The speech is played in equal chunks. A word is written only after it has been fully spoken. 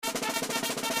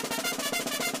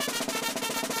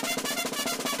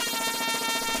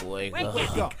Wake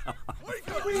Wake up. up. Wake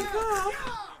up.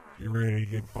 You ready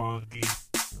to get funky?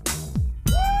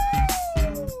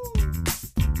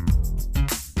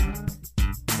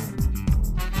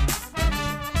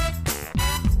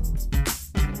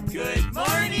 Good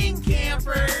morning,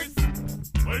 campers.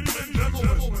 Ladies and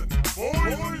gentlemen,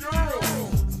 boys and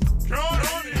girls,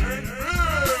 Connie and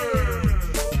Fish!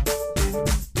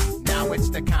 Now it's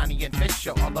the Connie and Fish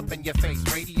show, all up in your face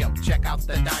radio. Check out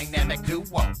the dynamic duo.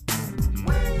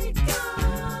 Wake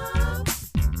up.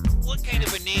 What kind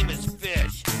of a name is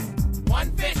Fish?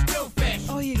 One fish, two fish.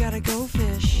 Oh, you gotta go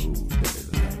fish.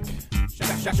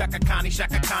 Shaka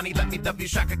Connie, let me W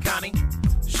Shaka Connie.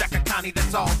 Shaka Connie,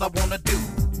 that's all I wanna do.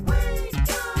 Wake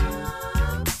up.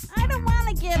 I don't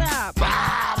wanna get up.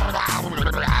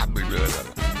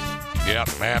 Yep,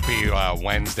 happy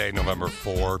Wednesday, November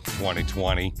 4,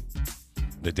 2020,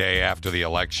 the day after the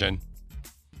election.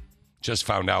 Just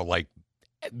found out like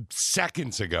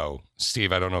seconds ago,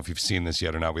 Steve, I don't know if you've seen this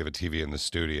yet or not. We have a TV in the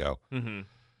studio. Mm-hmm.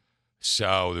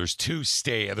 So there's two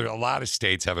states, there are a lot of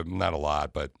states haven't, not a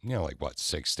lot, but like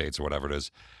 6 states or whatever it is,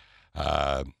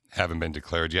 haven't been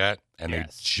declared yet. And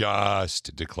Yes. they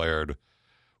just declared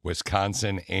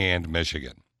Wisconsin and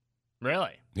Michigan.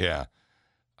 Really? Yeah.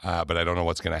 But I don't know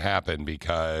what's going to happen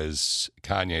because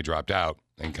Kanye dropped out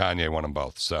and Kanye won them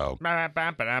both. So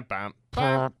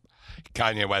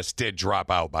Kanye West did drop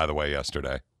out, by the way,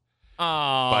 yesterday.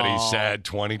 Oh. But he said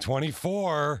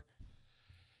 2024.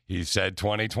 He said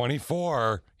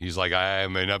 2024. He's like, I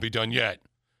may not be done yet.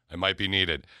 I might be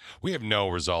needed. We have no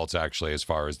results, actually, as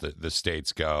far as the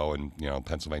states go and,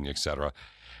 Pennsylvania, et cetera.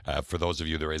 For those of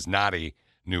you, there is not a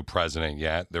new president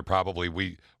yet. There probably,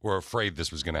 we were afraid this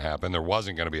was going to happen. There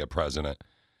wasn't going to be a president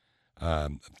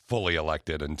fully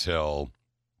elected until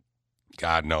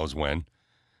God knows when,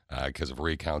 because of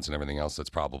recounts and everything else that's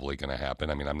probably going to happen.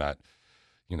 I mean, I'm not,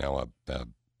 not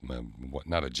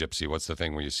a gypsy. What's the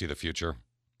thing where you see the future?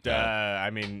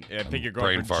 I think you're going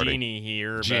brain for farting. Genie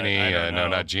here. Genie, but I don't know.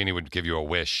 no, not Genie would give you a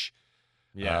wish.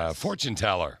 Yes. Fortune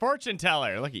teller. Fortune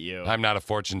teller. Look at you. I'm not a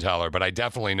fortune teller, but I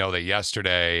definitely know that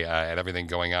yesterday and everything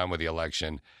going on with the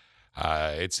election,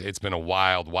 it's been a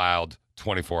wild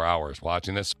 24 hours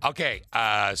watching this. Okay,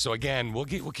 so again, we'll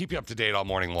keep you up to date all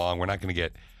morning long. We're not going to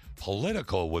get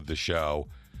political with the show,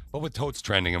 but with Totes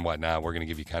trending and whatnot, we're going to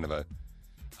give you kind of a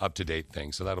up-to-date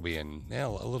thing. So that'll be in a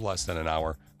little less than an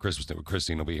hour.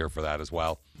 Christine will be here for that as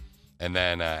well. And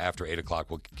then after 8 o'clock,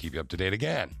 we'll keep you up to date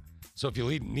again. So if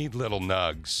you need little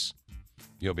nugs,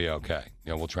 you'll be okay.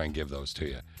 We'll try and give those to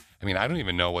you. I mean, I don't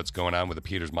even know what's going on with the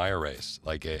Peters-Meyer race.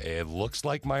 Like, it looks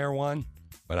like Meyer won,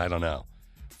 but I don't know.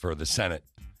 For the Senate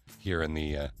here in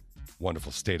the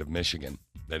wonderful state of Michigan,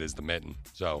 that is the mitten.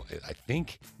 So I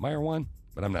think Meyer won,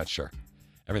 but I'm not sure.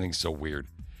 Everything's so weird.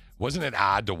 Wasn't it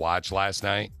odd to watch last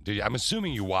night? I'm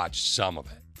assuming you watched some of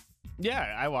it.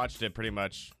 Yeah, I watched it pretty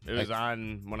much. It was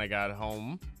on when I got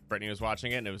home. Brittany was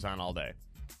watching it, and it was on all day.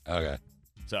 Okay.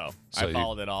 So So I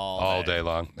followed it all day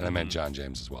long. And I meant John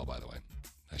James as well, by the way.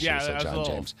 I should have said that was John a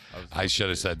little- James. I was I should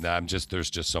have said, there's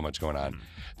just so much going on.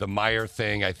 The Meyer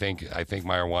thing, I think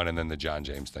Meyer won, and then the John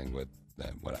James thing with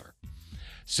whatever.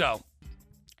 So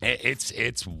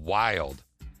it's wild.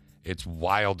 It's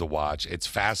wild to watch. It's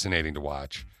fascinating to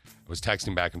watch. I was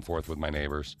texting back and forth with my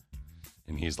neighbors,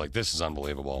 and he's like, this is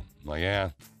unbelievable. I'm like, yeah,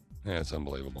 it's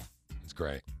unbelievable. It's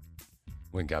great.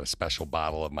 We got a special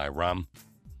bottle of my rum.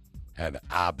 Had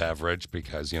a beverage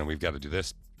because, we've got to do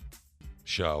this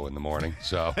show in the morning.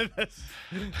 So, do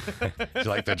you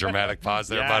like the dramatic pause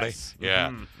there, Yes. buddy? Yeah.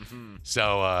 Mm-hmm.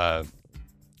 So,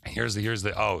 here's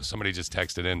the somebody just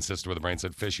texted in. Sister with a Brain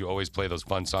said, Fish, you always play those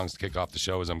fun songs to kick off the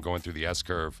show as I'm going through the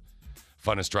S-curve.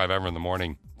 Funnest drive ever in the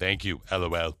morning. Thank you.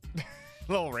 LOL.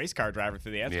 Little race car driver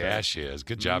through the S-curve. Yeah, she is.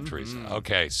 Good job, Teresa.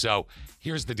 Okay, so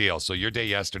here's the deal. So your day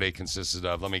yesterday consisted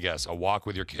of, let me guess, a walk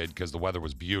with your kid because the weather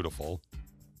was beautiful.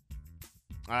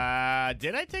 Did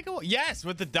I take a walk? Yes,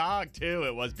 with the dog, too.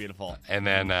 It was beautiful. And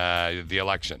then the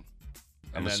election.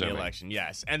 And then assuming. the election,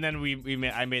 yes. And then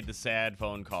I made the sad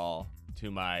phone call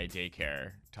to my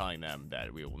daycare telling them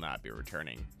that we will not be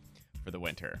returning for the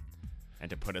winter and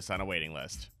to put us on a waiting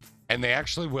list. And they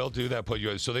actually will do that.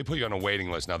 So they put you on a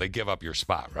waiting list. Now they give up your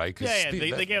spot, right? 'Cause Yeah,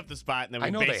 Steve, they gave up the spot, and then we I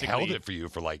know basically... they held it for you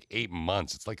for like 8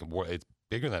 months. It's like it's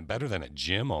better than a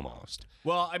gym almost.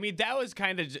 Well, I mean, that was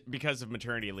kind of because of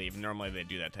maternity leave. Normally they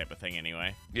do that type of thing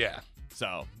anyway. Yeah.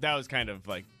 So that was kind of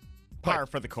like par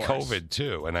for the course. COVID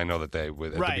too, and I know that they at the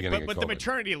beginning but of the COVID.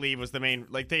 maternity leave was the main.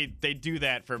 Like they do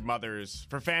that for mothers,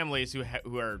 for families who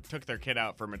took their kid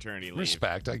out for maternity leave.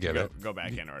 Respect, I get it. Go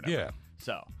back in or whatever. Yeah.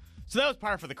 So that was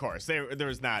par for the course. There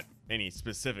was not any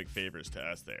specific favors to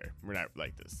us there. We're not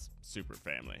like this super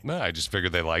family. No, I just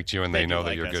figured they liked you and they They do know that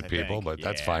like you're us, good I people, think. but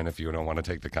that's Yeah. fine if you don't want to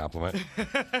take the compliment.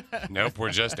 Nope, we're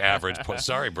just average.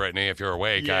 Sorry, Brittany, if you're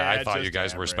awake. I Yeah, thought you just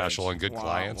guys were average. special and good Wah,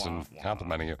 clients wah, and wah.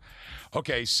 complimenting you.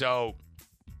 Okay, so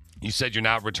you said you're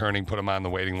not returning, put them on the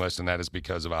waiting list, and that is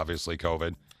because of obviously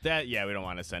COVID. We don't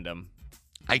want to send them.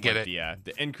 I get with it.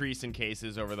 The increase in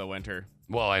cases over the winter.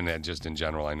 Well, and then just in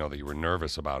general, I know that you were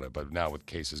nervous about it, but now with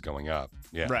cases going up,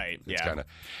 yeah, Right, It's yeah.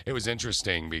 it was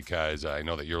interesting because I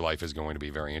know that your life is going to be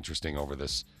very interesting over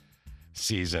this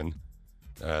season,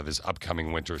 this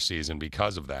upcoming winter season,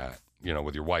 because of that. You know,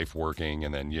 with your wife working,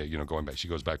 and then going back. She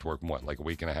goes back to work in what, like a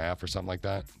week and a half or something like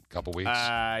that, a couple weeks.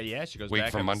 Yeah, she goes Week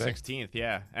back from on Monday? the 16th.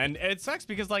 Yeah, and it sucks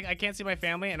because like I can't see my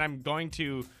family, and I'm going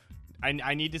to.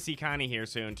 I need to see Connie here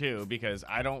soon too because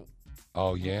I don't.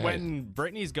 Oh yeah. When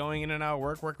Brittany's going in and out of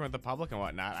work, working with the public and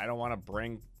whatnot, I don't want to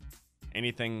bring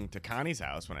anything to Connie's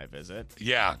house when I visit.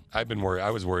 Yeah, I've been worried.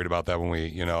 I was worried about that when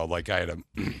we, like I had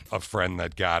a friend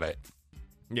that got it,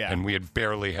 Yeah, and we had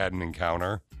barely had an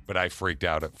encounter, but I freaked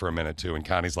out for a minute too. And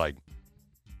Connie's like,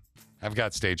 "I've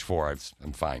got stage 4.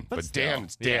 I'm fine." But still,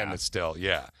 Dan yeah. is still,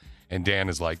 yeah. And Dan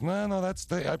is like, "No,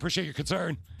 I appreciate your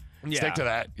concern. Stick to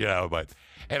that, But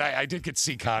and I did get to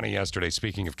see Connie yesterday.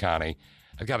 Speaking of Connie,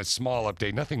 I've got a small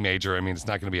update, nothing major. I mean, it's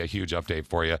not going to be a huge update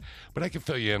for you, but I can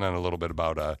fill you in on a little bit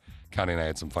about Connie and I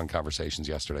had some fun conversations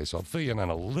yesterday, so I'll fill you in on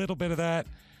a little bit of that.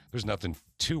 There's nothing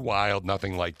too wild,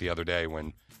 nothing like the other day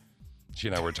when she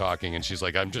and I were talking, and she's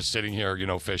like, "I'm just sitting here,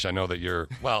 Fish. I know that you're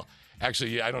well."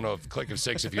 Actually, I don't know if Click of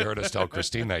Six, if you heard us tell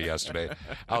Christine that yesterday.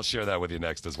 I'll share that with you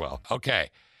next as well. Okay,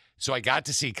 so I got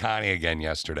to see Connie again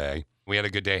yesterday. We had a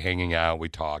good day hanging out. We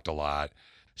talked a lot.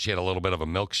 She had a little bit of a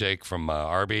milkshake from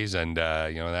Arby's, and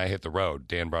and I hit the road.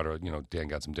 Dan brought her, Dan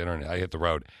got some dinner, and I hit the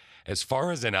road. As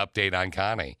far as an update on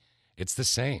Connie, it's the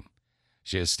same.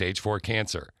 She has stage 4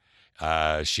 cancer.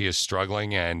 She is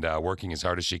struggling and working as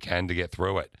hard as she can to get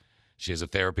through it. She has a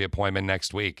therapy appointment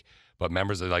next week. But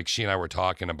members, like she and I were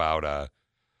talking about,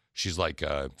 she's like,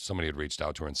 somebody had reached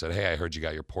out to her and said, "Hey, I heard you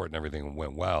got your port and everything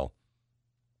went well."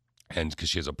 And because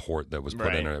she has a port that was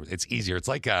put in her, it's easier. It's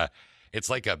like a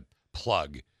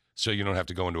plug, so you don't have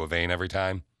to go into a vein every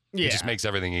time. Yeah. It just makes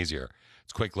everything easier.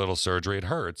 It's quick little surgery. It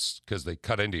hurts because they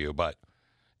cut into you, but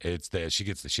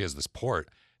she has this port.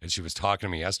 And she was talking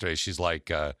to me yesterday. She's like,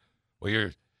 "Well,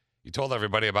 you told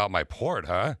everybody about my port,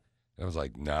 huh?" And I was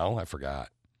like, "No, I forgot,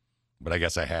 but I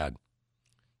guess I had."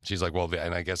 She's like, "Well,"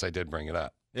 and I guess I did bring it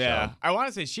up. Yeah, So, I want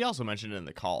to say she also mentioned it in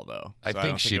the call though. I So think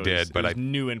don't she it was- did, but it was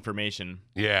new information.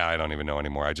 yeah, I don't even know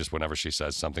anymore. I just, whenever she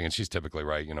says something, and she's typically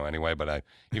right, anyway, but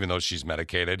even though she's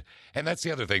medicated, and that's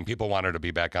the other thing, people want her to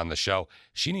be back on the show.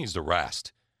 She needs to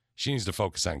rest. She needs to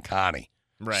focus on Connie.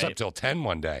 Right. Slept till 10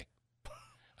 one day.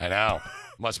 I know.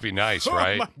 Must be nice, Oh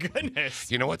right? my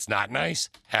goodness. You know what's not nice?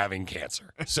 Having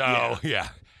cancer. So, yeah.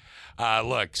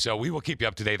 Look, so we will keep you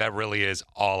up to date. That really is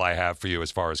all I have for you as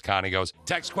far as Connie goes.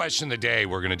 Text question of the day.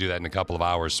 We're going to do that in a couple of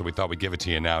hours, so we thought we'd give it to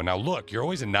you now. Now, look, you're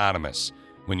always anonymous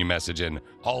when you message in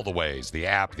all the ways. The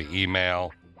app, the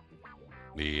email,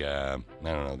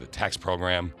 the text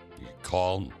program. You can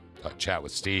call, chat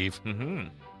with Steve. Mm-hmm.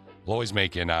 We'll always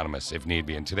make you anonymous if need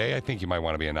be. And today, I think you might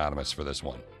want to be anonymous for this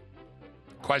one.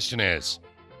 Question is,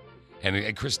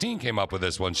 and Christine came up with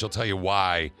this one. She'll tell you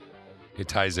why it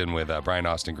ties in with Brian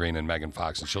Austin Green and Megan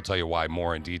Fox, and she'll tell you why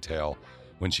more in detail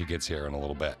when she gets here in a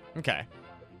little bit. Okay.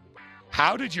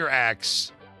 How did your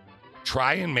ex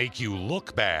try and make you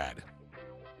look bad?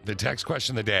 The text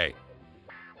question of the day.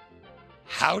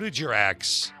 How did your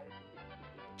ex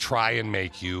try and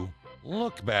make you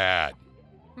look bad?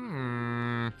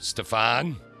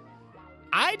 Stefan?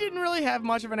 I didn't really have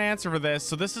much of an answer for this,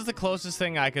 so this is the closest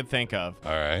thing I could think of.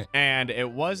 All right. And it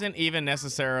wasn't even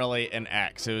necessarily an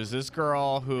ex. It was this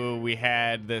girl who we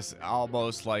had this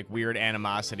almost like weird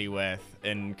animosity with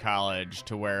in college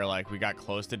to where like we got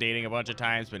close to dating a bunch of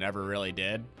times but never really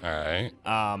did. All right.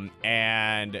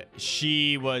 And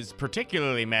she was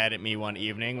particularly mad at me one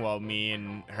evening while me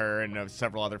and her and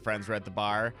several other friends were at the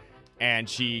bar. And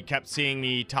she kept seeing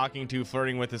me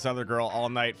flirting with this other girl all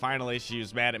night. Finally, she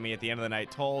was mad at me at the end of the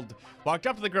night, walked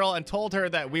up to the girl and told her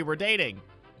that we were dating.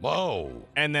 Whoa.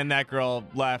 And then that girl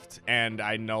left, and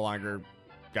I no longer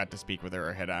got to speak with her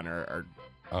or hit on her or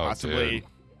possibly dude.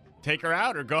 take her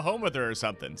out or go home with her or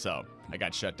something. So I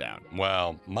got shut down.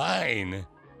 Well, mine,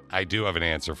 I do have an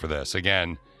answer for this.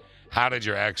 Again, how did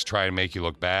your ex try and make you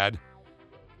look bad?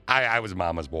 I was a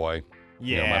mama's boy.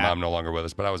 Yeah. My mom no longer with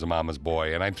us, but I was a mama's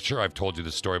boy. And I'm sure I've told you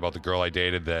the story about the girl I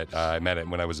dated that I met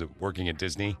when I was working at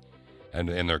Disney and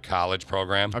in their college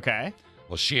program. Okay.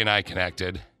 Well, she and I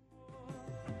connected.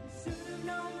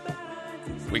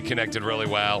 We connected really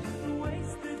well.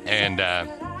 And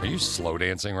are you slow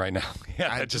dancing right now?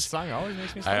 Yeah, This song always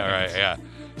makes me all slow right, dance. yeah.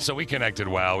 So we connected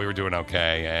well. We were doing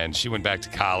okay. And she went back to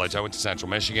college. I went to Central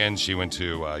Michigan. She went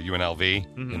to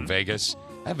UNLV in Vegas.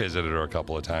 I visited her a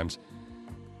couple of times.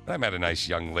 But I met a nice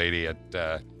young lady at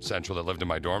Central that lived in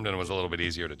my dorm, and it was a little bit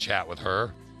easier to chat with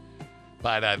her.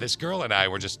 But this girl and I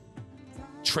were just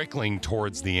trickling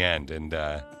towards the end. And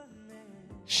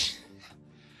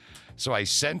so I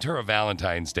sent her a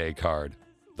Valentine's Day card,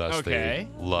 thus the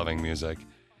loving music,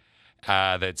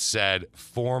 that said,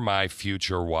 "For my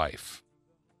future wife."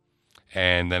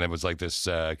 And then it was like this,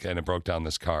 kind of broke down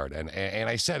this card. And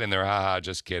I said in there, haha,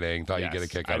 just kidding. Thought you'd get a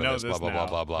kick out of this, blah, blah, blah,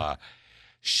 blah, blah.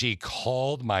 She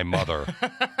called my mother.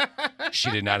 She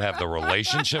did not have the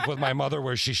relationship with my mother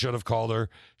where she should have called her.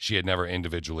 She had never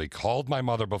individually called my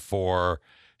mother before.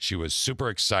 She was super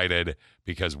excited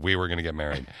because we were going to get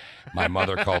married. My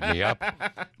mother called me up.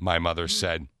 My mother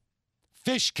said,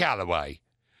 "Fish Calloway,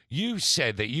 you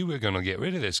said that you were going to get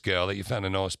rid of this girl, that you found a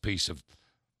nice piece of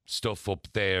stuff up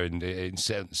there in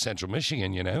Central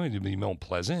Michigan, you know, it'd be more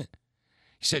pleasant.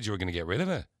 You said you were going to get rid of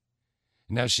her.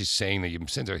 And now she's saying that you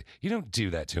sent her. You don't do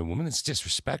that to a woman. It's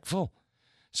disrespectful."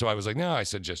 So I was like, no, I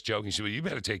said, just joking. She said, well, you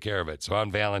better take care of it. So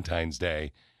on Valentine's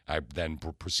Day, I then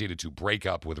proceeded to break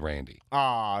up with Randy.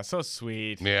 Aw, so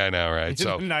sweet. Yeah, I know, right?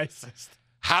 You're So the nicest.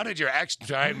 how did your ex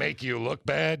try and make you look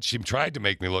bad? She tried to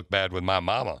make me look bad with my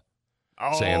mama.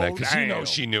 Saying that because you know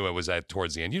she knew it was at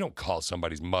towards the end. You don't call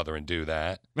somebody's mother and do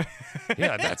that.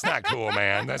 Yeah, that's not cool,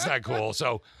 man. That's not cool.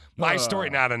 So my story,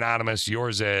 not anonymous.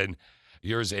 Yours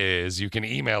is. You can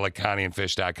email at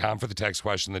ConnieandFish.com for the text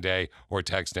question of the day or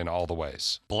text in all the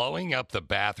ways. Blowing up the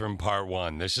bathroom part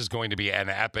 1. This is going to be an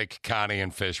epic Connie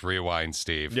and Fish rewind,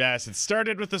 Steve. Yes, it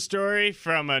started with a story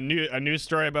from a news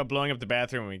story about blowing up the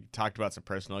bathroom. We talked about some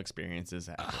personal experiences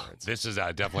afterwards. This is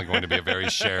definitely going to be a very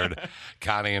shared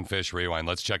Connie and Fish rewind.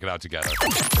 Let's check it out together.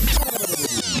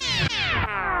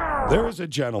 There is a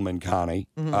gentleman, Connie,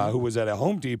 who was at a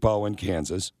Home Depot in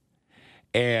Kansas,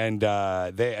 and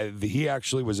he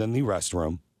actually was in the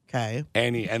restroom. Okay.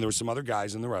 And there were some other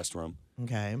guys in the restroom.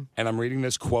 Okay. And I'm reading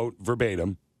this quote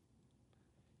verbatim.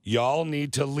 "Y'all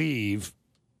need to leave.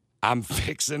 I'm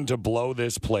fixing to blow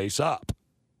this place up."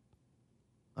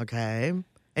 Okay.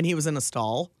 And he was in a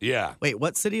stall? Yeah. Wait,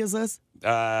 what city is this?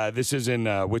 This is in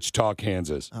Wichita,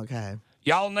 Kansas. Okay.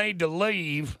 "Y'all need to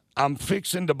leave. I'm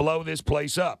fixing to blow this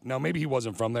place up." Now, maybe he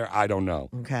wasn't from there. I don't know.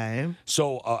 Okay.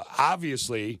 So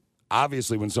obviously,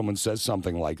 when someone says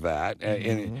something like that,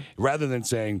 and rather than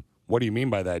saying, "What do you mean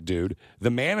by that, dude?" the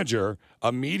manager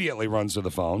immediately runs to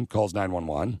the phone, calls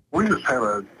 911. We just had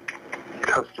a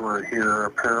customer here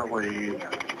apparently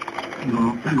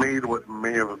made what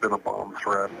may have been a bomb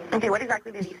threat. Okay, what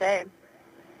exactly did he say?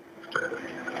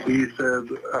 He said,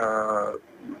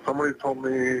 somebody told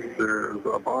me there's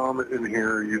a bomb in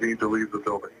here, you need to leave the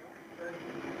building.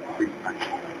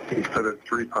 He said it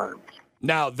 3 times.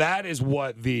 Now, that is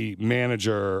what the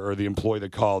manager or the employee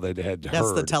that called had heard.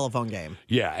 That's the telephone game.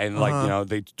 Yeah, and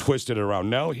they twisted it around.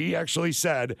 No, he actually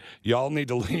said, "Y'all need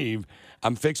to leave.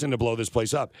 I'm fixing to blow this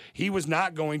place up." He was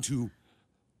not going to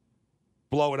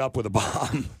blow it up with a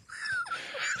bomb.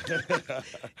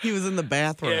 He was in the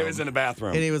bathroom. Yeah, he was in the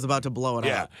bathroom. And he was about to blow it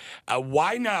Yeah. up.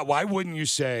 Why not? Why wouldn't you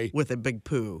say, with a big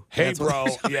poo? "Hey, That's bro."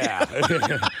 what- Yeah.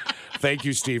 Thank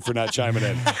you, Steve, for not chiming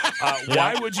in.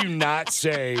 Why would you not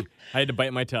say, I had to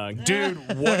bite my tongue.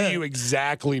 "Dude, what do you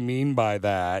exactly mean by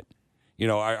that?" You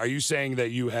know, are you saying that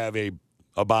you have a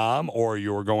bomb, or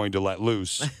you're going to let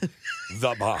loose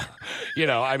the bomb? You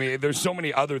know, I mean, there's so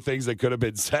many other things that could have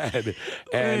been said,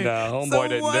 and homeboy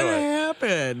didn't what do it.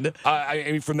 happened? I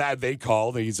mean, from that, they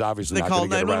called, and he's obviously They not going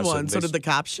called to get arrested. 911. So did the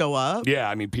cops show up? Yeah,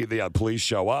 I mean, the police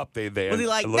show up. They Was he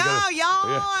like, "No, look y'all, at it. Yeah.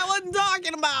 I wasn't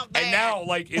talking about that." And now,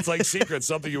 it's like secret,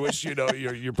 something you wish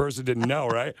your person didn't know,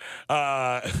 right?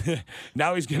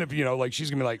 Now he's gonna be, she's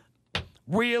gonna be like,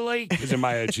 "Really?" Because in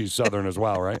my head she's Southern as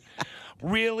well, right?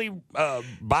 "Really,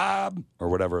 Bob," or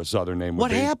whatever a Southern name would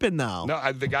What be. happened though?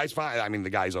 No, the guy's fine. I mean,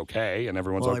 the guy's okay, and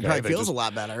everyone's Well, okay. he probably They feels just- a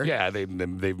lot better. Yeah, they've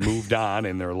moved on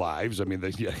in their lives. I mean,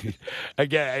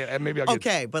 again, maybe I'll get.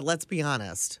 Okay, but let's be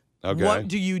honest. Okay. What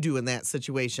do you do in that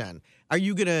situation? Are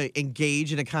you going to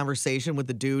engage in a conversation with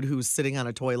the dude who's sitting on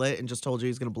a toilet and just told you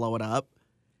he's going to blow it up?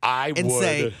 I And would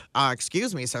say,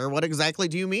 "Excuse me, sir, what exactly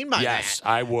do you mean by that?" Yes,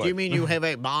 I would. Do you mean you have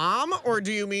a bomb, or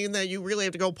do you mean that you really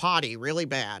have to go potty really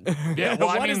bad? Yeah, well,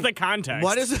 What is the context?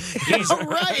 What is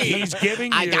right? He's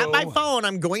giving I got my you- phone.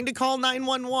 I'm going to call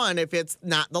 911 if it's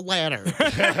not the latter.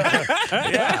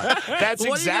 Yeah, that's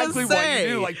What are you gonna exactly what you say?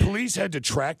 do. Like, police had to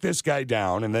track this guy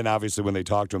down, and then obviously when they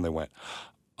talked to him, they went,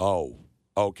 "Oh,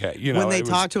 okay. You know, when they it was-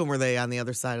 talked to him, were they on the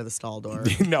other side of the stall door?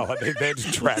 No, they had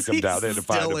to track Was him he down. They had to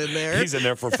find still him. in there? He's in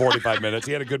there for 45 minutes.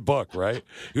 He had a good book, right?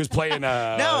 He was playing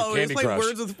No, he was Candy playing Crush.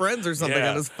 Words with Friends or something Yeah.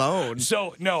 on his phone.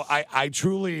 So, no, I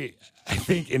truly, I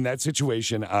think in that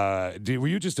situation, were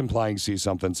you just implying see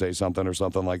something, say something, or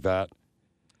something like that?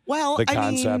 Well, The I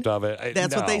concept mean, of it.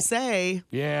 that's what they No. say.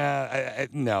 Yeah,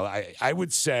 I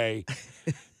would say,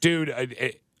 dude,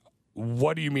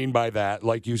 what do you mean by that?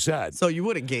 Like you said. So you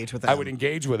would engage with them. I would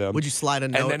engage with him. Would you slide a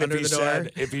And note then under if he the door?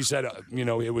 said,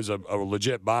 it was a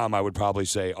legit bomb, I would probably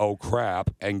say, "Oh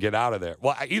crap," and get out of there.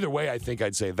 Well, either way, I think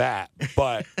I'd say that.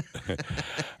 But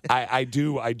I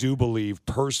do believe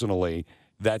personally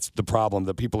that's the problem.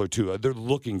 That people are they're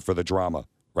looking for the drama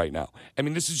right now. I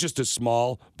mean, this is just a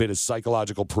small bit of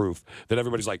psychological proof that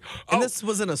everybody's like, "Oh, and this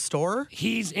was in a store?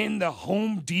 he's in the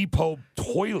Home Depot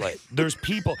toilet. There's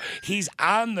people. He's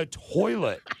on the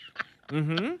toilet.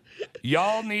 Mm-hmm.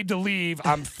 Y'all need to leave.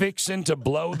 I'm fixing to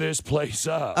blow this place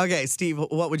up." Okay, Steve,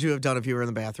 what would you have done if you were in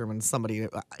the bathroom and somebody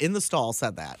in the stall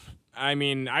said that? I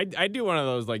mean, I'd do one of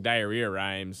those like diarrhea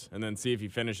rhymes and then see if he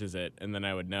finishes it, and then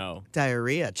I would know.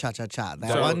 Diarrhea, cha-cha-cha.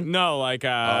 That So, one? No, like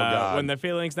God. when the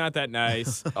feeling's not that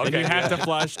nice, and Okay, you have yeah. to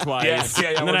flush twice, Yeah,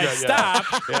 and then we're I'd good, yeah.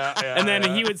 stop, Yeah, and then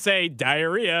yeah. he would say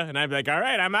diarrhea, and I'd be like, all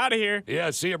right, I'm out of here.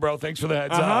 Yeah, see you, bro. Thanks for the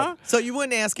heads Uh-huh. up. So you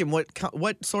wouldn't ask him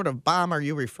what sort of bomb are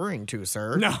you referring to,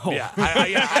 sir? No. Yeah,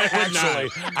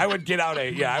 I would get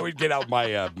out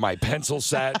my pencil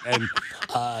set and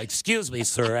excuse me,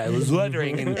 sir. I was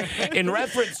wondering in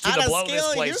reference to On the a blow scale,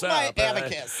 this place here's up. my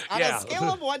abacus. On yeah. a scale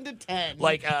of 1 to 10.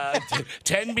 Like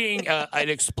 10 being an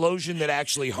explosion that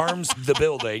actually harms the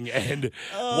building, and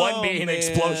 1 being an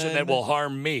explosion that will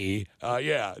harm me.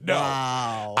 Yeah, no.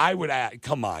 Wow. I would act.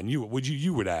 Come on, you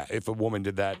would act if a woman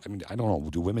did that. I mean, I don't know.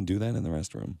 Do women do that in the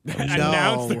restroom?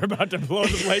 Announce they're about to blow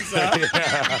the place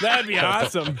up. That'd be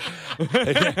awesome.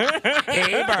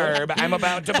 Hey, Barb, I'm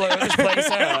about to blow this place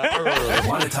up.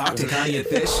 Want to talk to Connie and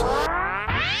Fish?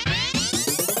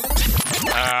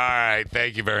 All right.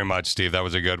 Thank you very much, Steve. That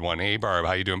was a good one. Hey, Barb,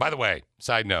 how you doing? By the way,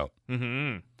 side note.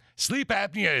 Mm-hmm. Sleep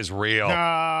apnea is real. No,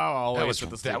 always that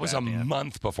with the sleep was a apnea.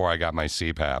 month before I got my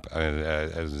CPAP.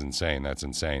 That is insane. That's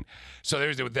insane. So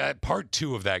there's that part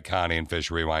 2 of that Connie and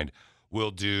Fish Rewind.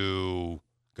 We'll do.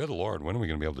 Good Lord, when are we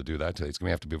going to be able to do that today? It's going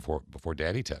to have to be before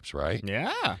Daddy Tips, right?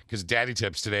 Yeah. Because Daddy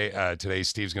Tips today. Today,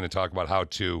 Steve's going to talk about how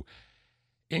to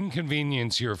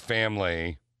inconvenience your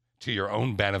family to your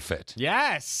own benefit.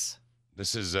 Yes.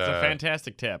 This is It's a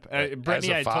fantastic tip.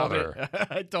 Brittany, as a father.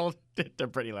 I told it to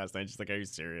Brittany last night. She's like, "Are you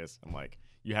serious?" I'm like,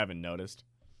 "You haven't noticed?"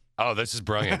 Oh, this is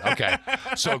brilliant. Okay.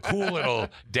 So a cool little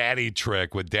daddy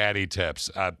trick with Daddy Tips.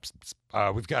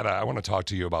 We've got I want to talk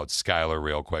to you about Skylar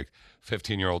real quick.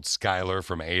 15-year-old Skylar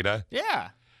from Ada. Yeah.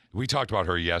 We talked about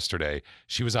her yesterday.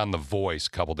 She was on The Voice a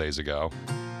couple days ago.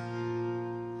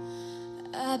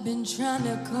 I've been trying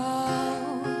to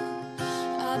call.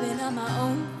 I've been on my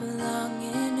own for long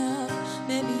enough.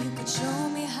 Maybe you could show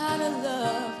me how to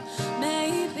love.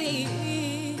 Maybe.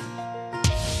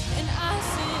 And I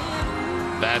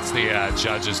said, That's the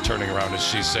judges turning around as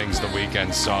she sings the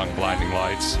Weeknd song, Blinding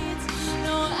Lights.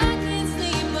 no, I can't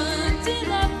sleep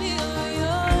until I feel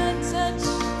your touch.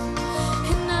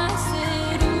 And I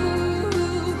said,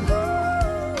 ooh,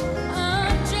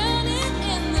 I'm drowning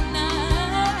in the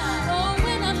night. Oh,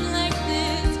 when I'm like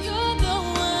this, you're the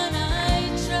one I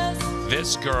trust.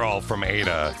 This girl from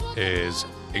Ada is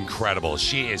incredible.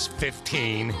 She is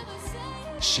 15.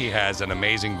 She has an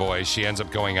amazing voice. She ends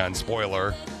up going on,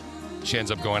 spoiler, she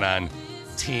ends up going on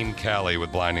Team Kelly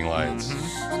with Blinding Lights.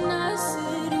 And I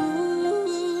said,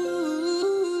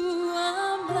 ooh,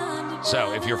 I'm blinded.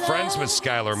 So if you're friends with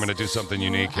Skylar, I'm going to do something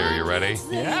unique here. You ready?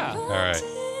 Yeah. All right.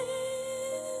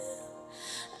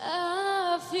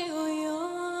 I feel your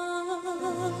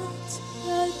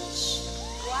touch.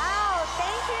 Wow,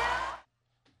 thank you.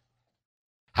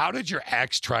 How did your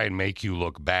ex try and make you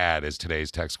look bad is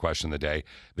today's text question of the day.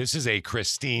 This is a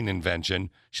Christine invention.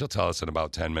 She'll tell us in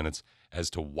about 10 minutes as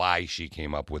to why she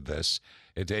came up with this.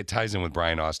 It ties in with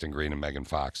Brian Austin Green and Megan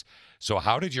Fox. So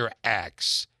how did your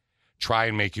ex try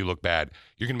and make you look bad?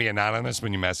 You're going to be anonymous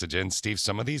when you message in. Steve,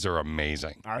 some of these are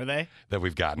amazing. Are they? That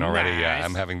we've gotten already. Yeah, Nice.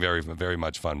 I'm having very, very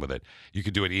much fun with it. You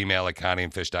could do it email at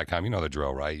ConnieandFish.com. You know the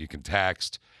drill, right? You can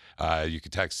text. You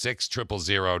can text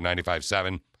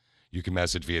 6000957. You can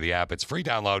message via the app. It's free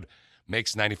download.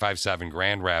 Mix 95.7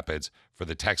 Grand Rapids for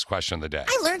the text question of the day.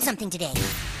 I learned something today.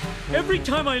 Every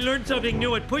time I learn something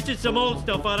new, it pushes some old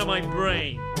stuff out of my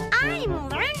brain. I'm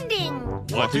learning.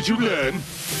 What did you learn?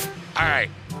 All right,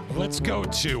 let's go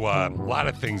to a lot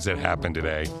of things that happened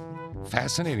today.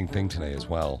 Fascinating thing today as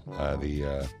well.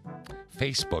 The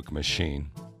Facebook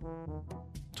machine.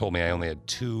 told me I only had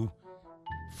 2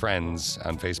 friends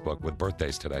on Facebook with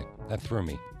birthdays today. That threw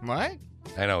me. What?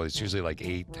 I know, it's usually like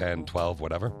 8, 10, 12,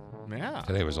 whatever. Yeah.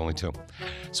 Today was only 2.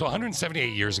 So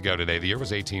 178 years ago today, the year was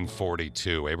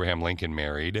 1842. Abraham Lincoln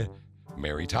married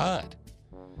Mary Todd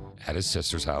at his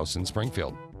sister's house in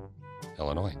Springfield,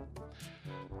 Illinois.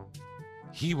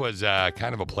 He was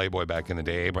kind of a playboy back in the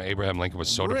day. Abraham Lincoln was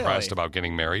so depressed about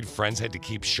getting married, friends had to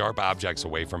keep sharp objects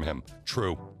away from him.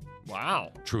 True.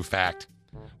 Wow. True fact.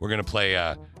 We're going to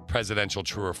play presidential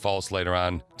true or false later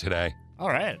on today. All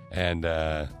right. And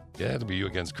yeah, it'll be you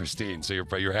against Christine. So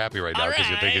you're happy right now because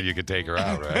you're thinking you could take her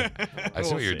out, right? I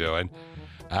see what you're doing.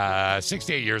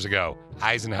 68 years ago,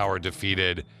 Eisenhower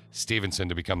defeated Stevenson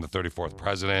to become the 34th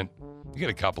president. You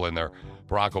get a couple in there.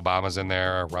 Barack Obama's in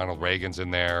there. Ronald Reagan's in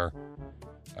there.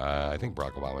 I think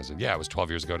Barack Obama's in. Yeah, it was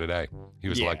 12 years ago today. He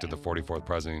was elected the 44th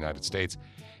president of the United States.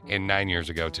 And 9 years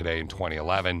ago today, in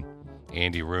 2011,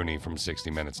 Andy Rooney from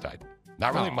 60 Minutes died.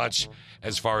 Not really much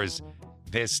as far as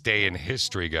this day in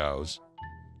history goes.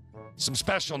 Some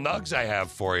special nugs I have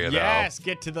for you, though. Yes,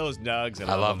 get to those nugs.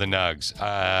 I love the nugs.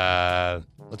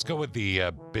 Let's go with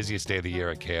the busiest day of the year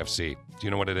at KFC. Do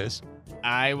you know what it is?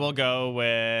 I will go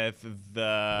with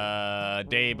the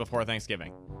day before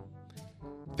Thanksgiving.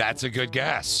 That's a good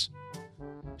guess.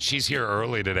 She's here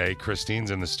early today.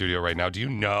 Christine's in the studio right now. Do you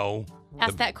know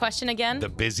Ask that question again. the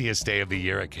busiest day of the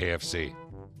year at KFC?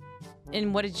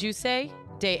 And what did you say?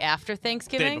 Day after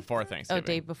Thanksgiving? Day before Thanksgiving. Oh,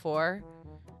 day before.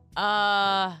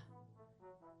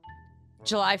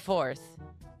 July 4th.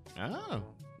 Oh,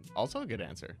 also a good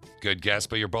answer. Good guess,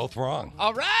 but you're both wrong.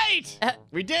 All right.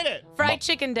 We did it. Fried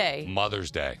Chicken Day.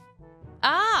 Mother's Day.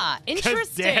 Ah,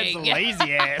 interesting. Dad's a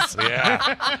lazy ass.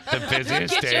 Yeah. The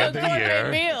busiest Get day you a of the gourmet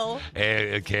year meal.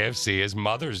 at KFC is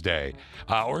Mother's Day.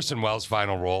 Orson Welles'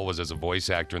 final role was as a voice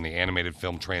actor in the animated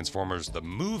film Transformers the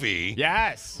Movie.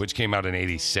 Yes. Which came out in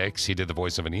 86. He did the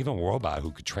voice of an evil robot who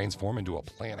could transform into a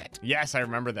planet. Yes, I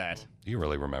remember that. Do you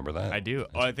really remember that? I do.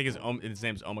 Oh, I think his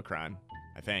name's Omicron.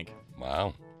 I think.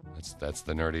 Wow. That's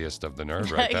the nerdiest of the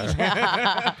nerd right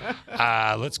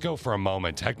there. Let's go for a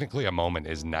moment. Technically, a moment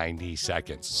is 90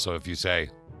 seconds. So if you say,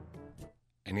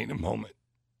 I need a moment,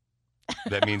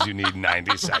 that means you need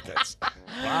 90 seconds.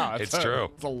 Wow. It's true.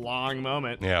 It's a long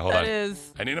moment. Yeah, hold on. That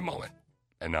is. I need a moment.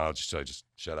 And now I just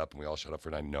shut up and we all shut up for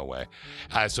 90. No way.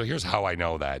 So here's how I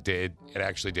know that. It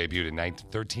actually debuted in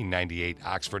 1398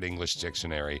 Oxford English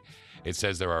Dictionary. It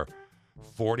says there are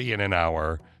 40 in an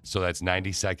hour, so that's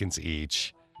 90 seconds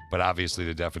each. But obviously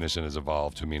the definition has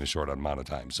evolved to mean a short amount of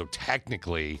time. So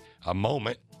technically, a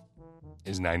moment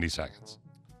is 90 seconds.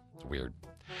 It's weird.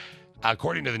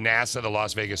 According to the NASA, the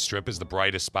Las Vegas Strip is the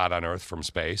brightest spot on Earth from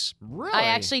space. Really? I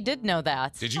actually did know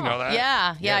that. Did you know that?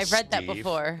 Yeah, I've read that Steve.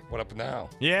 before. What up now?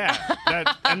 Yeah.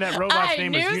 And that robot's I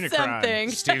name is knew Unicron.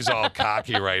 something. Steve's all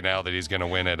cocky right now that he's going to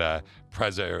win at a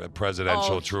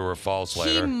presidential true or false He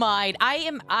later. might.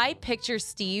 I picture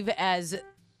Steve as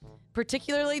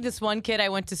particularly this one kid I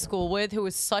went to school with who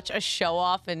was such a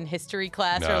show-off in history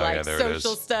class or Oh, like yeah, there it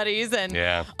social is. studies, and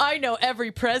Yeah. I know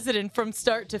every president from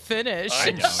start to finish.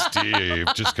 I'm Steve.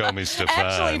 Just call me Stefan.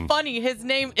 Actually, funny, his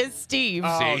name is Steve.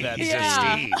 See, that's he's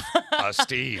Yeah. a Steve. A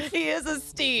Steve. He is a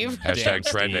Steve. Hashtag Damn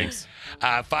trending.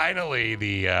 Steves. Finally,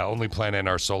 the only planet in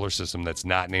our solar system that's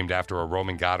not named after a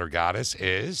Roman god or goddess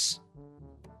is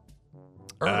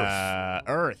Earth.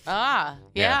 Earth. Ah,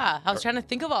 yeah. I was trying to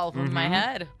think of all of them in my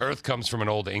head. Earth comes from an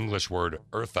old English word,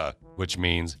 eartha, which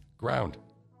means ground.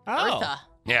 Oh. Eartha.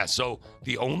 Yeah, so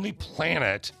the only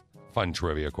planet, fun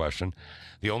trivia question,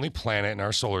 the only planet in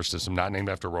our solar system not named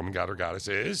after a Roman god or goddess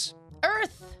is?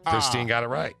 Earth. Christine got it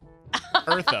right.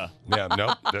 Eartha. Yeah,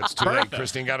 nope, that's too late. Bertha.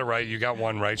 Christine got it right. You got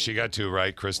one right. She got two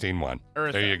right. Christine won.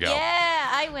 Eartha. There you go. Yeah,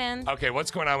 I win. Okay,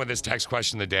 what's going on with this text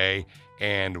question of the day?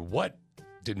 And what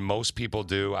did most people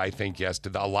do? I think yes.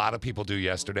 Did a lot of people do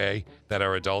yesterday that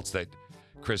are adults that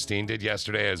Christine did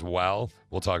yesterday as well?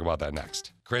 We'll talk about that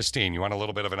next. Christine, you want a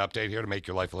little bit of an update here to make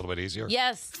your life a little bit easier?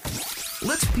 Yes.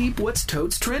 Let's peep what's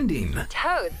totes trending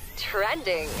Toads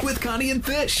trending. with Connie and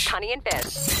Fish. Connie and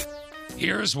Fish.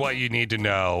 Here's what you need to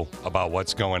know about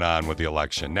what's going on with the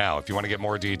election. Now, if you want to get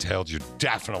more detailed, you're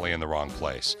definitely in the wrong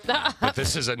place. But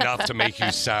this is enough to make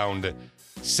you sound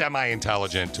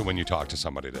semi-intelligent to when you talk to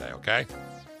somebody today, okay?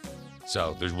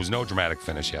 So there was no dramatic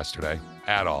finish yesterday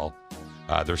at all.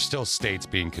 There's still states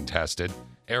being contested.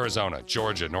 Arizona,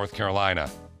 Georgia, North Carolina,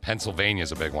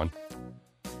 Pennsylvania's a big one.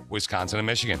 Wisconsin and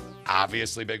Michigan,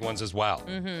 obviously big ones as well.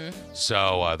 Mm-hmm.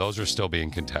 So those are still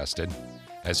being contested.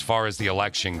 As far as the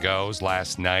election goes,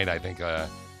 last night, I think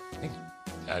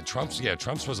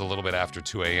Trump's was a little bit after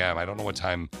 2 a.m. I don't know what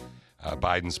time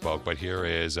Biden spoke, but here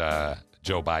is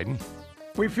Joe Biden.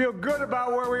 We feel good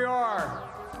about where we are.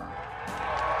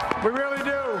 We really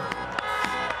do.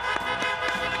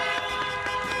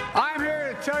 I'm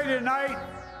here to tell you tonight,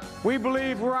 we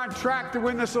believe we're on track to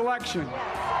win this election.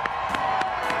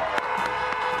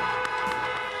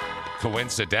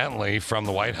 Coincidentally, from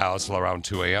the White House around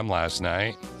 2 a.m. last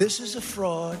night. This is a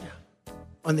fraud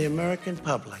on the American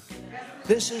public.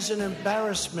 This is an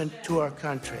embarrassment to our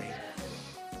country.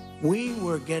 We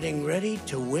were getting ready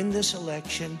to win this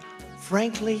election.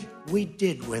 Frankly, we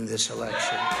did win this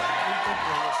election.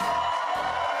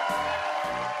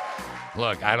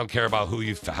 Look, I don't care about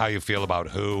how you feel about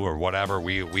who or whatever.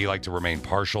 We like to remain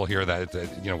partial here. That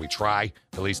we try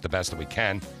at least the best that we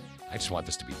can. I just want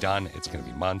this to be done. It's going to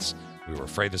be months. We were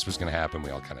afraid this was going to happen. We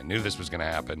all kind of knew this was going to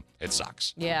happen. It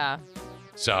sucks. Yeah.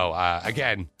 So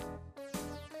again,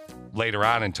 later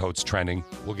on in Totes Trending,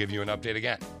 we'll give you an update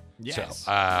again. Yes.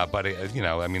 So, but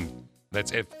I mean,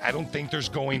 that's if I don't think there's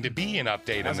going to be an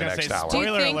update in the next hour. Do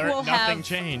you think alert, we'll nothing have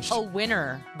changed. a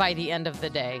winner by the end of the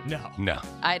day? No.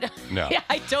 I don't. No. Yeah,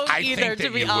 I don't either, to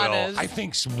be honest. I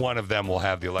think one of them will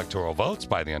have the electoral votes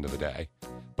by the end of the day,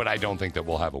 but I don't think that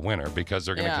we'll have a winner because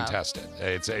they're going to contest it.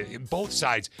 It's both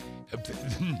sides.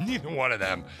 Neither one of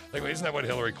them. Like, isn't that what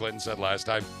Hillary Clinton said last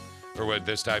time? Or what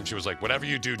this time? She was like, whatever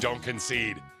you do, don't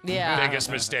concede. Yeah.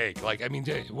 Biggest mistake. Like, I mean,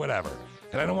 whatever.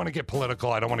 And I don't want to get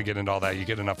political. I don't want to get into all that. You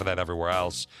get enough of that everywhere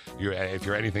else. If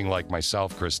you're anything like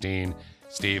myself, Christine,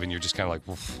 Steve, and you're just kind of like,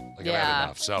 oof, I've had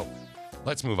enough. So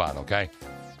let's move on, okay?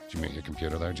 Did you mute your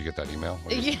computer there? Did you get that email?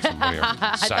 Yeah.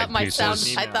 I I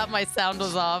thought my sound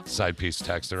was off. Side piece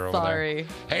texted her over Sorry.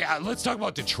 there. Hey, let's talk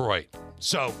about Detroit.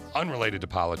 So, unrelated to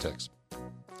politics.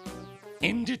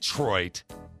 In Detroit,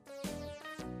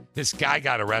 this guy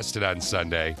got arrested on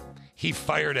Sunday. He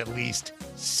fired at least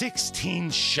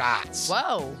 16 shots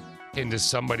into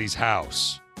somebody's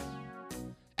house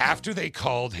after they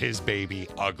called his baby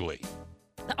ugly.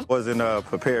 Wasn't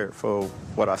prepared for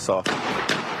what I saw.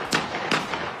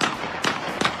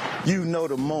 You know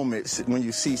the moments when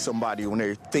you see somebody when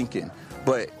they're thinking,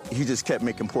 but he just kept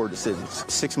making poor decisions.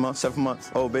 6 months, 7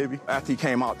 months old baby. After he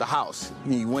came out the house,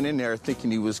 he went in there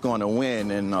thinking he was going to win,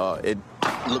 and it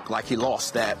looked like he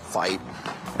lost that fight,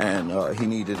 and he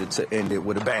needed it to end it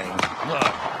with a bang.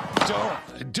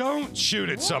 Look, don't shoot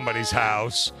at somebody's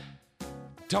house.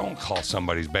 Don't call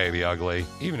somebody's baby ugly,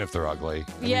 even if they're ugly.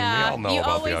 I mean, we all know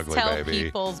about the ugly you always tell baby.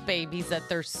 people's babies that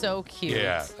they're so cute.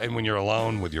 Yeah, and when you're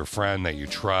alone with your friend that you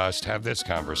trust, have this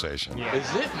conversation.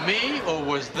 Is it me, or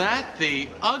was that the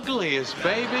ugliest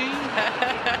baby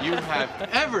you have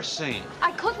ever seen?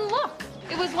 I couldn't look.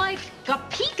 It was like a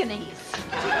Pekingese.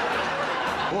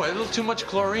 Boy, a little too much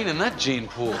chlorine in that gene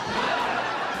pool.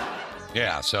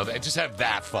 Yeah, so just have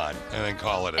that fun and then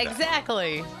call it a day.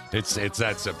 Exactly. It's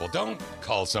that simple. Don't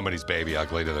call somebody's baby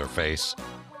ugly to their face.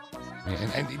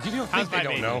 And you don't think they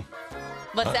don't know?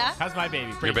 What's that? How's my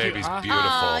baby? Your baby's beautiful.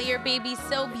 Oh, your baby's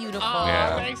so beautiful.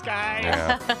 Yeah. Thanks, guys.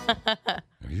 Yeah.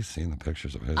 Have you seen the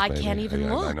pictures of his I baby? can't even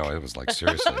I look. know, it was like,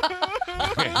 seriously.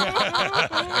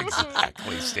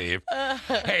 Exactly, Steve.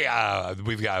 Hey,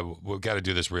 we've got to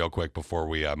do this real quick before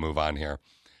we move on here.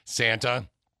 Santa,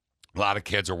 a lot of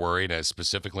kids are worried,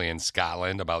 specifically in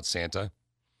Scotland, about Santa,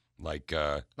 like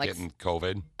getting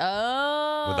COVID with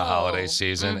the holiday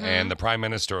season. Mm-hmm. And the Prime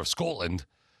Minister of Scotland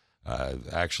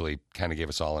actually kind of gave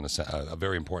us all a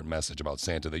very important message about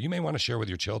Santa that you may want to share with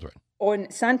your children.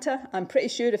 On Santa, I'm pretty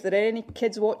sure if there are any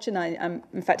kids watching,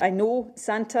 in fact, I know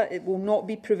Santa, it will not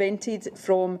be prevented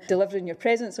from delivering your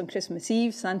presents on Christmas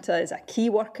Eve. Santa is a key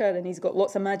worker and he's got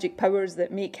lots of magic powers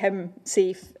that make him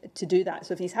safe to do that.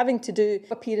 So if he's having to do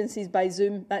appearances by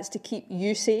Zoom, that's to keep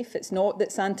you safe. It's not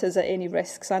that Santa's at any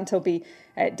risk. Santa will be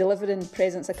delivering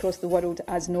presents across the world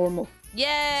as normal. Yay!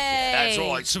 That's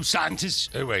right. So Santa's...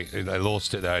 Oh, wait. I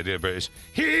lost it. I did, but it's...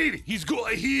 Head! He's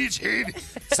got a huge head.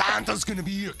 Santa's going to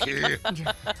be okay.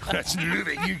 That's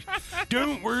it. You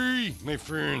don't worry, my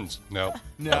friends. No.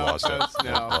 I lost it.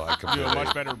 I You're a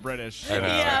much better British. I know.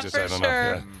 Yeah, I for don't sure. know.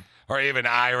 Yeah. Or even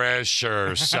Irish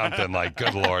or something like,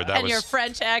 good Lord. That and was... your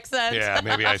French accent. Yeah,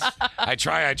 maybe I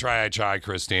try,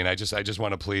 Christine. I just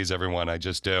want to please everyone. I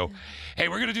just do. Hey,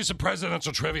 we're going to do some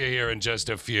presidential trivia here in just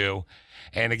a few.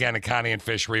 And again, a Connie and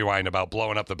Fish rewind about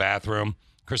blowing up the bathroom.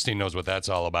 Christine knows what that's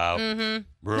all about. Mm-hmm.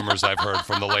 Rumors I've heard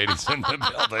from the ladies in the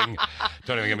building.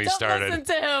 Don't even get me started. Listen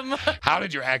to him. How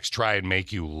did your ex try and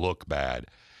make you look bad?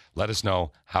 Let us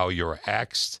know how your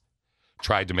ex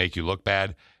tried to make you look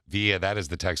bad. That is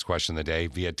the text question of the day.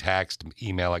 Via text,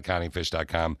 email at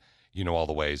conniefish.com. You know all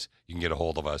the ways you can get a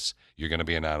hold of us. You're going to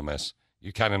be anonymous.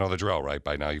 You kind of know the drill, right?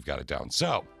 By now you've got it down.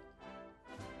 So,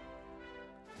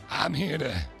 I'm here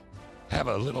to have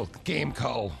a little game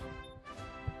called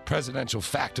presidential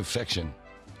fact of fiction.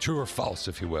 True or false,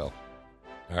 if you will.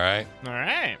 All right? All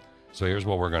right. So here's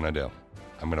what we're going to do.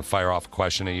 I'm going to fire off a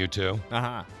question at you two.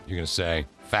 Uh-huh. You're going to say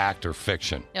fact or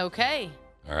fiction. Okay.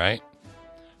 All right?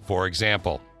 For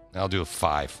example, I'll do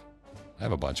 5. I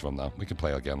have a bunch of them, though. We can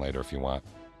play again later if you want.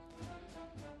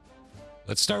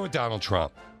 Let's start with Donald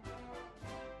Trump.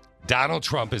 Donald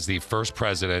Trump is the first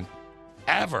president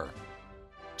ever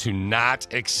to not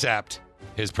accept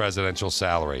his presidential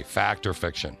salary. Fact or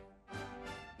fiction?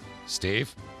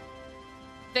 Steve?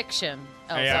 Fiction.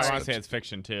 Oh, yeah, I sorry. want to say it's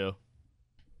fiction, too.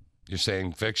 You're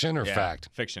saying fiction or Yeah, fact?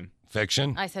 Fiction.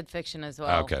 Fiction? I said fiction as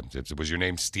well. Okay. Was your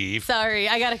name Steve? Sorry,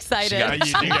 I got excited.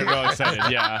 You did get real excited,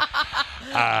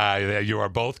 yeah. You are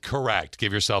both correct.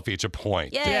 Give yourself each a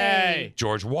point. Yay.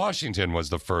 George Washington was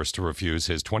the first to refuse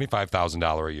his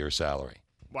 $25,000 a year salary.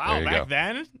 Wow, There you back go.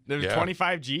 then, there was Yeah.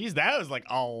 25 G's. That was like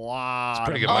a lot. It's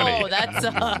pretty good of money. Oh, that's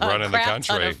a Running the crap ton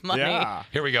country. of money. Yeah.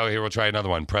 Here we go. Here, we'll try another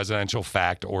one. Presidential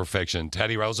fact or fiction.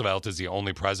 Teddy Roosevelt is the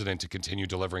only president to continue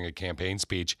delivering a campaign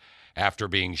speech after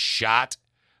being shot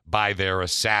by their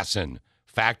assassin.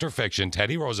 Fact or fiction.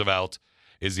 Teddy Roosevelt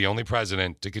is the only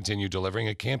president to continue delivering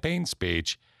a campaign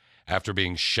speech after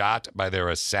being shot by their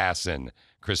assassin.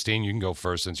 Christine, you can go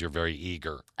first since you're very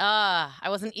eager. I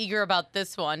wasn't eager about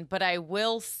this one, but I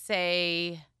will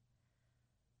say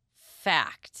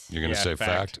fact. You're going to Yeah, say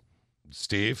fact. fact.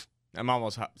 Steve? I'm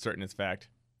almost certain it's fact.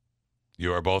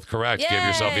 You are both correct. Give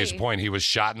yourself each Yay. point. He was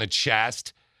shot in the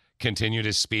chest, continued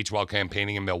his speech while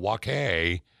campaigning in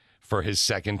Milwaukee for his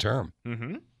second term.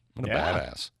 Mm-hmm. What a Yeah.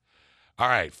 badass. All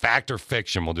right, fact or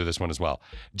fiction? We'll do this one as well.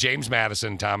 James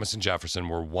Madison, Thomas and Jefferson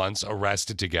were once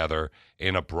arrested together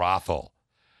in a brothel.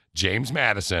 James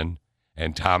Madison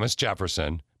and Thomas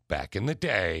Jefferson, back in the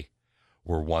day,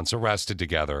 were once arrested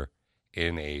together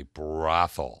in a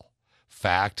brothel.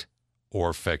 Fact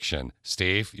or fiction?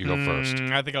 Steve, you go first.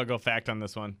 I think I'll go fact on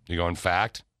this one. You going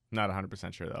fact? Not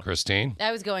 100% sure, though. Christine?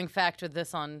 I was going fact with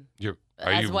this on Are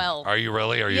as you, well. Are you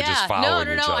really? Or are you yeah, just following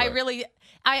no. each other? I really,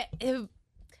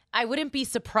 I wouldn't be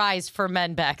surprised for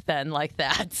men back then like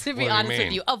that. To What do be you honest mean?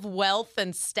 with you, of wealth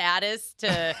and status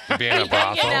to be in a hanging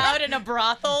brothel? out in a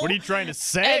brothel. What are you trying to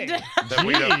say? And- that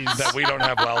we don't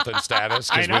have wealth and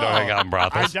status I because we know. don't hang out in I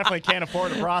brothels. definitely can't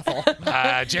afford a brothel.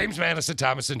 James Madison,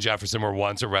 Thomas, and Jefferson were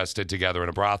once arrested together in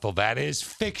a brothel. That is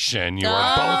fiction. You are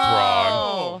Oh,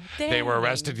 both wrong. They were dang.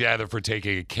 arrested together for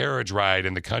taking a carriage ride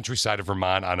in the countryside of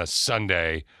Vermont on a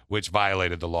Sunday, which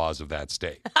violated the laws of that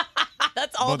state.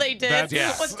 That's all Well, they did that's-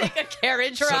 Yeah. was take a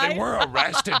carriage So ride. they were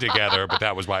arrested together, but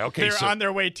that was why. Okay, They're so, on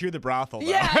their way to the brothel, though.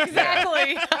 Yeah,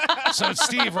 exactly. so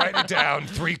Steve, write it down.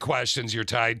 3 questions. You're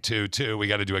tied to 2. We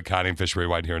got to do a Connie and Fish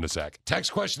rewind here in a sec.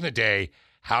 Text question of the day.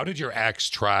 How did your ex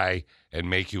try and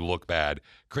make you look bad?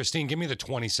 Christine, give me the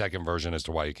 20-second version as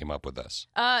to why you came up with this.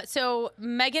 So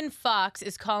Megan Fox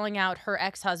is calling out her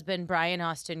ex-husband, Brian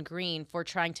Austin Green, for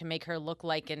trying to make her look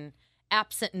like an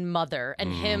absent mother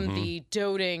and him the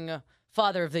doting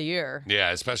father of the year.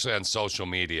 Yeah, especially on social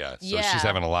media. So Yeah. she's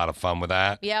having a lot of fun with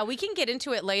that. Yeah, we can get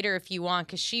into it later if you want,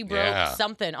 because she broke Yeah.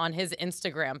 something on his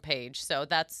Instagram page. So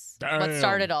that's what Damn.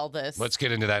 started all this. Let's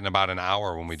get into that in about an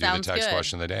hour when we do Sounds the text good.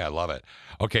 question of the day. I love it.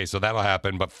 Okay, so that'll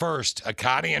happen. But first, a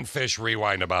Connie and Fish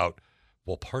rewind about,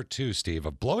 well, part 2, Steve,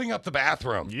 of blowing up the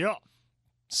bathroom. Yeah.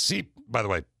 By the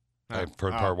way, I've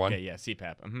heard part 1. Okay, yeah,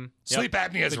 CPAP. Mm-hmm. Sleep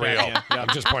apnea is Sleep real. apnea, yep. I'm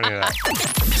just pointing it out.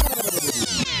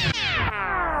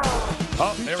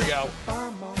 Oh, there we go.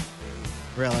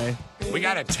 Really? We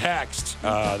got a text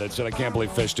that said, I can't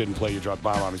believe Fish didn't play You Dropped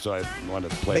Bomb on Me, so I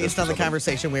wanted to play this Based for on the something.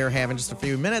 conversation we were having just a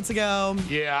few minutes ago.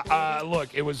 Yeah,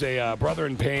 look, it was a brother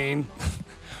in pain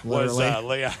was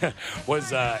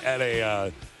at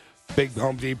a big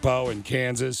Home Depot in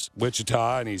Kansas,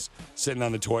 Wichita, and he's sitting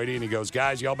on the toity, and he goes,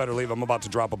 guys, y'all better leave. I'm about to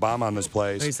drop a bomb on this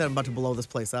place. He said I'm about to blow this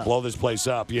place up. Blow this place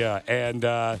up, yeah.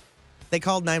 And They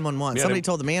called 911. Yeah, Somebody they-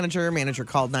 told the manager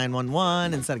called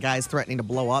 911 and said a guy's threatening to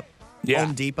blow up Yeah.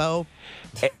 Home Depot.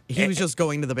 He was just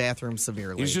going to the bathroom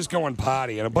severely. he's just going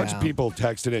potty, and a bunch of Yeah. people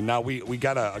texted in. Now, we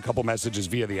got a couple messages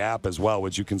via the app as well,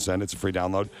 which you can send. It's a free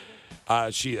download.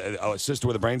 A sister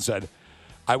with a brain said,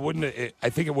 I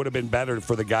think it would have been better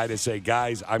for the guy to say,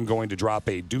 guys, I'm going to drop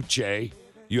a Duce.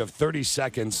 You have 30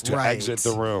 seconds to Right. exit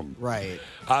the room. Right.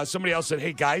 Somebody else said,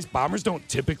 hey, guys, bombers don't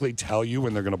typically tell you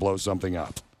when they're going to blow something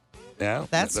up. Yeah,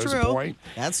 That's there's true. a point.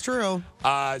 That's true.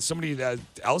 Somebody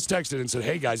else texted and said,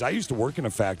 hey, guys, I used to work in a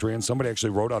factory, and somebody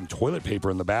actually wrote on toilet paper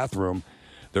in the bathroom,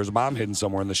 there's a bomb hidden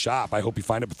somewhere in the shop. I hope you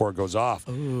find it before it goes off.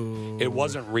 Ooh. It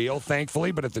wasn't real,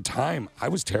 thankfully, but at the time, I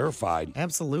was terrified.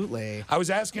 Absolutely. I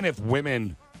was asking if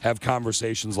women have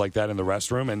conversations like that in the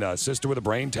restroom, and a sister with a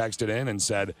brain texted in and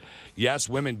said, yes,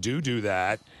 women do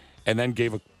that, and then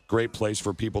gave a great place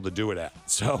for people to do it at.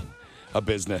 So, a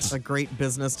business. A great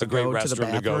business to A great go to the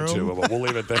restroom to go bathroom. to, but we'll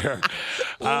leave it there.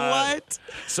 What?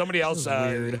 Somebody else,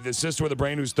 the sister with a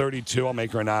brain who's 32, I'll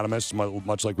make her anonymous,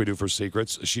 much like we do for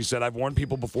secrets. She said, I've warned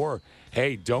people before,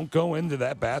 hey, don't go into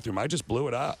that bathroom. I just blew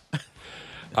it up.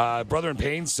 Brother in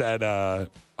Pain said, oh,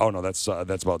 no, that's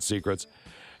about secrets.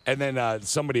 And then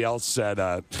somebody else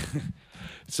said,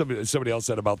 somebody else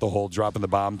said about the whole dropping the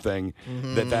bomb thing,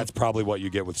 that's probably what you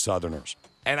get with Southerners.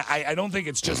 And I don't think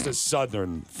it's just a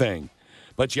Southern thing.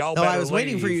 But y'all No, better I was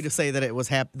waiting for leave. you to say that it was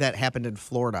that happened in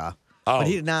Florida. Oh. But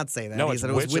he did not say that. No, he it's said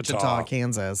it was Wichita,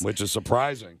 Kansas. Which is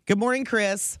surprising. Good morning,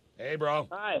 Chris. Hey, bro.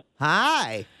 Hi.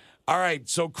 Hi. All right,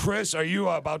 so Chris, are you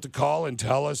about to call and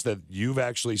tell us that you've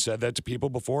actually said that to people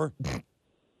before?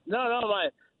 No,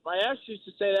 my ex used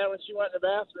to say that when she went in the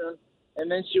bathroom,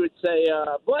 and then she would say,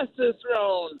 bless the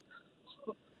throne.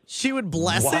 She would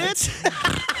bless it?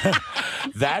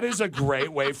 That is a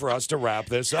great way for us to wrap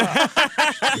this up.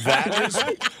 That is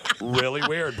really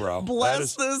weird, bro.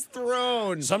 Bless this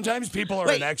throne. Sometimes people are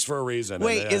an ex for a reason.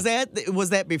 Wait, was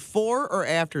that before or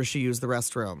after she used the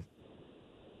restroom?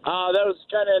 That was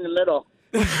kind of in the middle.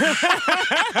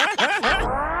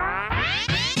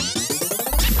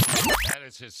 That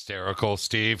is hysterical.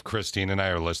 Steve, Christine, and I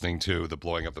are listening to the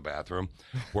blowing up the bathroom.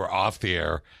 We're off the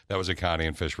air. That was a Connie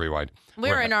and Fish Rewind.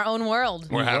 We're in our own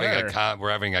world. We're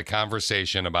having a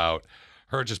conversation about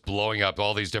her just blowing up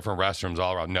all these different restrooms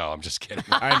all around. No, I'm just kidding.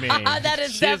 I mean, that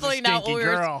is definitely not what we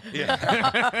were.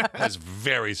 Yeah. That's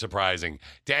very surprising.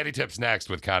 Daddy Tips next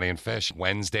with Connie and Fish.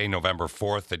 Wednesday, November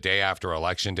 4th, the day after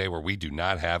Election Day, where we do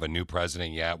not have a new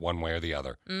president yet, one way or the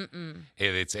other.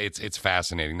 It's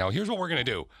fascinating. Now, here's what we're going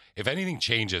to do. If anything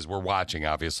changes, we're watching,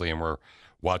 obviously, and we're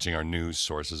watching our news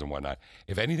sources and whatnot.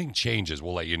 If anything changes,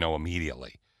 we'll let you know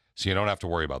immediately. So you don't have to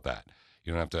worry about that.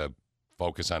 You don't have to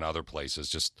focus on other places.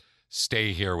 Just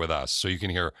stay here with us so you can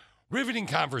hear riveting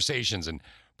conversations and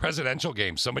presidential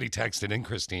games. Somebody texted in,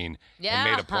 Christine,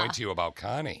 and made a point to you about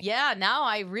Connie. Yeah, now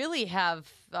I really have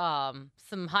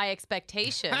some high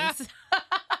expectations.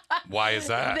 Why is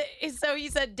that? So he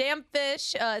said, damn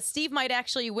Fish, Steve might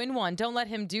actually win one. Don't let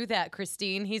him do that,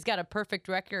 Christine. He's got a perfect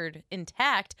record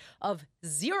intact of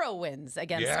 0 wins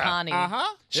against Connie.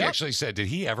 She actually said, has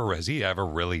he ever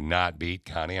really not beat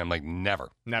Connie? I'm like, never.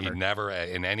 Never. He never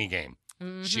in any game.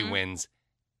 She wins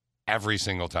every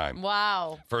single time.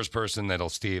 Wow. First person that'll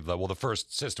the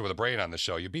first sister with a brain on the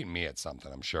show. You beat me at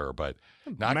something, I'm sure, but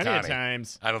not many Connie. a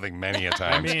times. I don't think many a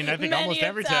time. I mean, I think almost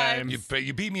every time.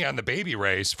 You beat me on the baby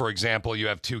race. For example, you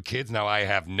have 2 kids. Now I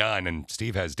have none, and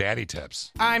Steve has daddy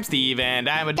tips. I'm Steve, and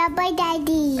I'm a double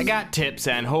daddy. I got tips,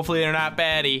 and hopefully they're not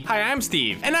baddie. Hi, I'm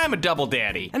Steve, and I'm a double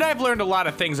daddy. And I've learned a lot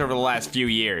of things over the last few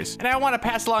years. And I want to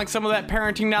pass along some of that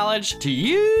parenting knowledge to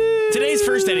you. Today's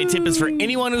first daddy tip is for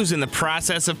anyone who's in the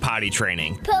process of potty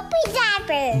training. Poopy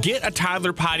diaper. Get a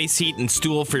toddler potty seat and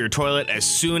stool for your toilet as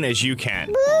soon as you can.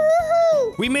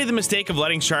 Woo-hoo-hoo. We made the mistake of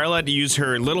letting Charlotte use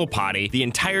her little potty the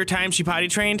entire time she potty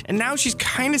trained, and now she's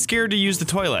kind of scared to use the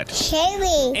toilet.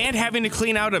 Cherry. And having to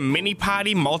clean out a mini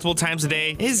potty multiple times a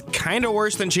day is kind of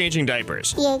worse than changing diapers.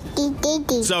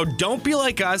 So don't be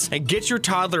like us and get your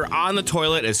toddler on the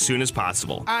toilet as soon as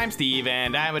possible. I'm Steve,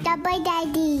 and I'm a double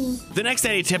daddy. The next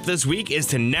daddy tip this week is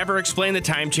to never explain the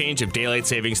time change of daylight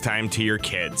savings time to your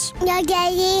kids. No,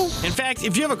 daddy. In fact,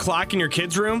 if you have a clock in your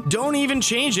kids' room, don't even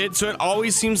change it so it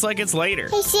always seems like it's later.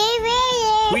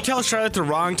 We tell Charlotte the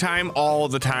wrong time all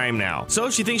the time now. So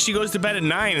she thinks she goes to bed at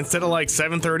 9 instead of like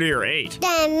 7:30 or 8.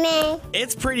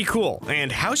 It's pretty cool.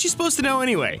 And how's she supposed to know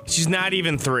anyway? She's not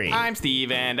even 3. I'm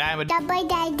Steve, and I'm a double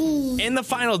daddy. And the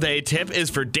final day tip is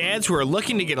for dads who are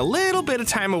looking to get a little bit of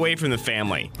time away from the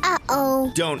family.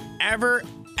 Uh-oh. Don't ever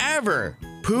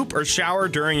poop or shower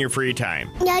during your free time.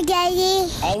 No,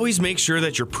 daddy. Always make sure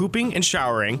that you're pooping and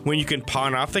showering when you can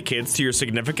pawn off the kids to your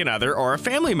significant other or a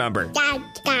family member.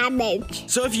 That's garbage.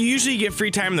 So if you usually get free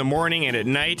time in the morning and at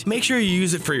night, make sure you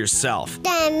use it for yourself.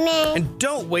 And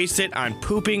don't waste it on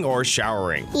pooping or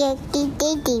showering.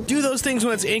 Do those things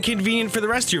when it's inconvenient for the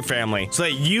rest of your family so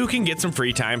that you can get some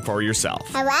free time for yourself.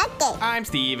 I like it. I'm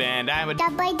Steve, and I'm a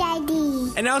double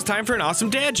daddy. And now it's time for an awesome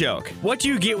dad joke. What do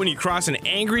you get when you cross an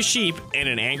angry sheep and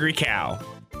an angry cow?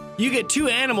 You get 2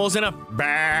 animals in a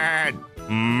bad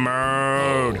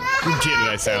mood. Did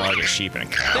I sound like a sheep and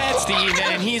a cow? That's Steve,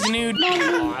 and he's a nude.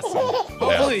 Awesome.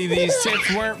 Hopefully these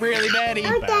tips weren't really baddie.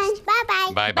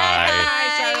 Bye-bye.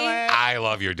 Bye-bye. I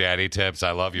love your daddy tips.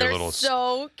 I love your They're little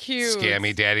so cute.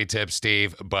 scammy daddy tips,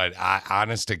 Steve. But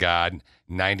honest to God,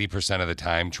 90% of the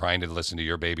time, trying to listen to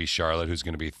your baby Charlotte, who's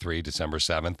going to be 3 December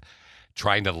 7th,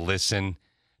 trying to listen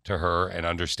to her and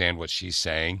understand what she's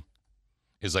saying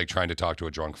is like trying to talk to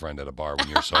a drunk friend at a bar when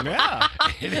you're sober. Yeah.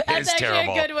 It is That's actually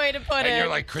terrible. a good way to put and it. you're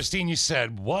like, Christine, you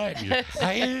said what? And you're,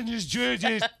 I just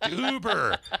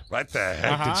Uber. What the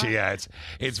heck did she ask?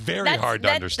 It's very hard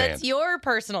to understand. That's your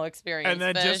personal experience. And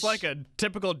then Fish. just like a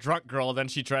typical drunk girl, then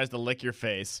she tries to lick your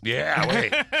face. Yeah,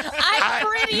 wait. I'm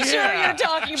pretty sure you're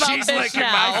talking about She's Fish licking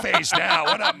now. my face now.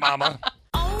 What up, mama?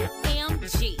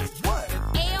 OMG. What?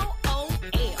 LOL.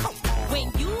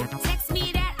 When you text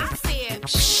me that, I said,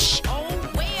 shh.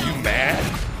 Oh, well. You mad?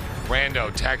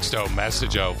 Rando, texto,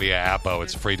 messageo via Appo.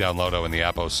 It's free downloado in the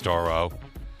Appo Store.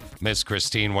 Miss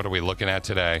Christine, what are we looking at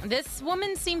today? This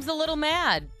woman seems a little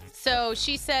mad. So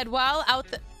she said, while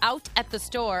out at the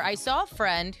store, I saw a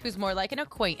friend who's more like an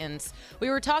acquaintance. We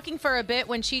were talking for a bit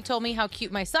when she told me how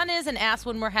cute my son is and asked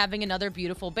when we're having another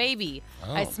beautiful baby.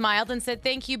 Oh. I smiled and said,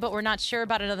 thank you, but we're not sure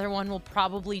about another one. We'll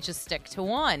probably just stick to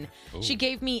one. Ooh. She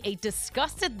gave me a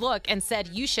disgusted look and said,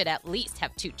 you should at least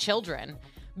have 2 children.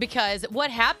 Because what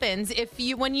happens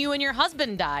when you and your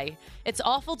husband die? It's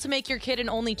awful to make your kid an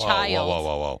only child.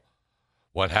 Whoa.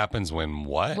 What happens when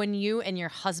what? When you and your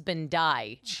husband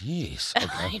die. Jeez.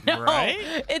 I know.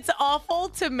 Right? It's awful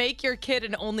to make your kid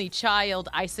an only child.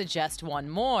 I suggest one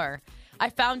more. I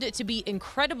found it to be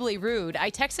incredibly rude.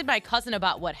 I texted my cousin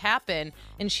about what happened,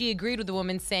 and she agreed with the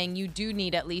woman saying you do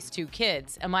need at least 2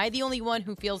 kids. Am I the only one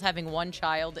who feels having 1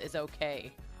 child is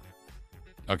okay?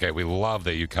 Okay, we love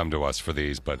that you come to us for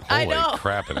these, but I holy know.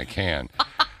 crap in a can.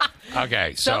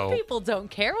 Okay, Some so people don't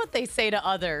care what they say to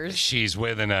others. she's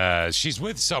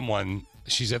with someone.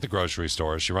 She's at the grocery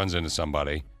store. She runs into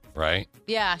somebody, right?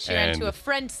 Yeah, she ran into And- a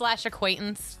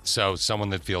friend/acquaintance. So someone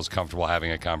that feels comfortable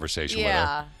having a conversation with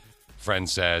Yeah. her. Friend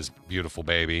says, "Beautiful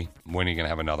baby. When are you gonna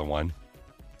have another one?"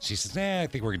 She says, I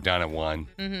think we're done at 1.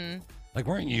 Mm-hmm. Like,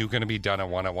 weren't you gonna be done at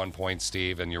 1 at one point,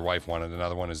 Steve? And your wife wanted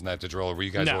another one. Isn't that the drill? Or were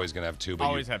you guys No. always gonna have 2? But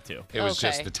Always have 2. It was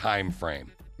just Okay. the time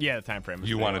frame. Yeah, the time frame.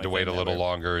 You wanted to wait a little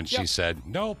longer, and she Yep. said,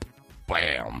 "Nope."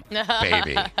 Bam,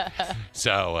 baby.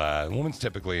 So, a woman's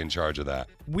typically in charge of that.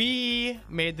 We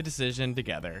made the decision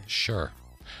together. Sure.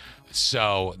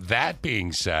 So, that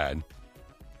being said,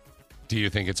 do you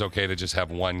think it's okay to just have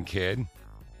 1 kid?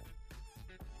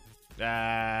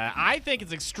 I think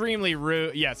it's extremely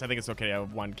rude. Yes, I think it's okay to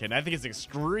have 1 kid. I think it's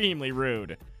extremely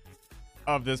rude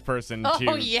of this person Oh,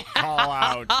 to yeah. call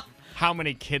out how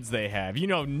many kids they have. You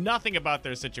know nothing about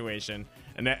their situation.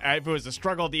 And if it was a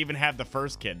struggle to even have the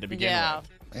first kid to begin with.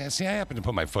 Yeah, see, I happen to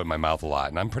put my foot in my mouth a lot,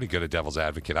 and I'm pretty good at devil's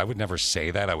advocate. I would never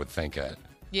say that. I would think it.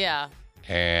 Yeah.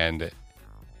 And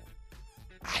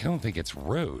I don't think it's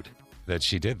rude that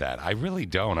she did that. I really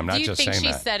don't. I'm not Do you just think saying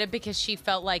she that. said it because she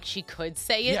felt like she could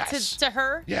say it Yes. to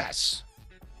her? Yes.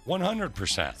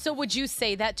 100%. So would you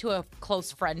say that to a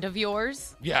close friend of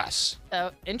yours? Yes.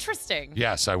 Interesting.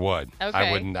 Yes, I would.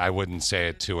 Okay. I wouldn't say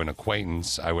it to an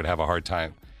acquaintance. I would have a hard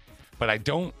time. But I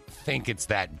don't think it's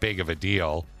that big of a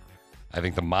deal. I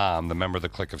think the mom, the member of the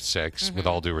clique of 6, with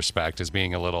all due respect, is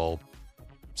being a little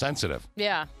sensitive.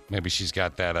 Yeah. Maybe she's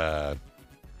got that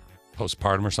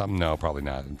postpartum or something. No, probably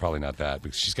not. Probably not that.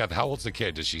 Because she's got, how old's the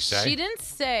kid? Does she say? She didn't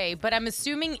say, but I'm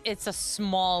assuming it's a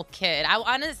small kid.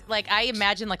 I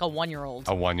imagine like a 1-year-old.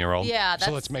 A 1-year-old? Yeah, So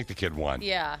that's- let's make the kid 1.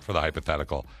 Yeah. For the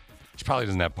hypothetical. She probably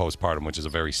doesn't have postpartum, which is a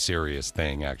very serious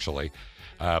thing, actually.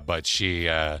 But she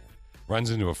runs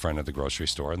into a friend at the grocery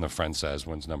store, and the friend says,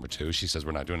 when's number 2? She says,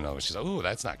 we're not doing another. She says, ooh,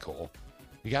 that's not cool.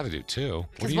 You got to do 2.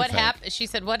 Because What do you think? She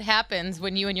said, what happens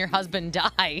when you and your husband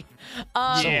die?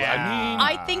 I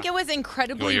I think it was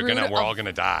incredibly Well, rude. we're all going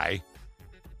to die.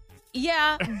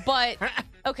 Yeah, but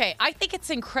okay. I think it's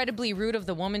incredibly rude of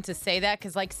the woman to say that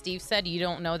because, like Steve said, you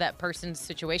don't know that person's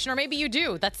situation, or maybe you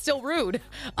do. That's still rude.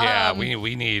 Yeah,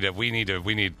 we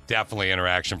need definitely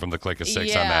interaction from the clique of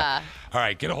 6 on that. All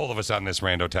right, get a hold of us on this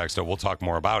rando texto. We'll talk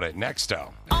more about it next.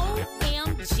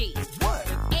 OMG. What?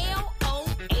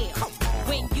 LOL.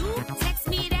 When you text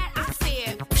me that, I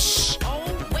said, shh.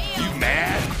 Oh, well. You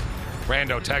mad?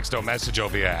 Rando texto messageo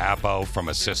via Appo from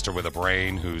a sister with a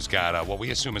brain who's got what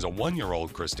we assume is a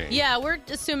 1-year-old, Christine. Yeah, we're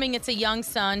assuming it's a young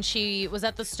son. She was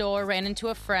at the store, ran into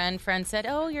a friend. Friend said,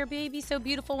 "Oh, your baby's so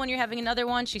beautiful when you're having another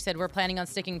one." She said, "We're planning on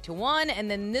sticking to 1." And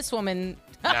then this woman.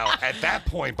 Now, at that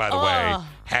point, by the way,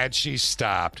 had she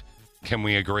stopped, can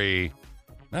we agree?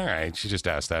 All right, she just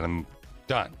asked that. I'm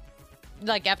done.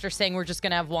 Like after saying we're just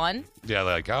gonna have 1. Yeah,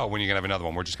 like, oh, when are you going to have another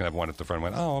one? We're just going to have 1 if the friend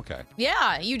went, oh, okay.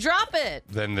 Yeah, you drop it.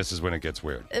 Then this is when it gets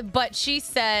weird. But she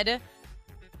said,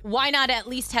 why not at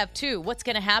least have 2? What's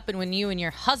going to happen when you and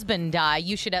your husband die?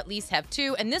 You should at least have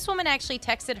 2. And this woman actually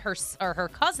texted her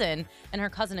cousin, and her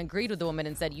cousin agreed with the woman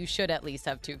and said, you should at least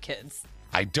have 2 kids.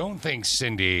 I don't think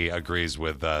Cindy agrees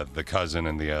with the cousin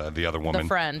and the other woman. The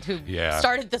friend who Yeah.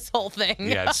 started this whole thing.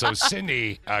 Yeah, so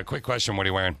Cindy, quick question. What are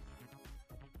you wearing?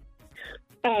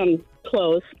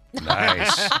 Clothes.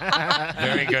 Nice.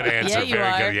 Very good answer. Yeah, you Very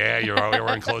are. good. Yeah, you're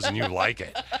wearing clothes and you like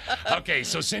it. Okay,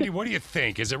 so Cindy, what do you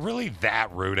think? Is it really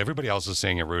that rude? Everybody else is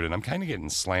saying it rude, and I'm kind of getting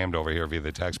slammed over here via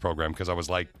the text program because I was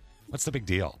like, what's the big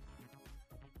deal?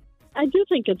 I do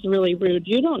think it's really rude.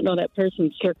 You don't know that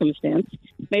person's circumstance.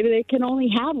 Maybe they can only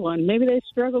have one. Maybe they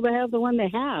struggle to have the one they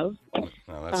have. Oh,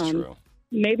 that's true.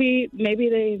 Maybe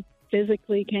they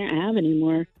physically can't have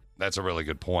anymore. That's a really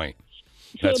good point.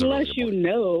 So That's a really unless good point. you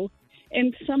know,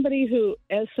 and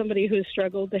as somebody who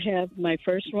struggled to have my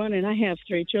first one, and I have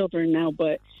 3 children now,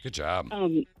 but Good job.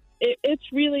 it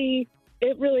really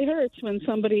hurts when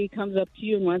somebody comes up to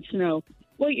you and wants to know,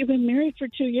 well, you've been married for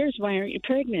 2 years. Why aren't you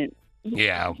pregnant?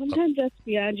 Yeah. Sometimes that's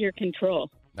beyond your control.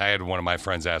 I had one of my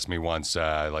friends ask me once,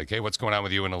 like, hey, what's going on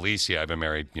with you and Alicia? I've been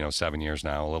married, 7 years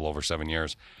now, a little over 7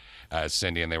 years,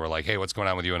 Cindy. And they were like, hey, what's going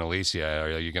on with you and Alicia?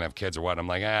 Are you going to have kids or what? I'm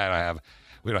like,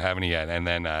 we don't have any yet. And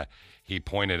then he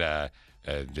pointed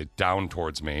down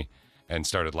towards me and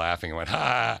started laughing and went,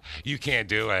 ha, you can't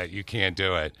do it. You can't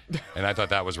do it. And I thought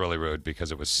that was really rude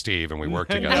because it was Steve and we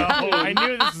worked together. No, I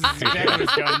knew this was exactly what was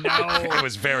going. No. It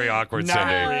was very awkward, Not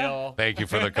Cindy. real. Thank you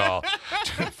for the call.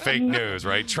 Fake news,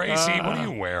 right? Tracy, what are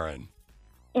you wearing?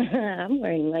 I'm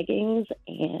wearing leggings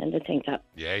and a tank top.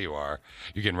 Yeah, you are.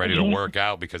 You're getting ready to work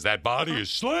out because that body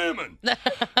is slamming.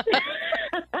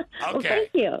 Well, Okay. thank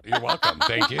you. You're welcome.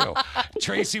 Thank you.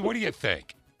 Tracy, what do you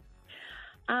think?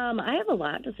 I have a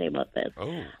lot to say about this.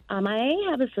 Oh. I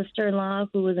have a sister-in-law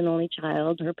who is an only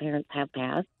child. Her parents have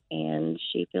passed, and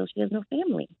she feels she has no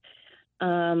family.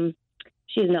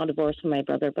 She is now divorced from my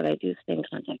brother, but I do stay in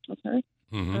contact with her.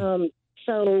 Mm-hmm.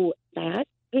 So that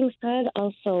being said,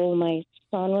 also my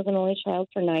son was an only child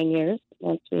for 9 years.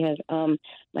 Once we had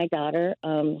my daughter,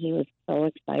 he was so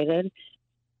excited,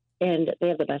 and they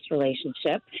have the best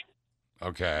relationship.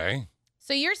 Okay.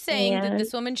 So you're saying that And-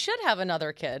 this woman should have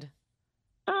another kid?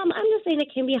 I'm just saying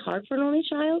it can be hard for an only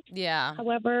child. Yeah.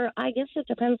 However, I guess it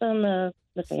depends on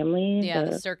the family, Yeah,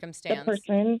 the the circumstance.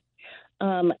 person.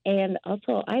 And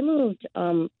also, I moved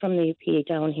from the UP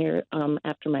down here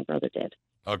after my brother did.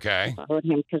 Okay. I followed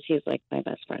him because he's like my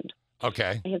best friend.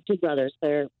 Okay. I have 2 brothers.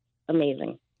 They're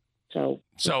amazing. So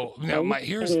now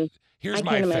here's I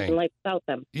my can't imagine thing. life without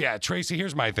them. Yeah, Tracy,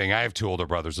 here's my thing. I have 2 older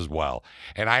brothers as well.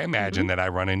 And I imagine that I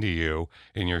run into you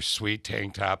in your sweet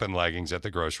tank top and leggings at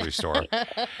the grocery store.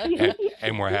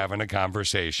 and we're having a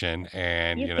conversation.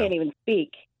 And, You know. can't even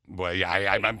speak. Well,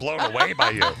 yeah, I'm blown away by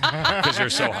you because you're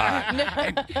so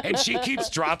hot. And she keeps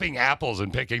dropping apples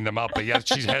and picking them up, but yet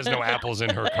she has no apples in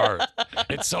her cart.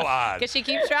 It's so odd. Because she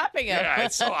keeps dropping them. Yeah,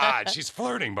 it's so odd. She's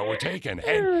flirting, but we're taken.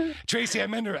 And Tracy, I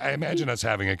imagine us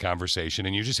having a conversation,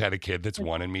 and you just had a kid that's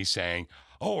 1, and me saying,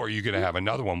 "Oh, are you going to have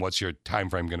another one? What's your time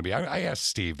frame going to be?" I asked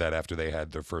Steve that after they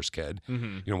had their first kid.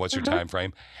 Mm-hmm. What's your time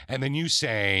frame? And then you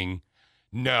saying,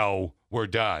 "No, we're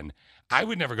done." I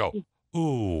would never go,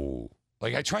 "Ooh."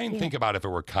 Like, I try and think about if it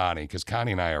were Connie, because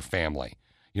Connie and I are family.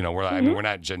 We're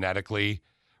not genetically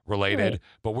related,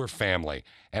 but we're family.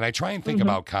 And I try and think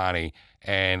about Connie,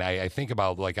 and I think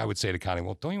about, like, I would say to Connie,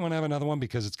 well, don't you want to have another one?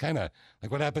 Because it's kind of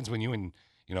like what happens when you and,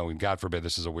 God forbid,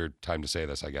 this is a weird time to say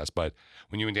this, I guess, but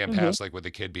when you and Dan pass, like with the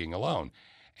kid being alone.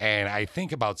 And I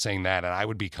think about saying that, and I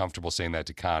would be comfortable saying that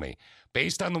to Connie.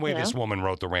 Based on the way this woman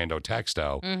wrote the rando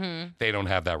texto, they don't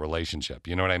have that relationship.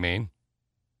 You know what I mean?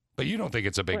 But you don't think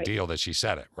it's a big deal that she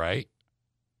said it, right?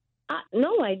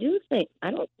 No, I do think.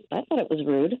 I thought it was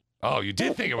rude. Oh, you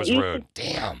did think it was rude.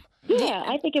 Damn. Yeah,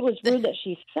 I think it was rude that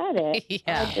she said it.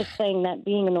 Yeah. I'm just saying that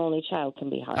being an only child can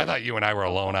be hard. I thought you and I were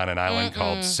alone on an island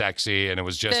called Sexy, and it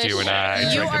was just you and I.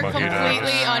 You drinking are mojitos.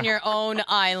 completely on your own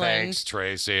island. Thanks,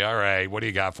 Tracy. All right, what do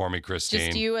you got for me, Christine?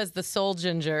 Just you as the soul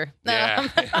ginger. Yeah.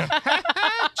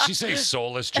 She say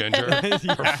soulless ginger? Her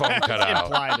phone cut out.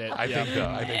 Implied it.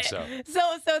 I think so.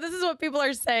 So this is what people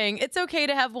are saying. It's okay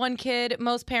to have 1 kid.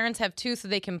 Most parents have 2 so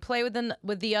they can play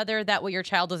with the other. That way your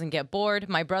child doesn't get bored.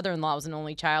 My brother-in-law was an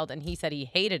only child, and he said he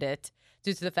hated it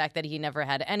due to the fact that he never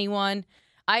had anyone.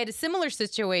 I had a similar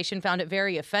situation, found it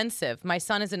very offensive. My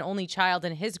son is an only child,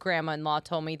 and his grandma-in-law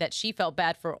told me that she felt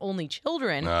bad for only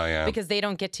children because they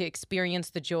don't get to experience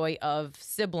the joy of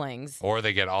siblings. Or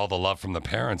they get all the love from the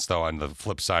parents, though, on the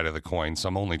flip side of the coin.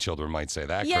 Some only children might say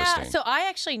that, Yeah, Christine. so I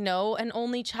actually know an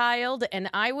only child, and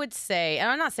I would say, and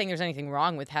I'm not saying there's anything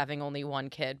wrong with having only 1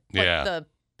 kid, but the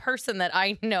person that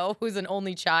I know who's an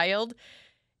only child,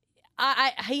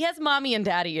 He has mommy and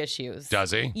daddy issues.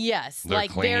 Does he? Yes, They're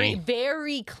like very, clingy?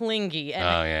 very clingy, and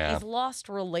Oh, yeah. he's lost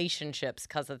relationships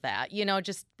because of that.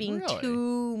 Just being Really?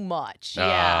 too much. Oh,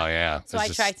 yeah. So I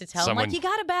This tried is to tell him, someone- like, you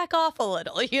got to back off a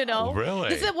little. Oh, really?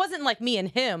 This it wasn't like me and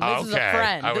him. This is a Okay.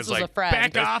 friend. I This was was a like,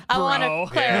 friend. back off, I want bro.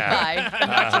 to clarify.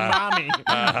 Not your mommy.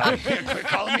 Quit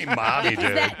calling me mommy,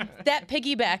 dude. That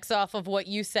piggybacks off of what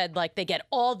you said, like they get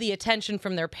all the attention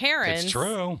from their parents. It's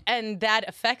true. And that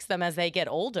affects them as they get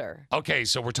older. Okay,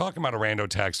 so we're talking about a rando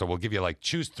text, so we'll give you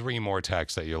choose 3 more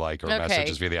texts that you like or Okay.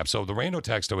 messages via the app. So the rando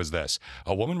texto is this.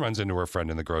 A woman runs into her friend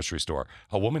in the grocery store.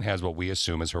 A woman has what we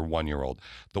assume is her 1-year-old.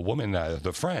 The woman,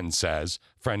 the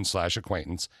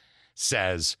friend/acquaintance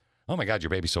says, "Oh my God, your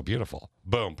baby's so beautiful."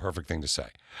 Boom, perfect thing to say.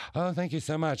 "Oh, thank you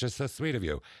so much. It's so sweet of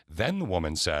you." Then the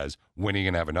woman says, "When are you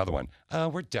going to have another one?"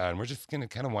 "We're done. We're just going to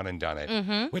kind of one and done it."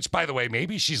 Mm-hmm. Which, by the way,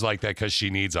 maybe she's like that because she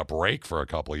needs a break for a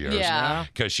couple of years. Yeah.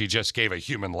 Because she just gave a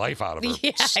human life out of her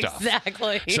Yeah, stuff.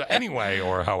 exactly. So anyway,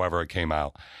 or however it came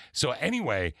out. So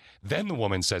anyway, then the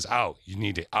woman says, no, you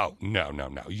need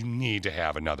to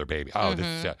have another baby. Oh,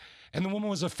 this, and the woman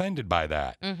was offended by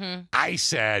that. Mm-hmm. I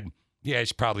said, yeah,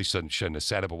 she probably shouldn't have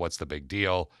said it, but what's the big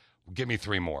deal? Give me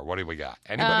 3 more. What do we got?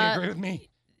 Anybody agree with me?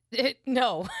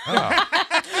 No. Oh.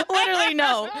 Literally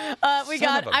no.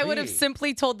 I would have bee.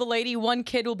 simply told the lady 1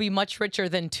 kid will be much richer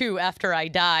than 2 after I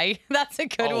die. That's a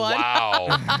good one. Wow.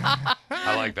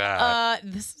 I like that.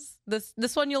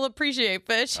 This one you'll appreciate,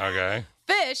 Fish. Okay.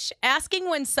 Fish, asking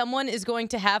when someone is going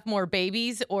to have more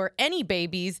babies or any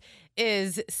babies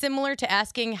is similar to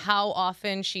asking how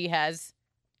often she has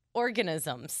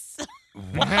organisms.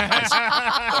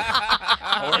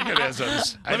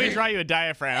 Organisms. Let me draw you a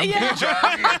diaphragm. Yeah.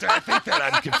 I think that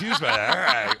I'm confused by that. All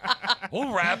right.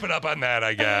 We'll wrap it up on that,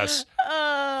 I guess.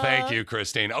 Thank you,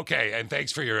 Christine. Okay, and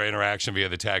thanks for your interaction via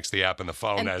the text, the app, and the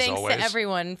phone, And as thanks always. to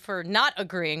everyone for not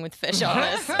agreeing with Fish on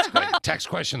this. Text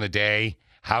question of the day.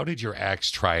 How did your ex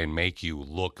try and make you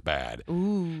look bad?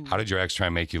 Ooh. How did your ex try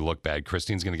and make you look bad?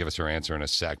 Christine's going to give us her answer in a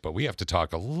sec, but we have to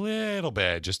talk a little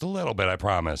bit, just a little bit, I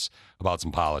promise, about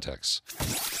some politics.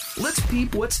 Let's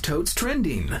peep what's totes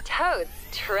trending Toads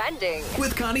trending.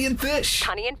 with Connie and Fish.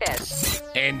 Connie and Fish.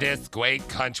 In this great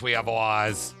country of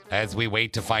ours, as we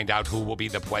wait to find out who will be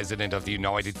the president of the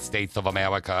United States of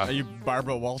America. Are you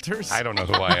Barbara Walters? I don't know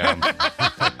who I am.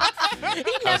 He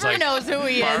never knows who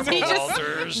he is. Barbara He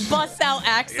Walters. just busts out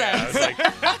accents. Yeah, it's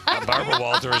like Barbara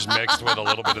Walters mixed with a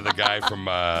little bit of the guy from,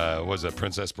 was it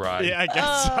Princess Bride? Yeah, I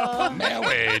guess so.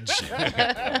 Marriage.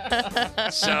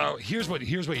 So here's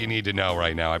what you need to know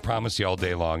right now. I promise you all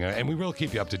day long, and we will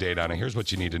keep you up to date on it. Here's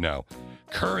what you need to know.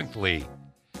 Currently,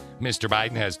 Mr.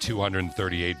 Biden has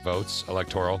 238 votes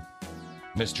electoral.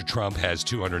 Mr. Trump has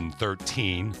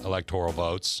 213 electoral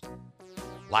votes.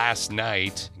 Last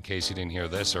night, in case you didn't hear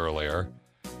this earlier,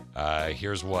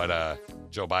 here's what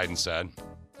Joe Biden said.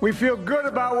 We feel good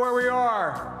about where we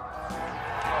are.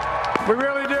 We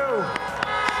really do.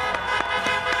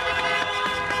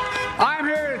 I'm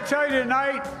here to tell you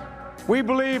tonight, we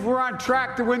believe we're on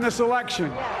track to win this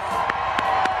election.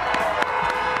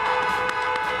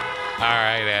 All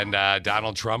right, and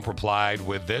Donald Trump replied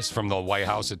with this from the White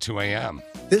House at 2 a.m.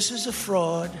 This is a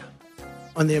fraud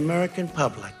on the American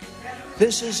public.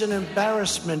 This is an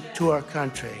embarrassment to our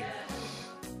country.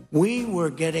 We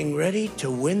were getting ready to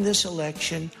win this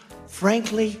election.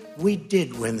 Frankly, we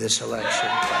did win this election.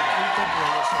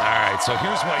 All right, so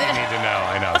here's what you need to know.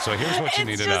 I know. So here's what you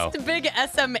need to know. It's just big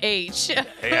SMH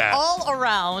Yeah. all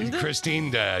around. Christine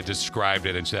described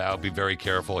it, and she said, I'll be very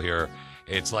careful here.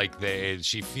 It's like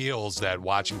she feels that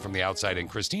watching from the outside, and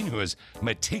Christine, who is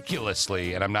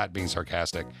meticulously, and I'm not being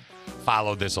sarcastic,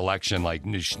 followed this election. Like,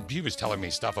 she was telling me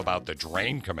stuff about the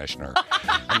drain commissioner.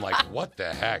 I'm like, what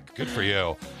the heck? Good for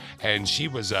you. And she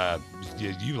was,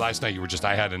 you last night, you were just,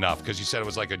 I had enough, because you said it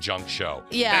was like a junk show.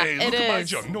 Yeah, hey, look it at my is.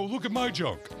 junk. No, look at my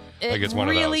junk. It Like it's one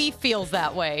of those. really feels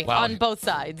that way Well, on both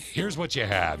sides. Here's what you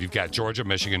have. You've got Georgia,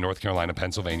 Michigan, North Carolina,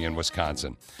 Pennsylvania, and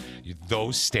Wisconsin.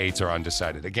 Those states are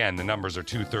undecided. Again, the numbers are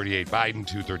 238 Biden,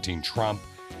 213 Trump.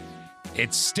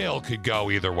 It still could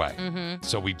go either way. Mhm.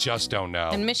 So we just don't know.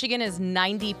 And Michigan is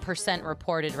 90%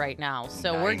 reported right now.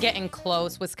 So we're 90. getting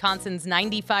close. Wisconsin's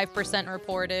 95%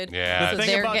 reported. Yeah. So The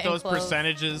thing they're about getting those close.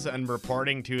 percentages and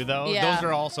reporting too, though, Yeah. those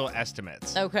are also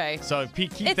estimates. Okay. So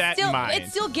keep It's that still, in mind.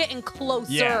 It's still getting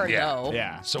closer, Yeah. though.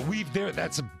 Yeah. So we've there.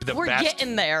 That's the We're best.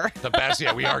 getting there. The best.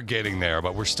 Yeah, we are getting there,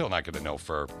 but we're still not going to know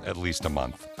for at least a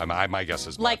month. My guess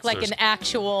is Like months. an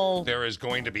actual. There is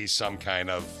going to be some kind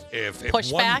of if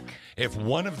Pushback? If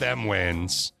one of them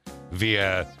wins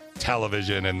via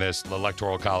television and this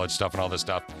electoral college stuff and all this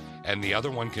stuff, and the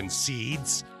other one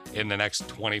concedes, in the next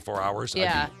 24 hours,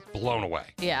 Yeah. I'd be blown away.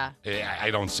 Yeah.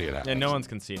 I don't see it happening. And no one's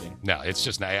conceding. No, it's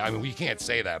just not. I mean, we can't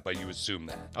say that, but you assume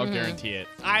that. I'll guarantee it.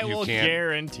 I You will can't-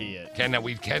 guarantee it.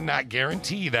 We cannot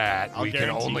guarantee that. I'll we can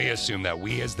guarantee only it. assume that.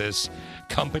 We, as this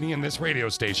company and this radio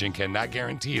station, cannot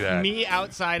guarantee that. Me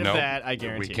outside of Nope. that, I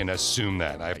guarantee. We can assume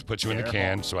that. I have to put you in the Careful.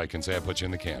 can so I can say I put you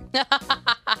in the can.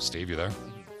 Steve, you there?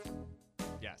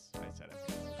 Yes, I said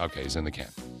it. Okay, he's in the can.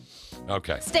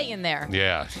 Okay. Stay in there.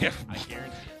 Yeah. Yeah. I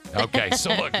guarantee it. Okay,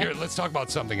 so look, here, let's talk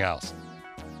about something else.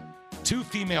 2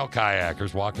 female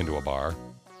kayakers walk into a bar.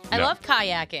 I No. love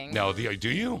kayaking. No, do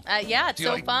you? Yeah, it's Do you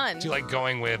so like- fun. Do you like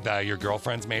going with your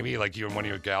girlfriends, maybe? Like you and one of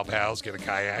your gal pals get a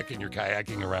kayak and you're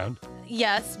kayaking around?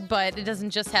 Yes, but it doesn't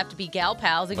just have to be gal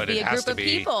pals. It But could be it a has group to of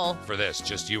be people. for this.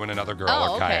 Just you and another girl Oh,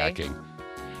 are okay. kayaking.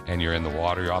 And you're in the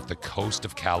water. You're off the coast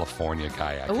of California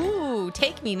kayaking. Ooh,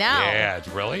 take me now. Yeah,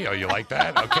 really? Oh, you like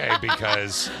that? Okay,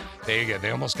 because they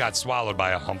almost got swallowed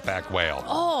by a humpback whale.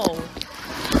 Oh.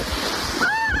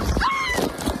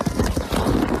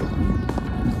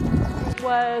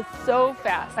 Was so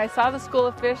fast. I saw the school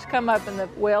of fish come up and the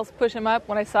whales push them up.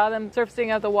 When I saw them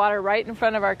surfacing out of the water right in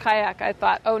front of our kayak, I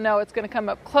thought, oh no, it's going to come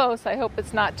up close. I hope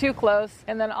it's not too close.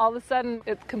 And then all of a sudden,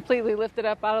 it completely lifted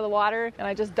up out of the water, and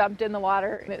I just dumped in the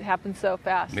water, and it happened so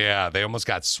fast. Yeah, they almost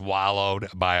got swallowed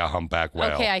by a humpback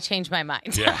whale. Okay, I changed my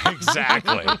mind. Yeah,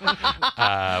 exactly.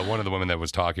 One of the women that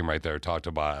was talking right there talked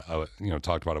about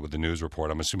it with the news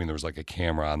report. I'm assuming there was like a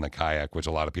camera on the kayak, which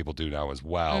a lot of people do now as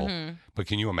well. Mhm. But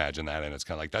can you imagine that? And it's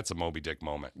kind of like, that's a Moby Dick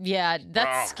moment. Yeah,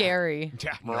 that's scary.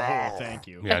 Yeah, no, thank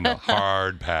you. Yeah, no,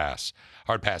 hard pass.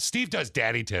 Hard pass. Steve does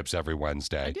daddy tips every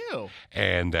Wednesday. I do.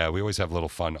 And we always have a little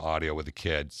fun audio with the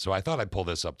kid. So I thought I'd pull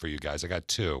this up for you guys. I got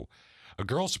 2. A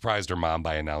girl surprised her mom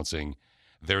by announcing,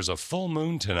 there's a full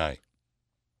moon tonight.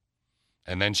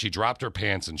 And then she dropped her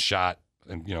pants and shot,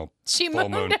 and She full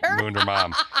mooned her? mooned her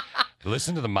mom.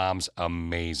 Listen to the mom's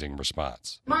amazing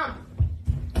response. Mom,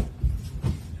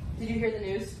 did you hear the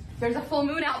news? There's a full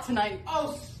moon out tonight.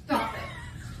 Oh, stop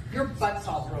it. Your butt's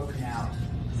all broken out.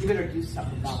 You better do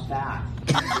something about that.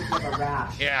 You have a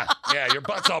rash. Yeah, your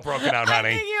butt's all broken out,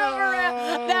 honey.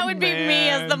 That would be me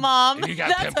as the mom. You got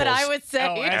That's pimples what I would say.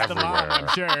 Oh, as the mom, I'm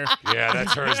sure. Yeah,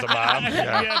 that's her as the mom.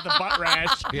 Yeah, the butt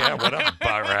rash. Yeah, what a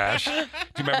butt rash. Do you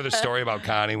remember the story about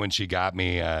Connie when she got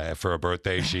me for a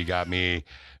birthday? She got me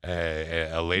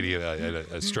a lady,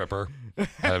 a stripper.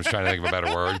 I was trying to think of a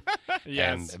better word.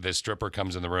 Yes. And this stripper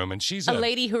comes in the room, and she's A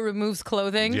lady who removes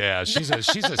clothing. Yeah, she's a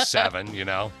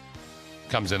 7,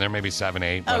 Comes in there, maybe 7,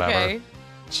 8, whatever. Okay.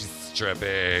 She's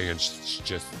stripping, and she's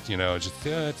just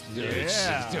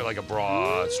like a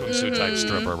bra, swimsuit type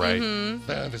stripper, right?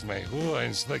 This may,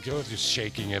 and it's like, just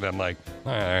shaking it. I'm like,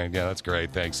 all right, yeah, that's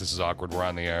great, thanks. This is awkward. We're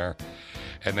on the air.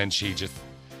 And then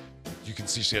you can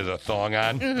see she has a thong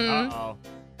on. Uh-oh.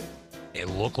 It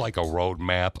looked like a road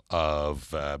map of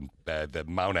the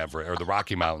Mount Everest or the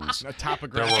Rocky Mountains. A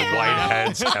topographic. There were white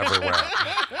heads everywhere.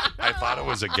 I thought it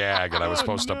was a gag, and I was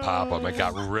supposed to pop them. It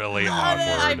got really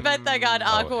awkward. I bet that got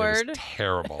awkward. It was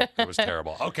terrible. It was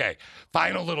terrible. Okay,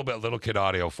 final little kid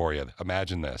audio for you.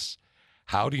 Imagine this.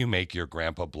 How do you make your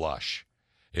grandpa blush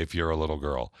if you're a little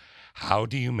girl? How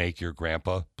do you make your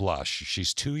grandpa blush?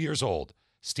 She's 2 years old,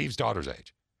 Steve's daughter's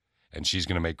age, and she's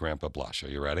going to make grandpa blush. Are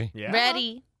you ready? Yeah.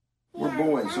 Ready. We're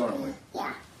boys, aren't we?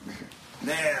 Yeah.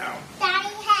 Now. Daddy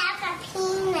has a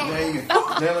penis. There you go.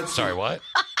 Now let's Sorry, what?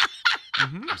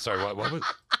 I'm sorry, what was?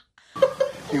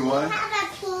 You what? Have a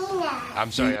penis.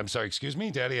 I'm sorry. Excuse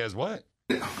me. Daddy has what?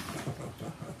 He has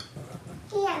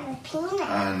a penis.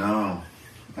 I know.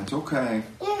 That's okay.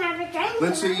 You have a drink.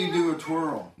 Let's see you do a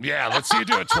twirl. Yeah, let's see you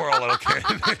do a twirl, little kid.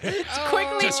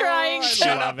 Quickly trying.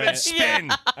 Shut up and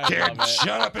spin. I Kid, love it.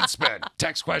 shut up and spin.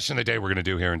 Text question of the day we're going to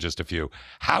do here in just a few.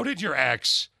 How did your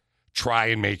ex try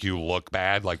and make you look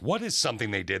bad? Like, what is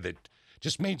something they did that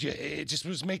just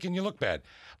was making you look bad?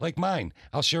 Like mine.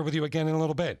 I'll share with you again in a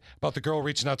little bit about the girl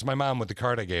reaching out to my mom with the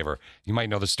card I gave her. You might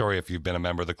know the story if you've been a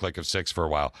member of the Click of Six for a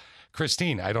while.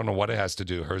 Christine, I don't know what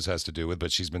hers has to do with,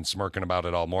 but she's been smirking about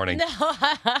it all morning. No.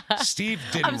 Steve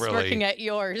didn't I'm really. smirking at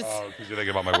yours. Oh, because you're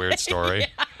thinking about my weird story.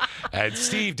 And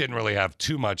Steve didn't really have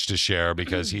too much to share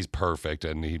because he's perfect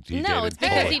and he No, dated it's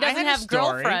because totally. he doesn't have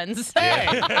girlfriends. Hey,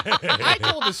 I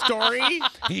told a story.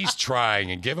 He's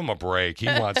trying, and give him a break.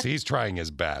 He's trying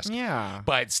his best. Yeah.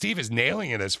 But Steve is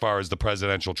nailing it as far as the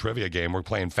presidential trivia game. We're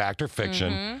playing fact or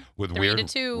fiction with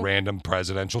 3-2. random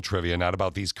presidential trivia, not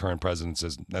about these current presidents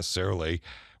necessarily.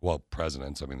 Well,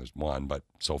 presidents. I mean, there's one, but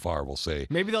so far we'll see.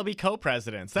 Maybe they'll be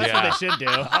co-presidents. That's what they should do.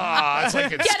 It's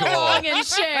like in Get school. along and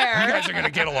share. You guys are going to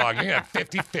get along. You're going to have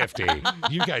 50-50.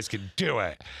 You guys can do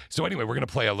it. So anyway, we're going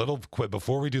to play a little quick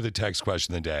before we do the text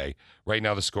question of the day. Right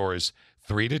now the score is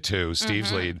 3-2.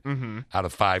 Steve's lead out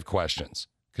of 5 questions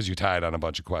because you tied on a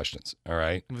bunch of questions. All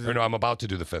right? Or no, I'm about to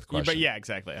do the 5th question. But yeah,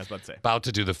 exactly. I was about to say. About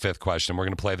to do the 5th question. We're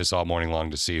going to play this all morning long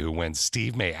to see who wins.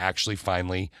 Steve may actually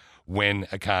finally win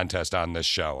a contest on this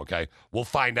show, okay? We'll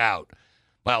find out.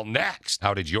 Well, next,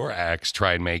 how did your ex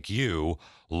try and make you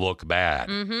look bad?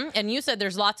 And you said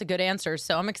there's lots of good answers,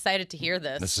 so I'm excited to hear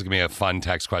this. This is going to be a fun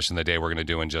text question of the day we're going to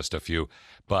do in just a few.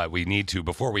 But we need to,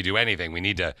 before we do anything, we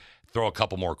need to throw a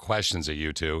couple more questions at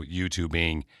you two. You two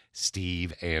being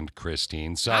Steve and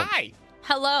Christine. So, Hi.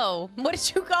 Hello. What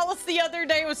did you call us the other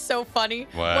day? It was so funny.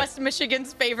 What? West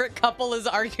Michigan's favorite couple is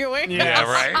arguing. yeah,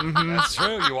 right? That's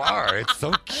true. You are. It's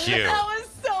so cute. That was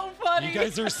so funny. You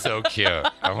guys are so cute.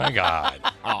 Oh, my God.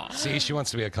 See, she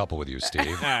wants to be a couple with you,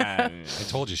 Steve. I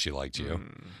told you she liked you.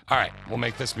 All right, we'll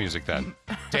make this music then.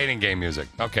 Dating game music.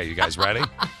 Okay, you guys ready?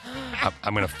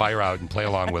 I'm going to fire out and play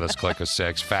along with us. Click a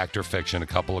 6. Fact or fiction, a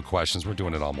couple of questions. We're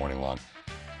doing it all morning long.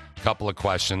 A couple of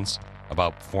questions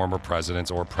about former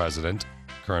presidents or president,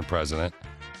 current president.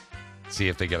 See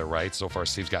if they get it right. So far,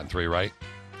 Steve's gotten 3 right.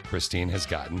 Christine has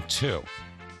gotten 2.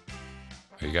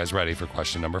 Are you guys ready for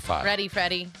question number 5? Ready,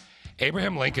 Freddie.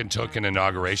 Abraham Lincoln took an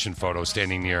inauguration photo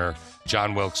standing near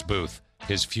John Wilkes Booth,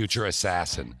 his future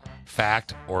assassin.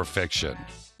 Fact or fiction?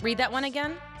 Read that one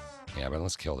again. Yeah, but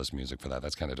let's kill this music for that.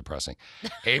 That's kind of depressing.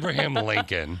 Abraham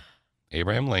Lincoln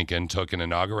took an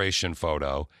inauguration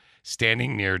photo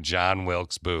standing near John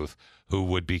Wilkes Booth, who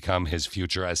would become his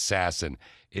future assassin.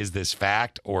 Is this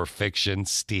fact or fiction,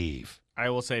 Steve? I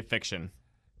will say fiction.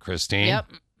 Christine?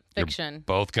 Yep, fiction. You're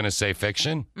both going to say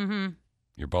fiction?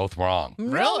 You're both wrong.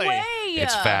 Really? No way.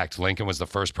 It's fact. Lincoln was the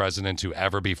first president to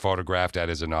ever be photographed at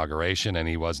his inauguration, and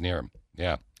he was near him.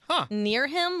 Yeah. Near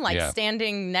him, like Yeah.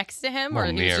 standing next to him, Well, or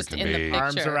he was near just can in the be. picture?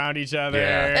 Arms around each other.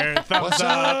 Yeah. Thumbs What's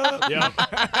up. up? Yep.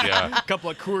 Yeah. A couple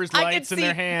of Coors I could Lights in see-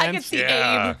 their hands. I could see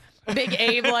Yeah. Abe, big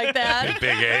Abe like that.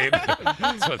 Big Abe.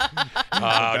 That's what,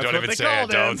 don't what even they say it.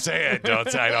 called him. Don't say it.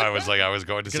 Don't say it. I know. I was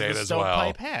going to say it the as well.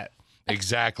 stovepipe hat.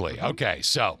 Exactly. Okay,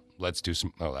 so let's do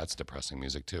some. Oh, that's depressing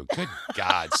music too. Good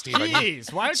God, Steve. I need,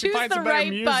 Jeez, why don't you Choose find the some better right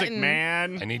music, button.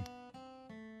 man? I need.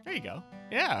 There you go.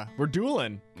 Yeah, we're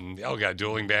dueling. Oh, God,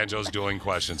 dueling banjos, dueling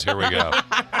questions. Here we go.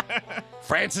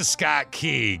 Francis Scott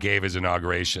Key gave his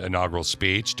inaugural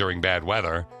speech during bad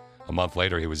weather. A month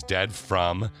later, he was dead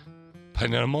from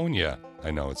pneumonia.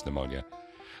 I know it's pneumonia.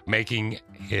 Making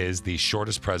his the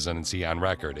shortest presidency on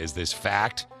record. Is this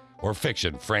fact or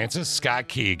fiction? Francis Scott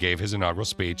Key gave his inaugural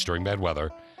speech during bad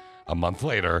weather. A month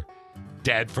later,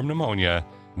 dead from pneumonia,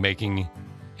 making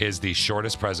his the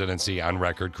shortest presidency on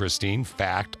record. Christine,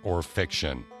 fact or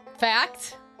fiction?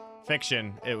 Fact.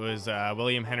 Fiction. It was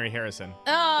William Henry Harrison.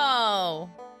 Oh.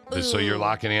 So you're Ooh.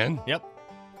 locking in? Yep.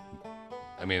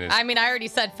 I mean, it's, I already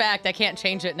said fact. I can't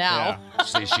change it now.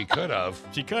 see, she could have.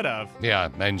 She could have. Yeah,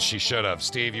 and she should have.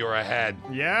 Steve, you're ahead.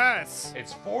 Yes.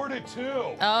 It's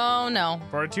 4-2. Oh, no.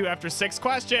 4-2 after 6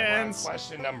 questions.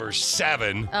 Question number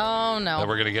 7 Oh, no. that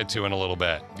we're going to get to in a little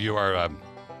bit. You are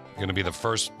going to be the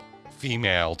first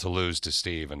female to lose to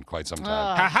Steve in quite some time.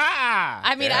 Ugh. Ha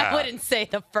I Yeah. I wouldn't say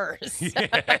the first.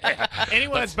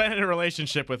 Anyone that's been in a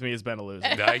relationship with me has been a loser.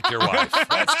 Like your wife.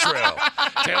 That's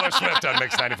true. Taylor Swift on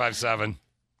Mix 95.7.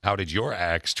 How did your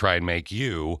ex try and make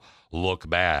you look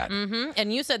bad?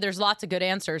 And you said there's lots of good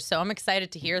answers, so I'm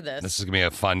excited to hear this. This is going to be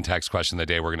a fun text question of the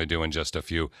day we're going to do in just a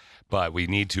few. But we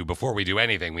need to, before we do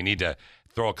anything, we need to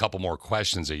throw a couple more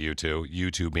questions at you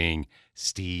two being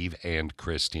Steve and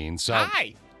Christine. So,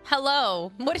 Hi.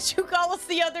 Hello. What did you call us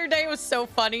the other day? It was so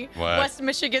funny. What? West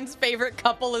Michigan's favorite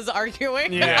couple is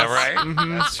arguing. yeah, right?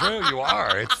 That's true. You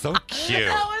are. It's so cute.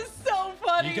 That was so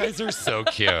funny. You guys are so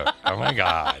cute. Oh, my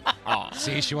God.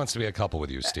 See, she wants to be a couple with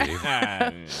you, Steve.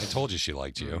 I told you she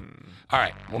liked you. All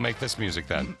right, we'll make this music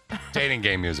then. Dating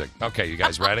game music. Okay, you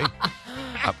guys ready?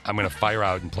 I'm going to fire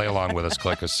out and play along with us.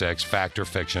 Click a 6. Fact or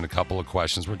fiction, a couple of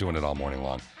questions. We're doing it all morning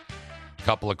long. A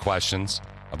couple of questions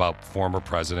about former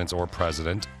presidents or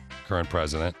current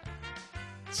president.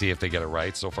 See if they get it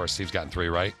right. So far, Steve's gotten 3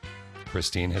 right.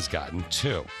 Christine has gotten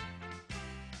 2.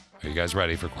 Are you guys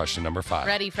ready for question number 5?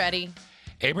 Ready, Freddie.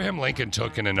 Abraham Lincoln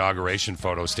took an inauguration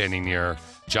photo standing near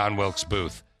John Wilkes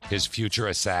Booth, his future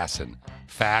assassin.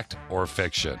 Fact or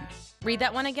fiction? Read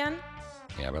that one again.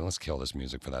 Yeah, but let's kill this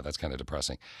music for that. That's kind of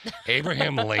depressing.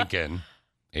 Abraham Lincoln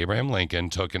Abraham Lincoln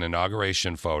took an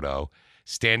inauguration photo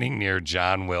standing near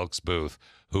John Wilkes Booth,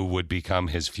 who would become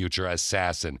his future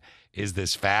assassin. Is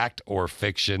this fact or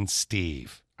fiction,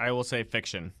 Steve? I will say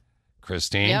fiction.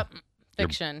 Christine? Yep, You're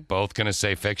fiction. both going to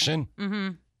say fiction? Mm-hmm.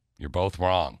 You're both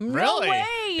wrong. Really? No way.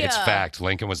 It's fact.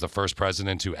 Lincoln was the first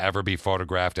president to ever be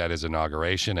photographed at his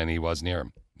inauguration, and he was near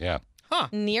him. Yeah.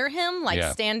 Near him, like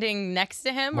Yeah. standing next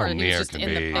to him, Well, or he was near just can in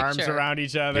the be- picture? Arms around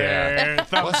each other. Yeah.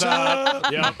 Thumbs What's up.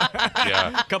 up? Yep.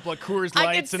 Yeah. A couple of Coors I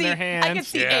Lights could in their see- hands. I could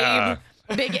see Yeah.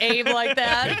 Big Abe like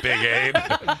that. Big Abe.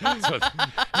 That's what,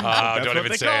 That's don't what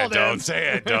even they say it. called him. Don't say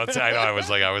it. Don't say. I know.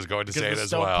 I was going to say it the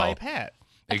as well. stovepipe hat.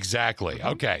 Exactly.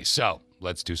 Okay. So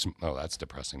let's do some. Oh, that's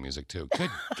depressing music too. Good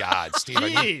God, Steve. I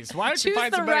need- Jeez, why don't you Choose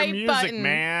find the some better right music, button.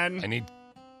 man? I need.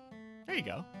 There you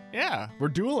go. Yeah, we're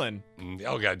dueling.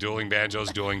 Oh, God. Dueling banjos,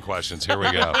 dueling questions. Here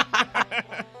we go.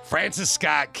 Francis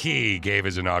Scott Key gave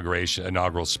his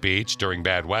inaugural speech during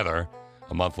bad weather.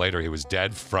 A month later, he was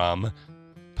dead from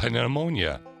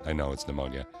pneumonia. I know it's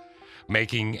pneumonia.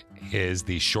 Making his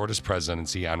the shortest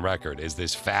presidency on record. Is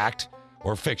this fact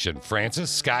or fiction?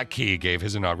 Francis Scott Key gave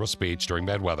his inaugural speech during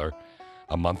bad weather.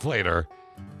 A month later,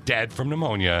 dead from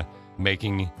pneumonia,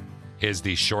 making his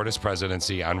the shortest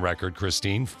presidency on record.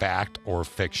 Christine, fact or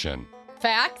fiction?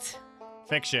 Fact?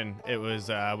 Fiction. It was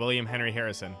William Henry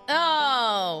Harrison.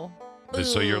 Oh.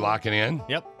 So you're Ooh. locking in?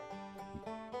 Yep.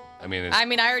 I mean, it's, I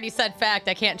mean, I already said fact.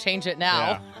 I can't change it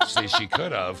now. see, she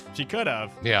could have. She could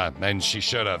have. Yeah, and she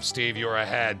should have. Steve, you're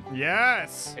ahead.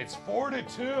 Yes. It's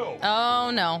 4-2.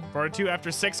 Oh, no. 4-2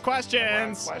 after 6 We're on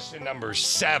questions. question number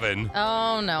 7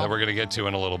 Oh, no. that we're going to get to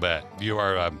in a little bit. You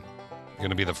are going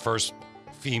to be the first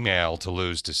female to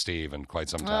lose to Steve in quite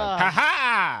some time. Ha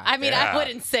ha! I mean, Yeah. I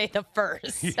wouldn't say the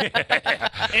first.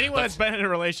 Anyone that's been in a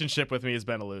relationship with me has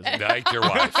been a loser. Like your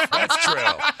wife. That's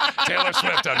true. Taylor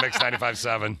Swift on Mix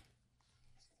 95.7.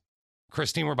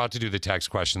 Christine, we're about to do the text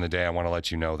question of the day. I want to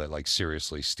let you know that, like,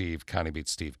 seriously, Steve, Connie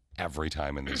beats Steve every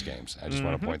time in these games. I just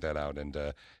want to point that out. And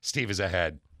Steve is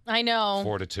ahead I know.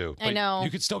 4-2. I But know. You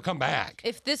could still come back.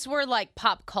 If this were like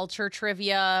pop culture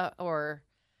trivia or,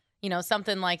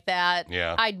 something like that,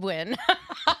 Yeah. I'd win.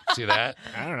 See that?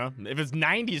 I don't know. If it's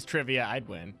 90s trivia, I'd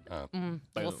win.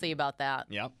 We'll see about that.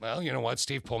 Yep. Well, you know what?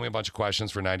 Steve, pull me a bunch of questions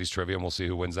for 90s trivia, and we'll see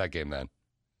who wins that game then.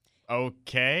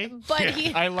 Okay. But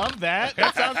he, I love that.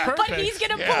 That sounds perfect. but he's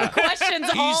gonna Yeah. pull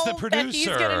questions He's all the producer. that he's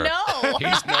gonna know.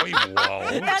 No, he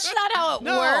won't. That's not how it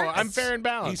No, works. I'm fair and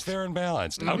balanced. He's fair and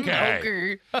balanced. Mm-hmm.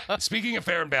 Okay. Speaking of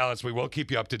fair and balanced, we will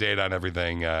keep you up to date on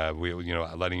everything.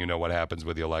 Letting you know what happens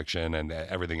with the election and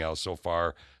everything else so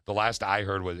far. The last I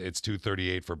heard was it's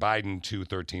 238 for Biden,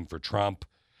 213 for Trump,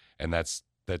 and that's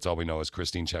all we know is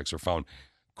Christine checks her phone.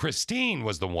 Christine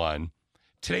was the one.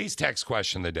 Today's text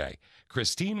question of the day.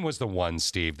 Christine was the one,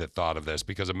 Steve, that thought of this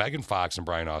because of Megan Fox and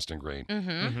Brian Austin Green.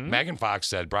 Megan Fox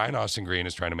said Brian Austin Green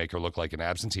is trying to make her look like an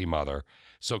absentee mother.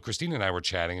 So Christine and I were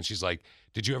chatting, and she's like,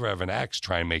 did you ever have an ex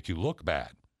try and make you look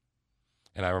bad?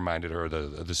 And I reminded her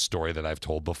of the story that I've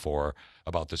told before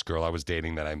about this girl I was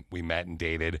dating that we met and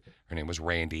dated. Her name was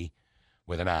Randy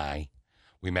with an I.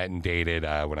 We met and dated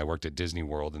when I worked at Disney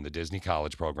World in the Disney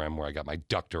College program where I got my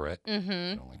doctorate. I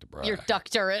don't like to brag. Your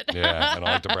doctorate. Yeah, I don't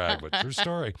like to brag, but true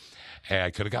story. Hey, I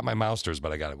could have got my master's,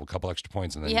 but I got a couple extra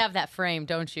points. And then You have that frame,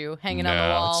 don't you? Hanging no, on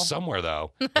the wall. it's somewhere,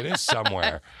 though. It is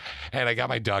somewhere. And I got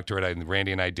my doctorate.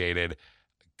 Randy and I dated.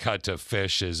 Cut to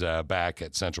Fish is back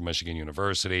at Central Michigan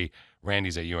University.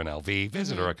 Randy's at UNLV.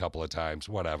 Visited her a couple of times,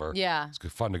 whatever. Yeah. It's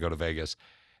fun to go to Vegas.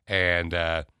 And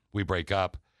we break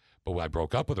up. But I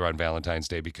broke up with her on Valentine's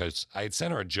Day because I had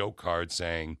sent her a joke card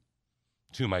saying,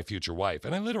 to my future wife.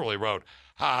 And I literally wrote,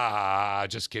 ha, ha, ha,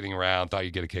 just kidding around. Thought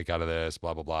you'd get a kick out of this,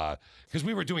 blah, blah, blah. Because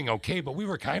we were doing okay, but we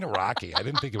were kind of rocky. I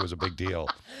didn't think it was a big deal.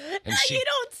 And You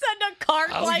don't send a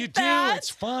card oh, like you that. do. It's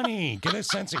funny. Get a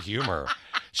sense of humor.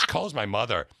 She calls my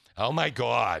mother. Oh, my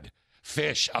God.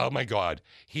 Fish. Oh, my God.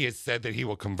 He has said that he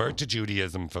will convert to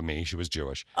Judaism for me. She was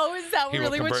Jewish. Oh, is that He will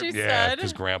really what convert- she yeah, said?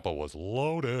 because Grandpa was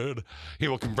loaded. He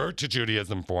will convert to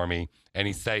Judaism for me, and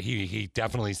he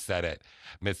definitely said it,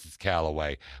 Mrs.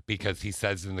 Calloway, because he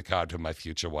says in the card to my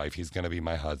future wife, he's going to be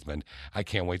my husband. I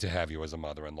can't wait to have you as a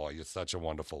mother-in-law. You're such a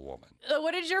wonderful woman.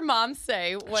 What did your mom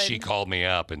say when She called me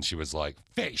up and she was like,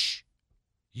 "Fish,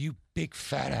 you big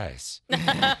fat ass."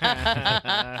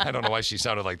 I don't know why she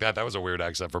sounded like that. That was a weird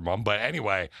accent for mom. But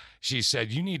anyway, she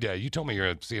said, you told me you're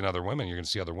going to see other women. You're going to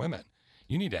see other women.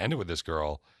 You need to end it with this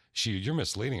girl. You're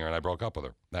misleading her. And I broke up with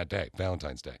her that day,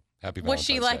 Valentine's Day. Happy Was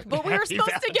she Valentine's like, Day. but we were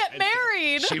supposed to get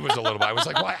married? She was a little bit. I was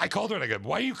like, why? I called her and I go,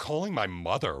 why are you calling my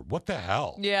mother? What the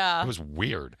hell? Yeah. It was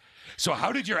weird. So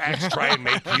how did your ex try and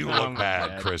make you look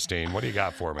bad, Christine? What do you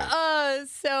got for me?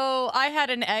 So I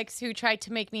had an ex who tried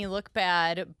to make me look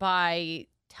bad by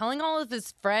telling all of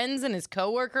his friends and his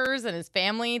coworkers and his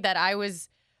family that I was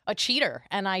a cheater,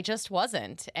 and I just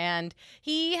wasn't. And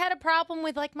he had a problem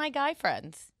with like my guy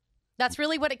friends. That's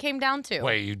really what it came down to.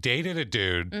 Wait, you dated a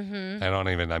dude.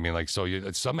 Mhm.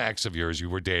 So some ex of yours you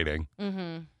were dating.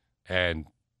 Mm-hmm. And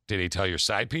did he tell your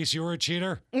side piece you were a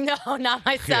cheater? No, not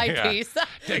my side Yeah. piece.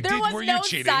 Were There was you no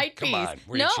cheating? side Come piece. on.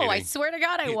 Were you No, I cheating? swear to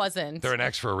God I wasn't. They're an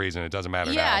ex for a reason. It doesn't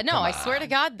matter now. Yeah, no, Come I swear on. to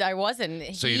God I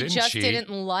wasn't. So you He didn't just cheat? didn't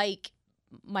like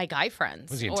my guy friends.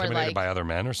 Was he or intimidated like, by other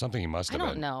men or something? He must I have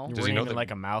don't been. know. Does he know that?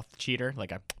 like a mouth cheater?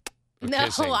 Like a. No,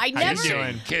 kissing. I How you never.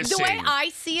 doing? The Kissing. way I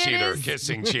see it Cheater, is,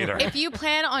 kissing cheater. if you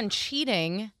plan on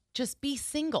cheating, just be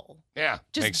single. Yeah,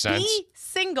 Just makes sense. be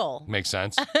single. Makes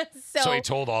sense. So he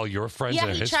told all your friends yeah,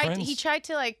 and he his tried. friends? He tried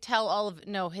to like tell all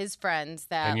of his friends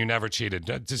that. And you never cheated.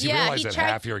 Does he Yeah, realize he that tried-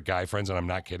 half your guy friends, and I'm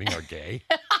not kidding, are gay?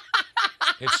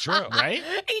 It's true. Right?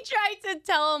 He tried to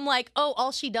tell him like, oh,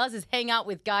 all she does is hang out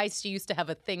with guys she used to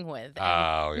have a thing with. And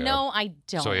Oh, yeah. No, I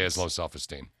don't. So he has low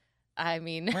self-esteem. I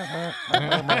mean, Micro.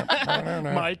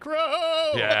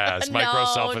 Yes, micro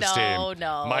No, self-esteem.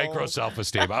 no. Micro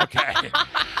self-esteem. Okay.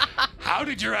 How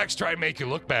did your ex try and make you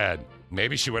look bad?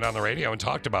 Maybe she went on the radio and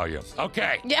talked about you.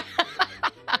 Okay. Yeah.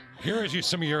 Here are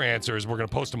some of your answers. We're going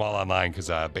to post them all online because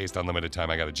based on limited time,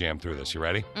 I got to jam through this. You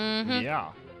ready? Mm-hmm.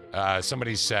 Yeah.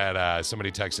 Somebody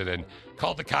texted in,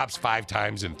 called the cops 5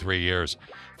 times in 3 years.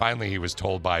 Finally, he was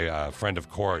told by a friend of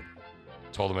court,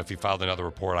 told him if he filed another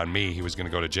report on me, he was going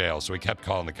to go to jail. So he kept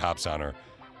calling the cops on her.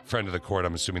 Friend of the court,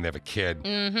 I'm assuming they have a kid.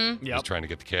 Mm-hmm. He's trying to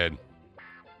get the kid.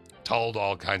 Told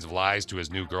all kinds of lies to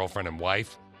his new girlfriend and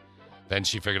wife. Then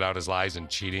she figured out his lies and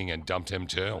cheating and dumped him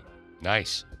too.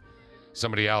 Nice.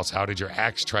 Somebody else, how did your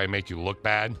ex try and make you look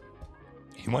bad?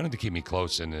 He wanted to keep me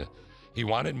close, and he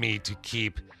wanted me to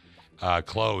keep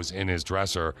clothes in his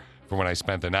dresser for when I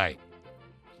spent the night.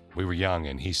 We were young,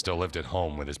 and he still lived at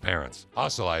home with his parents.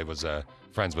 Also, I was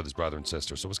friends with his brother and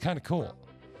sister, so it was kind of cool.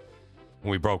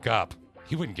 When we broke up,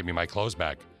 he wouldn't give me my clothes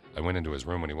back. I went into his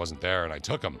room when he wasn't there, and I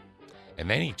took them. And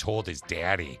then he told his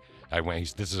daddy,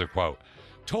 this is a quote,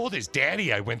 told his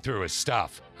daddy I went through his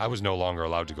stuff. I was no longer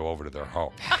allowed to go over to their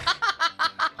home.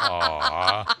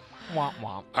 Aww. Womp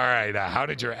womp. All right, how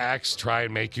did your ex try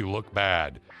and make you look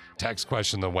bad? Text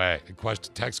question of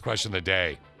the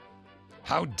day.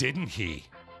 How didn't he?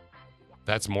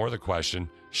 That's more the question.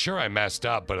 Sure, I messed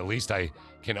up, but at least I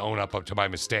can own up to my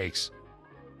mistakes.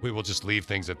 We will just leave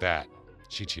things at that.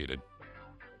 She cheated.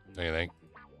 Don't you think?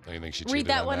 Don't you think she cheated? Read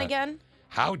that on one again.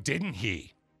 How didn't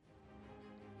he?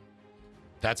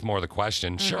 That's more the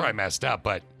question. Sure, I messed up,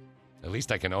 but at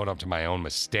least I can own up to my own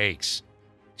mistakes.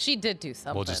 She did do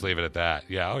something. We'll just leave it at that.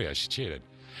 Yeah, oh yeah, she cheated.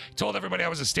 He told everybody I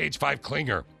was a stage 5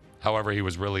 clinger. However, he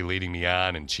was really leading me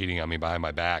on and cheating on me behind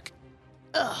my back.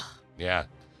 Ugh. Yeah.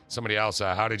 Somebody else,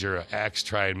 how did your ex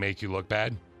try and make you look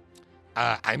bad?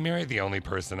 I married the only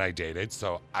person I dated,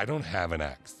 so I don't have an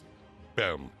ex.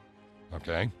 Boom.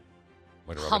 Okay.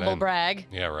 Way to rub it Humble in. brag.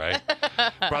 Yeah, right.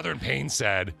 Brother in Pain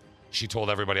said she told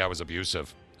everybody I was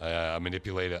abusive, a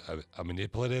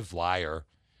manipulative liar,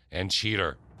 and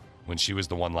cheater when she was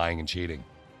the one lying and cheating.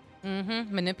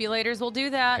 Mm-hmm. Manipulators will do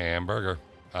that. Hamburger.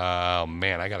 Oh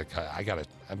man, I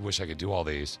wish I could do all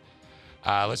these.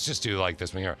 Let's just do like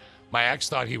this one here. My ex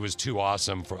thought he was too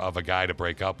awesome of a guy to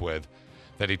break up with,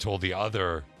 that he told the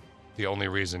only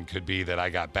reason could be that I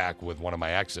got back with one of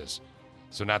my exes.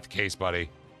 So not the case, buddy.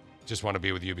 Just want to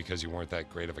be with you because you weren't that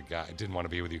great of a guy. I didn't want to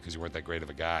be with you because you weren't that great of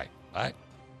a guy. What?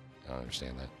 I don't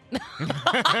understand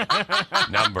that.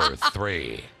 Number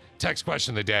 3. Text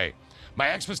question of the day. My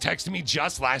ex was texting me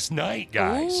just last night,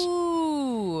 guys.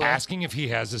 Ooh. Asking if he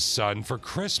has a son for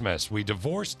Christmas. We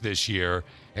divorced this year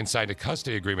and signed a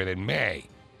custody agreement in May.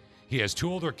 He has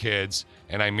 2 older kids,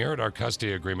 and I mirrored our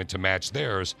custody agreement to match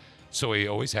theirs, so he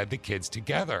always had the kids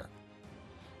together.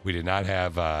 We did not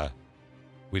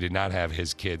have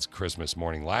his kids Christmas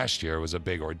morning last year. It was a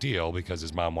big ordeal because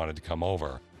his mom wanted to come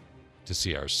over to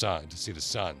see the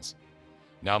sons.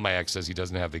 Now my ex says he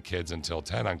doesn't have the kids until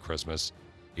 10 on Christmas,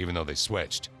 even though they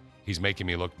switched. He's making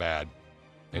me look bad,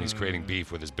 and he's creating beef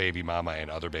with his baby mama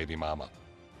and other baby mama.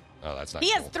 Oh, that's not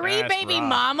He cool. has 3 baby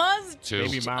mamas? 2.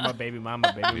 Baby mama, baby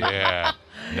mama, baby mama. Yeah.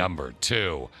 Number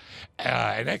 2.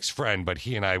 An ex-friend, but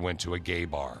he and I went to a gay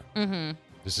bar. Mm-hmm.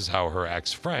 This is how her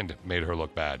ex-friend made her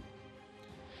look bad.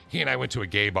 He and I went to a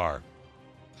gay bar.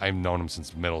 I've known him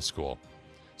since middle school.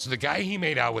 So the guy he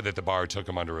made out with at the bar took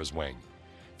him under his wing.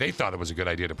 They thought it was a good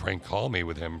idea to prank call me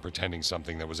with him pretending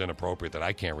something that was inappropriate that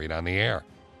I can't read on the air.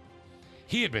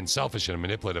 He had been selfish and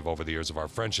manipulative over the years of our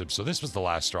friendship, so this was the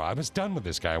last straw. I was done with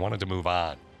this guy. I wanted to move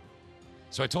on.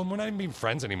 So I told him we're not even being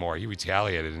friends anymore. He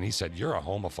retaliated, and he said, "You're a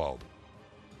homophobe."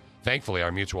 Thankfully,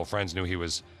 our mutual friends knew he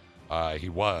was,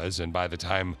 and by the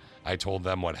time I told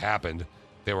them what happened,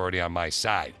 they were already on my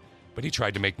side. But he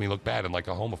tried to make me look bad and like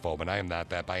a homophobe, and I am not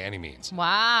that by any means.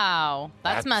 Wow.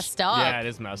 That's messed up. Yeah, it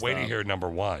is messed Wait up. to hear number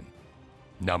one.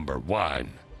 Number one.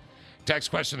 Text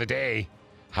question of the day.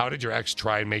 How did your ex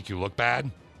try and make you look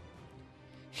bad?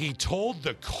 He told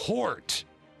the court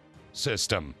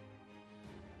system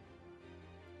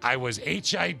I was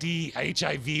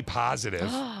HIV positive,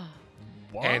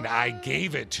 and I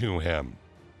gave it to him.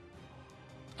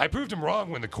 I proved him wrong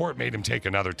when the court made him take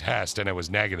another test, and it was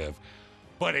negative.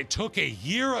 But it took a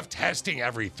year of testing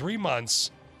every 3 months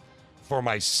for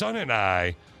my son and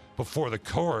I before the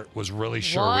court was really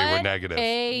sure we were negative.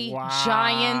 A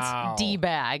giant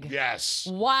D-bag. Yes.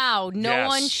 Wow. No Yes.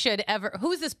 one should ever.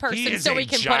 Who's this person He is so a we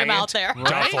can put him out there? giant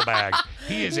duffel bag.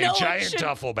 He is No a one giant should-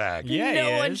 duffel bag.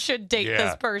 no one should date Yeah.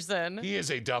 this person. He is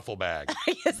a duffel bag.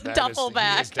 He is a That duffel He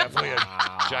bag. is definitely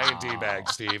a giant D bag,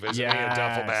 Steve. Isn't he a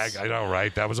duffel bag? Yes. I know,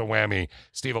 right? That was a whammy.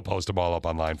 Steve will post them all up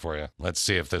online for you. Let's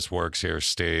see if this works here,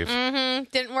 Steve. Mm-hmm.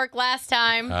 Didn't work last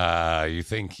time. You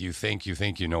think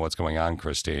you know what's going on,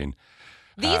 Christine.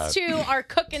 These two are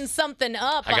cooking something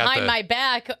up I got behind the- my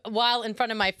back while in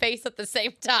front of my face at the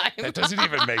same time. That doesn't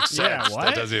even make sense.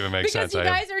 That doesn't even make because sense. you I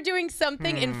have- guys are doing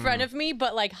something in front of me,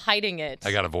 but like hiding it.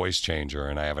 I got a voice changer,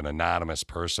 and I have an anonymous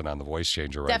person on the voice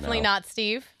changer right Definitely now. not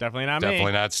Steve. Definitely not me.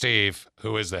 Definitely not Steve.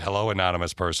 Who is the hello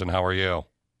anonymous person? How are you?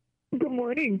 Good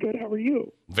morning. Good. How are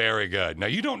you? Very good. Now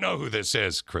you don't know who this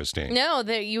is, Christine. No,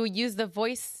 that you use the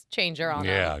voice changer on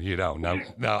them. Yeah, you don't. No,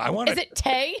 I want Is it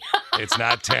Tay? It's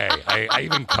not Tay. I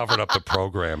even covered up the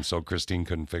program so Christine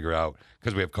couldn't figure out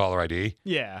because we have caller ID.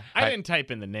 Yeah, I didn't type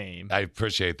in the name. I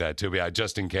appreciate that too. Yeah,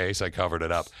 just in case I covered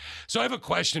it up. So I have a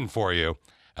question for you.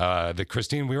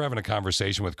 Christine, we were having a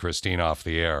conversation with Christine off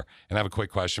the air, and I have a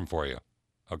quick question for you.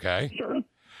 Okay? Sure.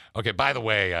 Okay, by the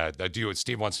way,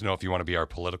 Steve wants to know if you want to be our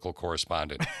political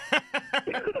correspondent.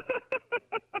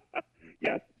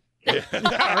 Yes.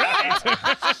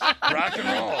 Rock and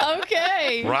roll.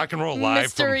 Okay. Rock and roll live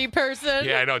Mystery person.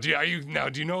 Yeah, I know. Do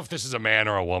you know if this is a man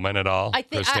or a woman at all, I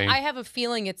think Christine? I have a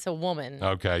feeling it's a woman.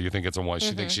 Okay, you think it's a woman.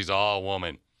 She thinks she's all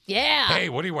woman. Yeah. Hey,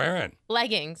 what are you wearing?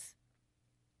 Leggings.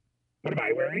 What am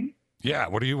I wearing? Yeah,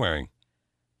 what are you wearing?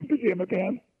 Pajama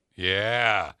pants.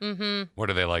 Yeah. Mm-hmm. What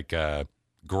are they, like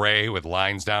gray with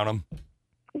lines down them?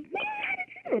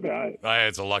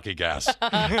 It's a lucky guess.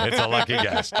 It's a lucky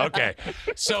guess. Okay.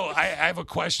 So I have a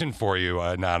question for you,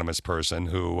 anonymous person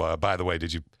who, by the way,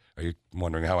 are you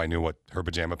wondering how I knew what her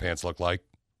pajama pants look like?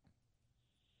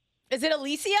 Is it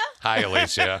Alicia? Hi,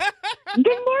 Alicia. Good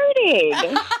morning.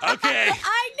 Okay.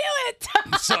 I knew it.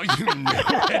 So you knew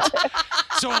it.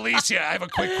 So, Alicia, I have a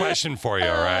quick question for you,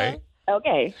 all right?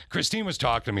 Okay. Christine was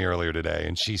talking to me earlier today,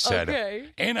 and she said, Okay.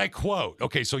 and I quote,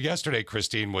 okay, so yesterday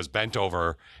Christine was bent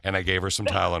over, and I gave her some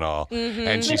Tylenol, Mhm.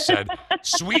 and she said,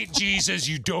 sweet Jesus,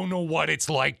 you don't know what it's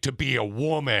like to be a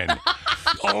woman.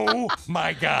 Oh,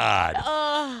 my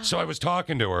God. So I was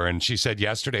talking to her, and she said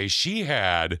yesterday she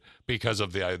had, because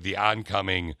of the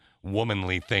oncoming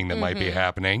womanly thing that might be Mhm.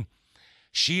 happening,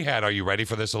 she had, are you ready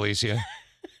for this, Alicia?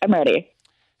 I'm ready.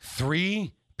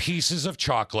 3 pieces of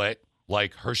chocolate,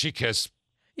 like Hershey Kiss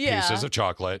Yeah. pieces of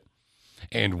chocolate,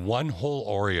 and 1 whole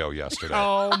Oreo yesterday.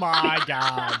 Oh my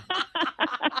God.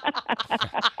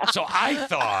 So I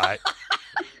thought,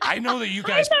 I know that you I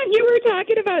guys. thought you were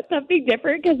talking about something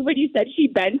different because when you said she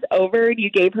bent over and you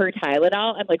gave her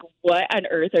Tylenol, I'm like, what on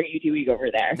earth are you doing over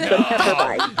there? So never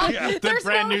mind. Yeah. The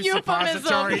brand new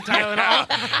suppository Tylenol.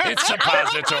 It's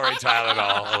suppository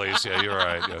Tylenol, Alicia. You're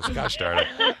right. Yes. Gosh darn it.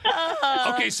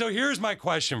 Okay, so here's my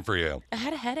question for you. I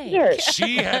had a headache.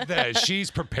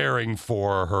 She's preparing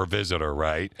for her visitor,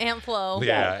 right? Aunt Flo.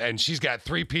 Yeah, and she's got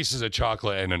 3 pieces of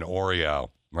chocolate and an Oreo,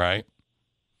 right?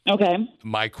 Okay.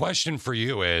 My question for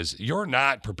you is, you're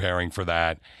not preparing for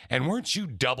that, and weren't you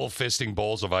double fisting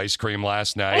bowls of ice cream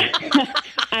last night?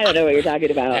 I don't know what you're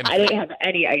talking about. And- I didn't have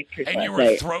any ice cream And you last were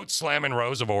night. throat slamming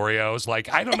rows of Oreos?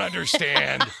 Like, I don't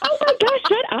understand. Oh my gosh,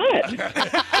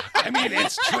 shut up. I mean,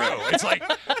 it's true. It's like,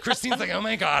 Christine's like, oh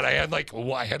my God, I had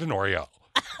an Oreo.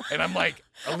 And I'm like,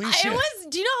 Alicia.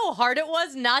 Do you know how hard it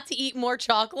was not to eat more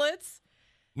chocolates?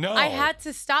 No. I had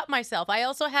to stop myself. I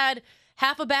also had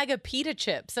half a bag of pita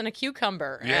chips and a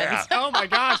cucumber. Yeah. And- Oh my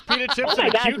gosh, pita chips Oh my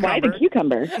and a gosh, why the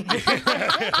cucumber.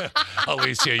 cucumber?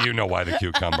 Alicia, you know why the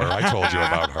cucumber. I told you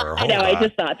about her. I Hold know, I on.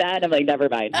 just thought that, and I'm like, never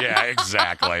mind. Yeah,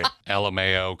 exactly.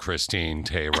 LMAO, Christine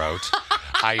Tay wrote.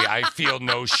 I feel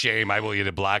no shame. I will eat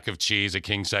a block of cheese, a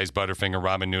king-size Butterfinger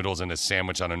ramen noodles, and a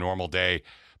sandwich on a normal day.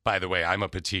 By the way, I'm a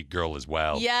petite girl as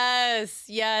well.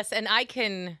 Yes, and I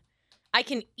can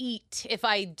eat if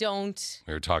I don't.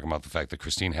 We were talking about the fact that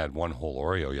Christine had one whole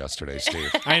Oreo yesterday, Steve.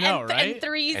 I know, And right?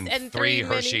 three and three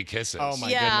Hershey mini- Kisses. Oh my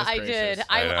yeah, goodness I gracious. did.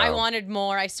 I I know. wanted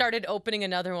more. I started opening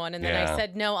another one, and then Yeah. I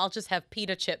said, no, I'll just have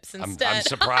pita chips I'm instead.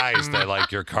 surprised that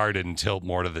like your car didn't tilt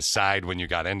more to the side when you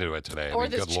got into it today. I Or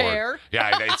mean, this good chair. Lord.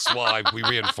 Yeah, we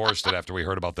reinforced it after we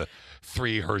heard about the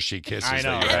 3 Hershey Kisses I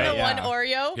know, that you right? had. The Yeah. one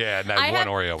Oreo. Yeah, and that I one have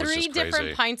Oreo was 3 just crazy.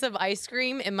 different pints of ice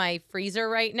cream in my freezer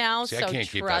right now. See, so I can't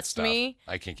keep that trust stuff. me.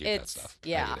 I can't keep that it's- stuff. I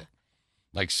yeah. hate it.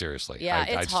 Like seriously. Yeah, I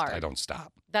it's just, hard. I don't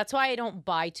stop. That's why I don't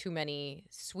buy too many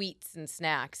sweets and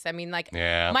snacks. I mean, like,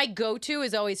 Yeah. my go-to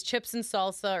is always chips and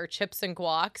salsa or chips and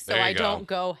guac, so There you I go. don't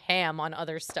go ham on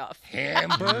other stuff.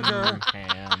 Hamburger.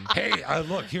 Ham. Hey,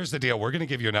 look, here's the deal. We're going to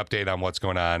give you an update on what's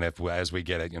going on as we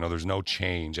get it. You know, there's no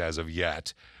change as of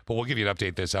yet, but we'll give you an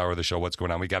update this hour of the show, what's going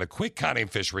on. We got a quick Connie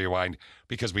and Fish rewind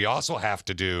because we also have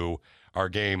to do our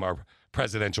game, our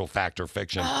presidential fact or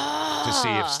fiction, to see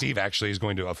if Steve actually is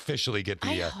going to officially get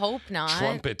I the hope not.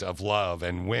 trumpet of love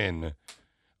and win.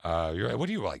 What are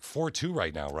you, like 4-2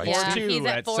 right now, right? Yeah, Steve? he's 2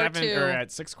 at at 7 4-2. or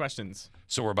at 6 questions.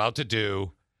 So we're about to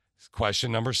do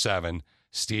question number 7.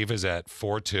 Steve is at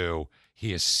 4-2.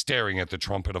 He is staring at the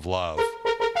trumpet of love.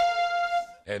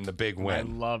 And the big I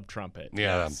win. love trumpet.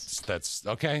 Yeah, Yes. that's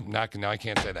okay. Now I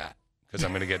can't say that because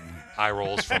I'm going to get eye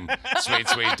rolls from Sweet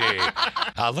D.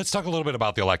 Let's talk a little bit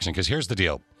about the election because here's the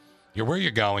deal. You're where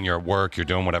you're going. You're at work. You're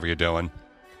doing whatever you're doing.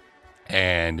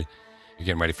 And you're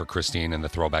getting ready for Christine and the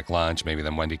throwback lunch. Maybe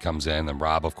then Wendy comes in. Then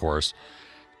Rob, of course,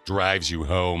 drives you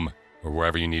home or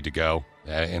wherever you need to go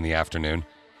in the afternoon.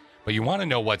 But you want to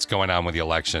know what's going on with the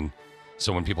election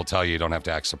so when people tell you, you don't have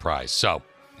to act surprised. So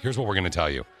here's what we're going to tell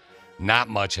you. Not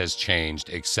much has changed,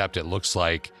 except it looks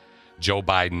like Joe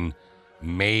Biden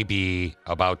maybe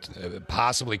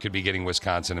possibly could be getting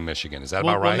Wisconsin and Michigan. Is that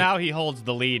about right? Well, now he holds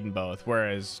the lead in both,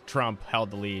 whereas Trump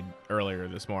held the lead earlier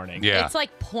this morning. Yeah. It's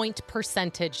like point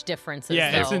percentage differences.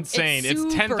 Yeah, it's though. insane. It's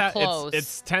super close.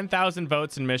 It's 10,000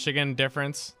 votes in Michigan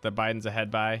difference that Biden's ahead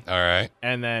by. All right.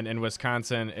 And then in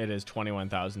Wisconsin, it is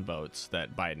 21,000 votes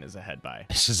that Biden is ahead by.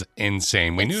 This is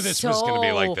insane. We It's knew this was going to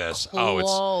be like so this.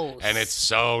 close. It's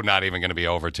so not even going to be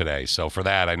over today. So for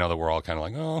that, I know that we're all kind of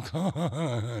like, oh, come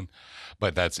on.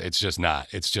 But it's just not.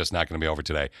 It's just not going to be over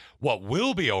today. What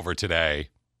will be over today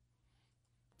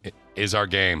is our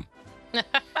game.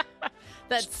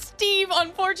 That Steve,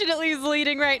 unfortunately, is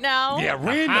leading right now. Yeah,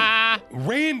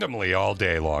 randomly all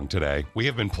day long today, we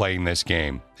have been playing this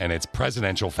game, and it's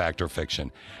presidential fact or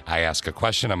fiction. I ask a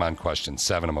question. I'm on question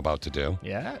 7 I'm about to do.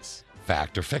 Yes.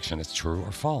 Fact or fiction. It's true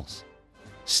or false.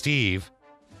 Steve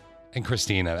and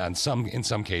Christina, in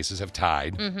some cases, have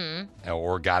tied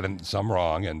or gotten some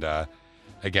wrong. And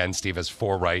again, Steve has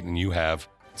 4 right, and you have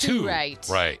 2 right.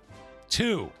 Right.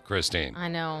 2, Christine, I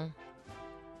know.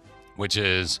 which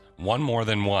is 1 more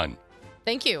than 1.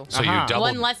 Thank you. So you doubled.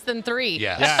 1 less than 3.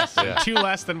 Yes. Yes. Yeah. 2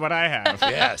 less than what I have.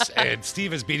 Yes, and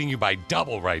Steve is beating you by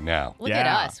double right now. Look at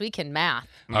us. We can math.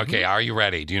 Okay, are you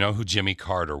ready? Do you know who Jimmy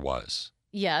Carter was?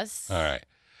 Yes. All right.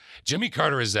 Jimmy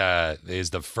Carter is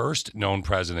the first known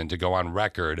president to go on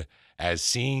record as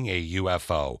seeing a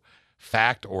UFO.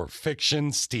 Fact or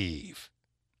fiction, Steve?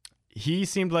 He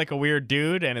seemed like a weird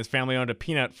dude, and his family owned a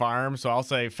peanut farm, so I'll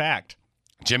say fact.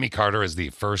 Jimmy Carter is the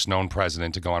first known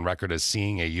president to go on record as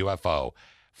seeing a UFO.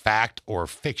 Fact or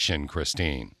fiction,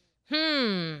 Christine?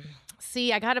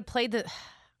 See, I got to play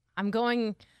I'm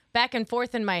going back and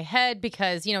forth in my head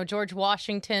because, George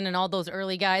Washington and all those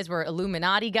early guys were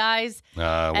Illuminati guys. Were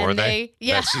And they?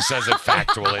 Yeah. She says it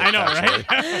factually. I know, factually.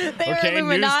 right? They were Okay, news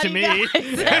Illuminati to me.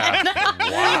 guys. Yeah.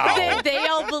 Wow. They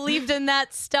all believed in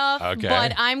that stuff. Okay.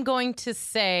 But I'm going to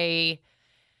say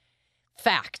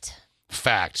fact.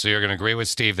 Fact. So you're going to agree with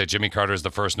Steve that Jimmy Carter is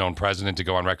the first known president to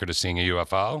go on record as seeing a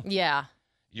UFO? Yeah.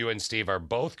 You and Steve are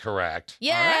both correct.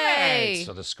 Yay! All right.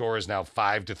 So the score is now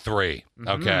 5-3.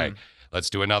 Okay. Let's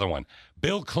do another one.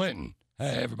 Bill Clinton.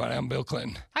 Hey, everybody. I'm Bill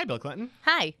Clinton. Hi, Bill Clinton.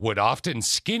 Hi. Would often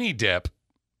skinny dip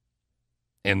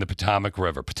in the Potomac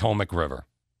River.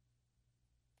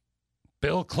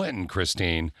 Bill Clinton,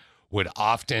 Christine, would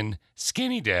often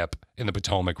skinny dip in the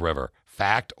Potomac River.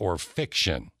 Fact or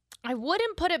fiction? I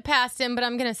wouldn't put it past him, but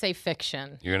I'm going to say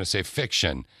fiction. You're going to say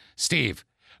fiction. Steve,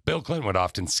 Bill Clinton would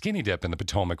often skinny dip in the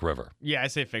Potomac River. Yeah, I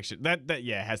say fiction. That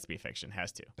it has to be fiction.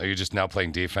 Has to. Are you just now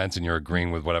playing defense and you're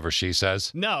agreeing with whatever she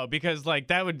says? No, because like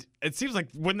that would. It seems like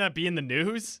wouldn't that be in the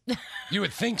news? You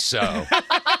would think so.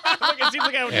 It seems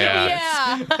like I would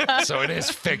know this. Yeah. So it is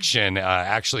fiction.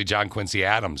 Actually, John Quincy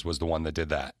Adams was the one that did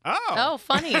that. Oh,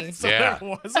 funny. So Yeah.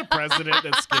 there was a president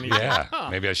that's skinny. Yeah, Huh.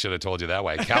 maybe I should have told you that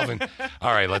way. Calvin,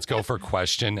 all right, let's go for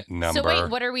question number. So wait,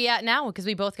 what are we at now? Because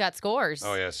we both got scores.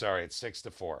 Oh, yeah, sorry. It's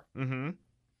 6-4. Mm-hmm.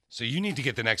 So you need to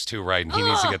get the next two right, and he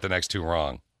needs to get the next two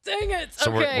wrong. Dang it.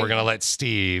 So okay. we're going to let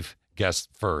Steve guess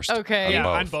first. Okay. on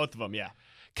both. On both of them, yeah.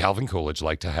 Calvin Coolidge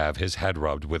liked to have his head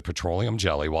rubbed with petroleum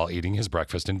jelly while eating his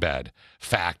breakfast in bed.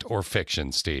 Fact or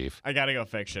fiction, Steve? I gotta go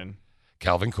fiction.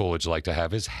 Calvin Coolidge liked to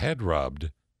have his head rubbed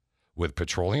with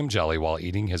petroleum jelly while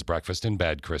eating his breakfast in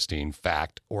bed, Christine.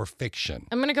 Fact or fiction?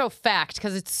 I'm going to go fact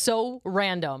because it's so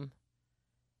random.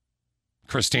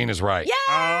 Christine is right. Yay!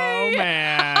 Oh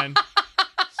man.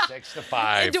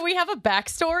 6-5. Do we have a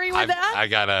backstory with that? I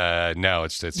gotta no.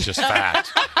 It's just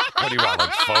fact. What do you want?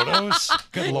 Like photos?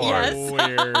 Good lord. Yes.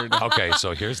 Weird. Okay,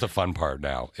 so here's the fun part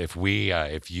now. If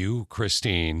you,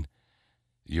 Christine,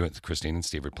 Christine and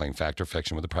Steve are playing fact or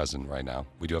fiction with the president right now.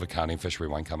 We do have a Connie and Fish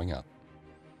rewind coming up.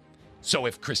 So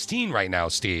if Christine right now,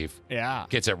 Steve, Yeah.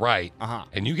 gets it right,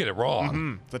 and you get it wrong,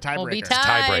 Mm-hmm. The tiebreaker. We'll be it's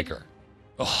tiebreaker.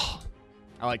 tied.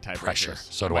 I like tiebreakers. Pressure.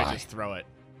 So do might I. Just throw it,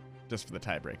 just for the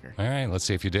tiebreaker. All right, let's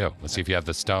see if you do. Let's see if you have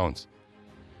the stones.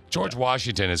 George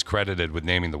Washington is credited with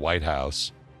naming the White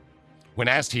House. When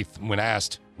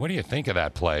asked, what do you think of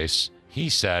that place? He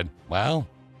said, well,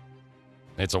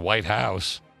 it's a White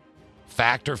House.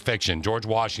 Fact or fiction? George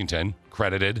Washington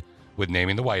credited with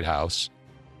naming the White House.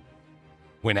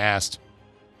 When asked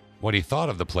what he thought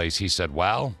of the place, he said,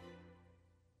 well,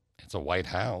 it's a White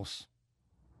House.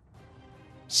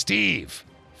 Steve,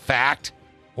 fact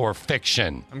or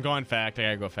fiction? I'm going fact. I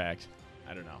gotta go fact.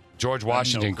 I don't know. George I have no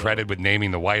Washington clue. credited with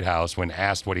naming the White House. When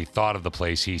asked what he thought of the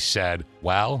place, he said,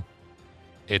 well,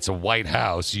 it's a White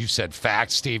House. You said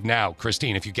fact, Steve. Now,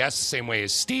 Christine, if you guess the same way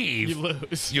as Steve, You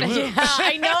lose. you lose. Yeah,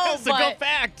 I know, So go but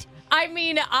fact. I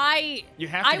mean, You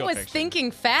have to I go was fiction.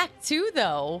 thinking fact too,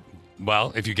 though.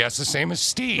 Well, if you guess the same as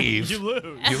Steve, You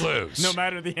lose. you lose. No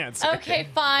matter the answer. Okay,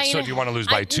 fine. So do you want to lose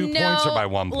by 2 points or by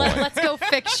 1 point? Let's go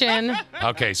fiction.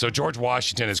 Okay, so George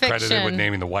Washington is credited with Fiction.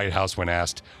 naming the White House. When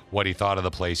asked what he thought of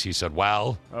the place, he said,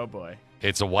 well, Oh boy.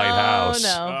 it's a White Oh, House.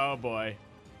 no. Oh boy.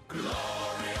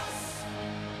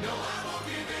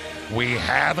 We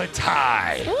have a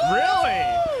tie.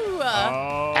 Really? Ooh.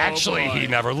 Oh, Actually, boy. he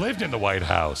never lived in the White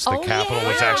House. The Oh, capital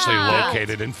was yeah. actually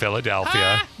located in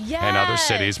Philadelphia and other yes.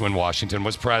 cities when Washington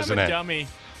was I'm a president. dummy.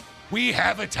 We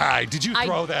have a tie. Did you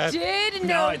throw I that? did No,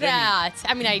 know I didn't. that.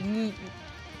 I mean,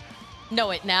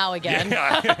 know it now again.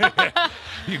 Yeah.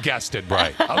 You guessed it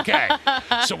right. Okay.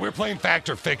 So we're playing fact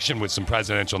or fiction with some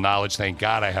presidential knowledge. Thank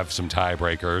God I have some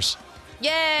tiebreakers.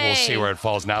 Yay. We'll see where it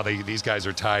falls. Now these guys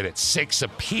are tied at 6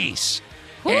 apiece.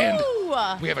 Woo.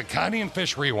 And we have a Connie and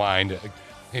Fish rewind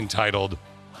entitled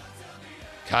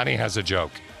Connie Has a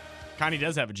Joke. Connie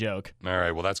does have a joke. All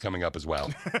right, well, that's coming up as well.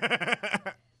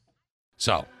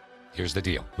 So, here's the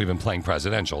deal. We've been playing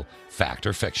presidential fact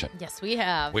or fiction. Yes, we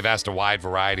have. We've asked a wide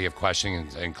variety of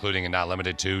questions, including and not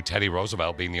limited to Teddy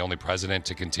Roosevelt being the only president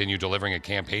to continue delivering a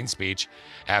campaign speech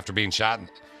after being shot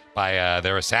by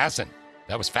their assassin.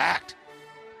 That was fact.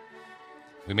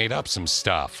 We made up some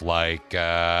stuff, like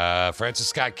Francis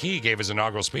Scott Key gave his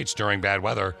inaugural speech during bad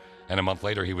weather, and a month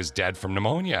later he was dead from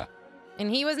pneumonia. And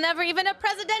he was never even a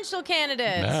presidential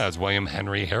candidate. Yeah, it was William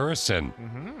Henry Harrison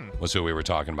Mm-hmm. was who we were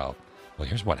talking about. Well,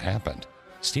 here's what happened.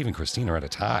 Steve and Christine are at a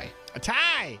tie. A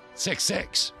tie.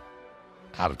 6-6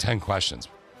 out of 10 questions.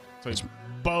 So you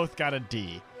both got a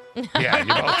D. Yeah,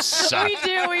 you both suck. We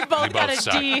do. We both You got both a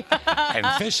suck. D. And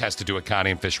Fish has to do a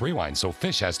Connie and Fish rewind, so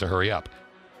Fish has to hurry up.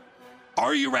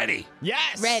 Are you ready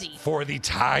Yes. Ready. for the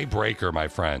tiebreaker, my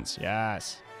friends?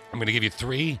 Yes. I'm going to give you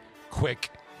 3 quick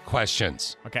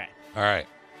questions. Okay. All right.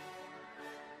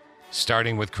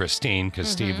 Starting with Christine, because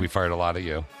Steve, we fired a lot at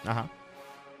you. Uh-huh.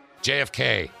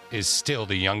 JFK is still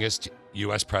the youngest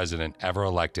U.S. president ever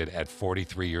elected at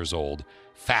 43 years old.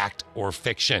 Fact or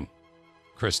fiction?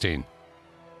 Christine,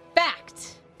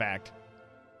 Fact. Fact.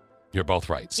 you're both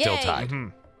right. Still Yay. tied.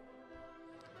 Mhm.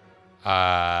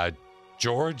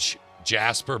 George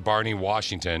Jasper Barney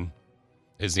Washington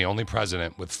is the only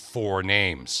president with 4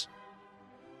 names.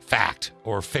 Fact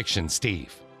or fiction,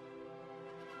 Steve?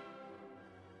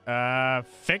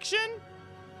 Fiction?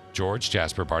 George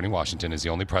Jasper Barney Washington is the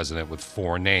only president with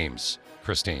 4 names.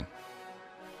 Christine,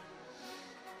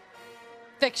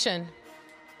 Fiction.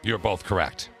 you're both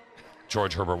correct.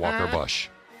 George Herbert Walker Bush.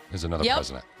 is another Yep.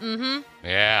 president. Mm-hmm.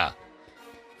 Yeah.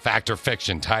 Fact or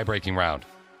fiction, tie-breaking round.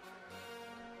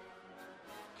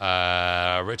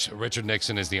 Richard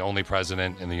Nixon is the only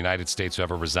president in the United States to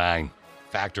ever resign.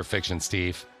 Fact or fiction,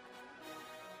 Steve?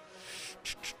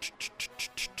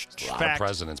 A lot Fact. of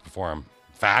presidents before him.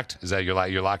 Fact? Is that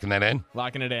you're locking that in?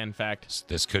 Locking it in. Fact.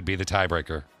 This could be the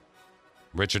tiebreaker.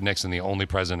 Richard Nixon, the only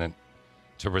president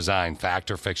to resign.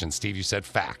 Fact or fiction? Steve, you said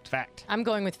fact. Fact. I'm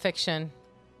going with fiction.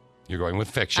 You're going with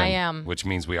fiction. I am. Which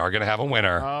means we are going to have a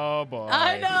winner. Oh, boy.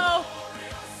 I know.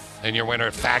 And your winner,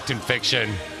 fact and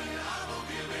fiction.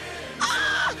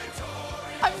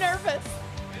 I'm nervous.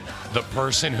 The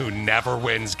person who never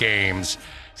wins games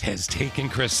has taken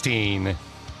Christine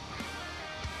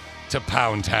to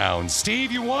Pound Town.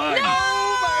 Steve, you won. No!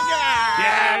 Oh my God.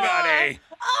 Yeah, buddy.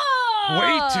 Oh.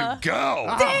 Way to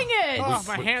go. Dang it. Oh,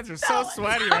 my hands are so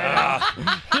sweaty right now.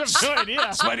 You have no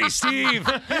idea. Sweaty Steve.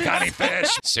 Connie Fish.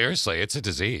 Seriously, it's a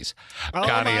disease. Oh,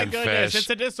 Connie my and goodness. Fish. It's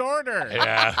a disorder.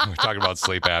 Yeah, we're talking about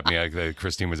sleep apnea.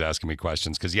 Christine was asking me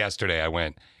questions because yesterday I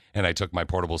went and I took my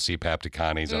portable CPAP to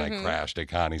Connie's and I crashed at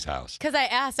Connie's house. Because I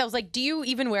asked, I was like, do you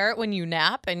even wear it when you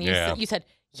nap? And you, Yeah. you said,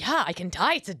 yeah, I can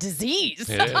die. It's a disease.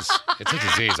 It is. It's a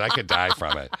disease. I could die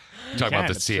from it. You're talking about can,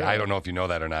 the it's sleep. true. I don't know if you know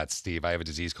that or not, Steve. I have a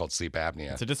disease called sleep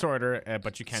apnea. It's a disorder,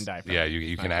 but you can die from Yeah, it.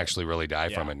 you can actually really die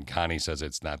from it. And Connie says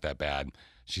it's not that bad.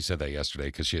 She said that yesterday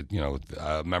because she had,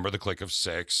 a member of the Clique of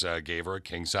Six gave her a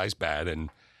king-size bed. And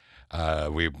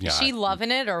Is she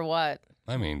loving it or what?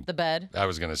 I mean, The bed? I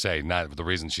was going to say not the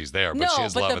reason she's there, but No, she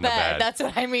is but loving the bed. bed. That's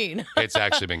what I mean. It's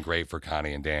actually been great for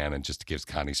Connie and Dan, and just gives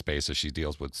Connie space as she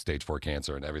deals with stage 4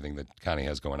 cancer and everything that Connie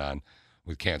has going on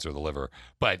with cancer of the liver.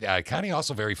 But Connie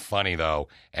also very funny though,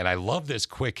 and I love this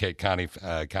quick hit Connie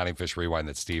Fish rewind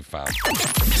that Steve found.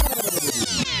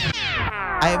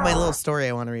 I have my little story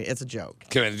I want to read. It's a joke.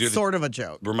 Can I do Sort of a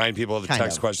joke. Remind people of the Kind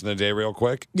text of. question of the day real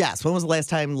quick? Yes. When was the last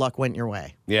time luck went your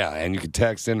way? Yeah, and you can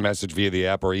text in, message via the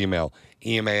app or email,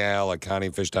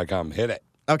 email@conniefish.com. Hit it.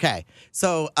 Okay.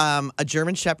 So a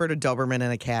German Shepherd, a Doberman,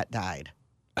 and a cat died.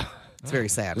 It's very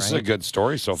sad, This right? is a good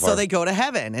story so far. So they go to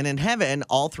heaven, and in heaven,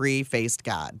 all three faced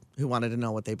God, who wanted to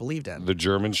know what they believed in. The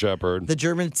German Shepherd. The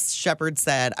German Shepherd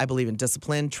said, I believe in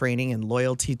discipline, training, and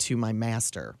loyalty to my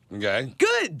master. Okay.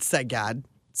 Good, said God.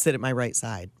 Sit at my right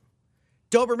side.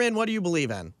 Doberman, what do you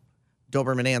believe in?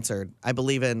 Doberman answered, I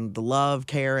believe in the love,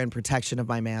 care, and protection of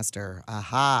my master.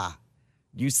 Aha.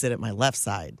 You sit at my left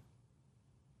side.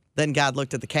 Then God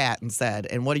looked at the cat and said,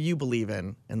 and what do you believe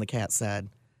in? And the cat said,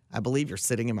 I believe you're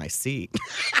sitting in my seat.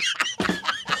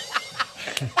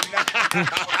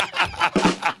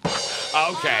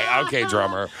 Okay,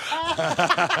 drummer.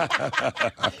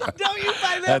 Don't you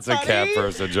find that That's funny? a cat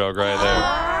person joke right there.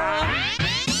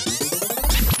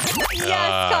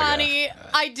 Yes, Connie.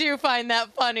 I do find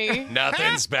that funny.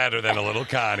 Nothing's better than a little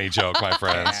Connie joke, my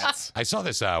friends. I saw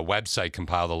this website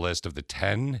compile the list of the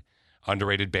 10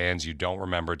 underrated bands you don't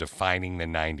remember defining the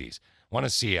 90s. Want to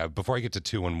see, before I get to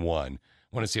 2 and 1,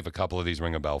 want to see if a couple of these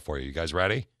ring a bell for you. You guys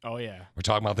ready? Oh, yeah. We're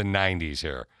talking about the 90s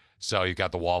here. So you've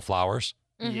got the Wallflowers.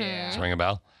 Yeah. Does it ring a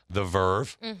bell? The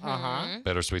Verve. Uh-huh.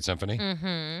 Bittersweet Symphony.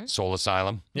 Mm-hmm. Soul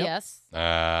Asylum. Yep. Yes.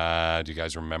 Do you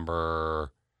guys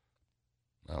remember?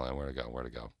 Oh, where to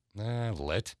go?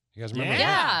 Lit. You guys remember?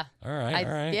 Yeah. Lit? All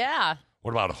right. Yeah.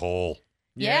 What about Hole?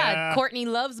 Yeah. Courtney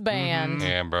Love's band.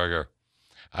 Hamburger.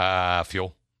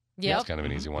 Fuel. Yep. That's kind of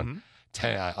an easy one.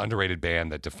 10 underrated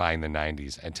band that defined the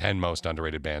 90s, and 10 most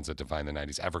underrated bands that define the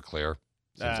 90s. Everclear.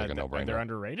 Seems like a no-brainer. They're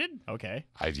underrated? Okay.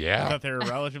 Yeah. I thought they were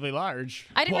relatively large.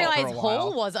 I didn't for a realize while.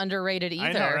 Hole was underrated either.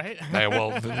 I know, right? Hey,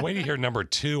 well, wait to hear number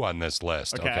 2 on this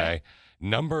list, okay?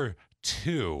 Number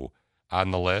 2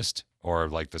 on the list, or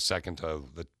like the second to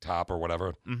the top or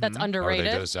whatever. That's Or underrated.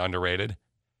 they just underrated.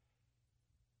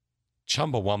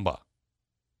 Chumbawamba.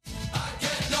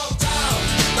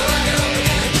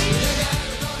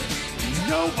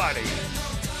 Nobody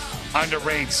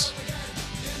underrates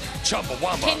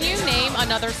Chumbawamba. Can you name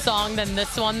another song than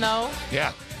this one, though?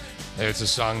 Yeah. It's a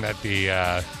song that the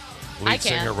I lead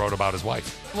singer can't. wrote about his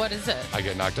wife. What is it? I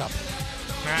Get Knocked Up.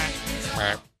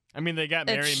 I mean, they got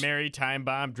Mary, It's- Mary, Time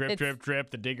Bomb, Drip, it's- Drip, Drip,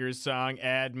 the Diggers song,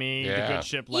 Add Me, Yeah. the Good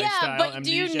Ship Yeah, Lifestyle, but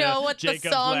do you Amnesia, know what Jacob's the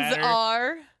songs Ladder.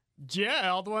 are? Yeah,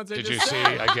 all the ones I Did just you see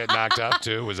said. I Get Knocked Up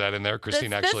too? Was that in there? Christine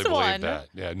That's actually this believed one. that.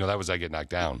 Yeah, no, that was I Get Knocked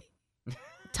Down.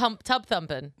 Tub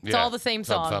Thumping. It's Yeah, all the same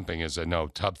Tub song. Thumping is no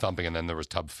Tub Thumping, and then there was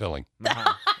Tub Filling.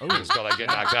 Uh-huh. It was called I Get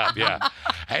Knocked Up. Yeah,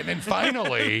 and then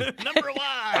finally, number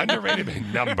 1.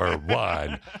 underrated number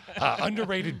 1,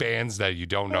 underrated bands that you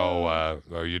don't know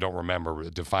or you don't remember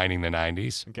defining the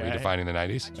 90s. Okay. Redefining the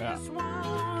 90s. Yeah.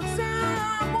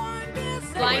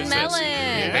 Blind What is this?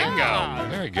 Melon. Bingo.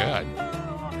 Very good.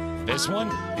 This one?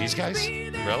 These guys?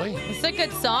 Really? It's a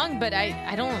good song, but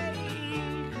I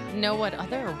don't know what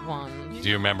other ones. Do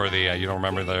you remember you don't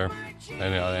remember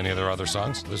any of their other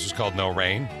songs? This was called No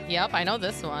Rain. Yep, I know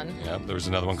this one. Yep, there was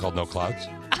another one called No Clouds.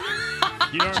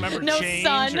 You don't remember No Change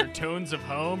sun. or Tones of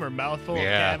Home or Mouthful of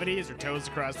Yeah. Cavities or Toes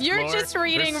Across the You're Floor? just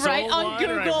reading or right Soul on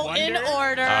Water, I Google in Wonder?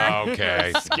 order.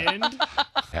 Okay. Skinned?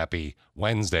 Happy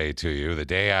Wednesday to you, the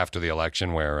day after the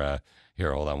election where,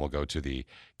 here, hold on, we'll go to the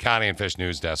Connie and Fish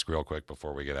news desk real quick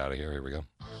before we get out of here. Here we go.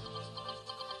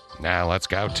 Now let's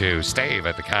go to Steve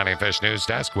at the Connie and Fish news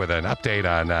desk with an update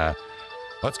on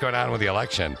what's going on with the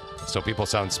election. So people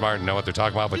sound smart and know what they're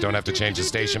talking about, but don't have to change the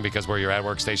station because we're your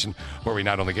at-work station where we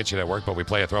not only get you to work, but we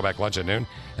play a throwback lunch at noon,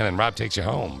 and then Rob takes you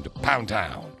home to Pound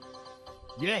Town.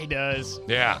 Yeah, he does.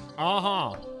 Yeah.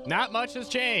 Uh-huh. Not much has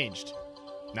changed.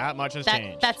 Not much has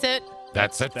changed. That's it.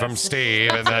 That's it from That's-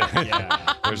 Steve. And then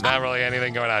Yeah. there's not really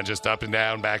anything going on, just up and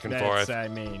down, back and forth. I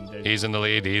mean, He's in the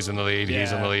lead, he's in the lead,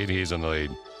 he's in the Yeah. lead, he's in the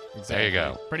lead. exactly. There you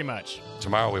go. Pretty much.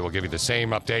 Tomorrow we will give you the same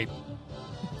update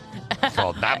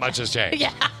called Not Much Has Changed.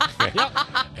 Yeah.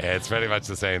 It's pretty much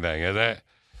the same thing, isn't it?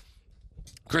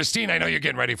 Christine, I know you're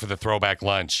getting ready for the throwback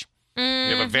lunch. You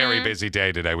have a very busy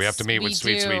day today. We have to meet with We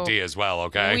Sweet Sweet do. D as well,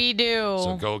 okay? We do.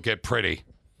 So go get pretty.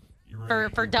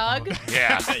 For Doug?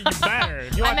 Yeah. You better.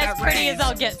 You I'm want as that pretty raise. as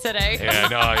I'll get today. Yeah,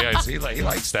 no, yes, he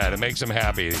likes that. It makes him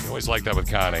happy. He always like that with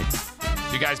Connie.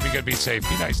 You guys be good, be safe,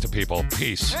 be nice to people.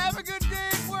 Peace. Have a good day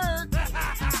at work.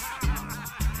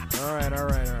 All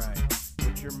right.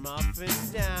 Put your muffin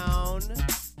down,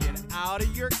 get out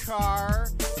of your car,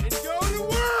 and go to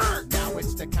work. Now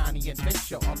it's the Connie and Fish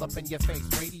show, all up in your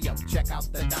face radio. Check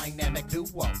out the dynamic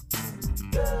duo.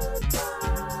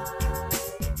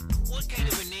 What kind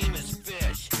of a name is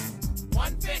Fish?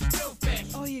 One fish, two fish.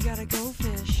 Oh, you gotta go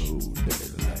fish. Ooh,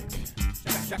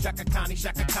 Shaka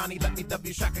Connie, let me love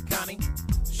you, Shaka Connie.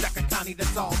 Shaka Connie,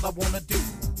 that's all I wanna do.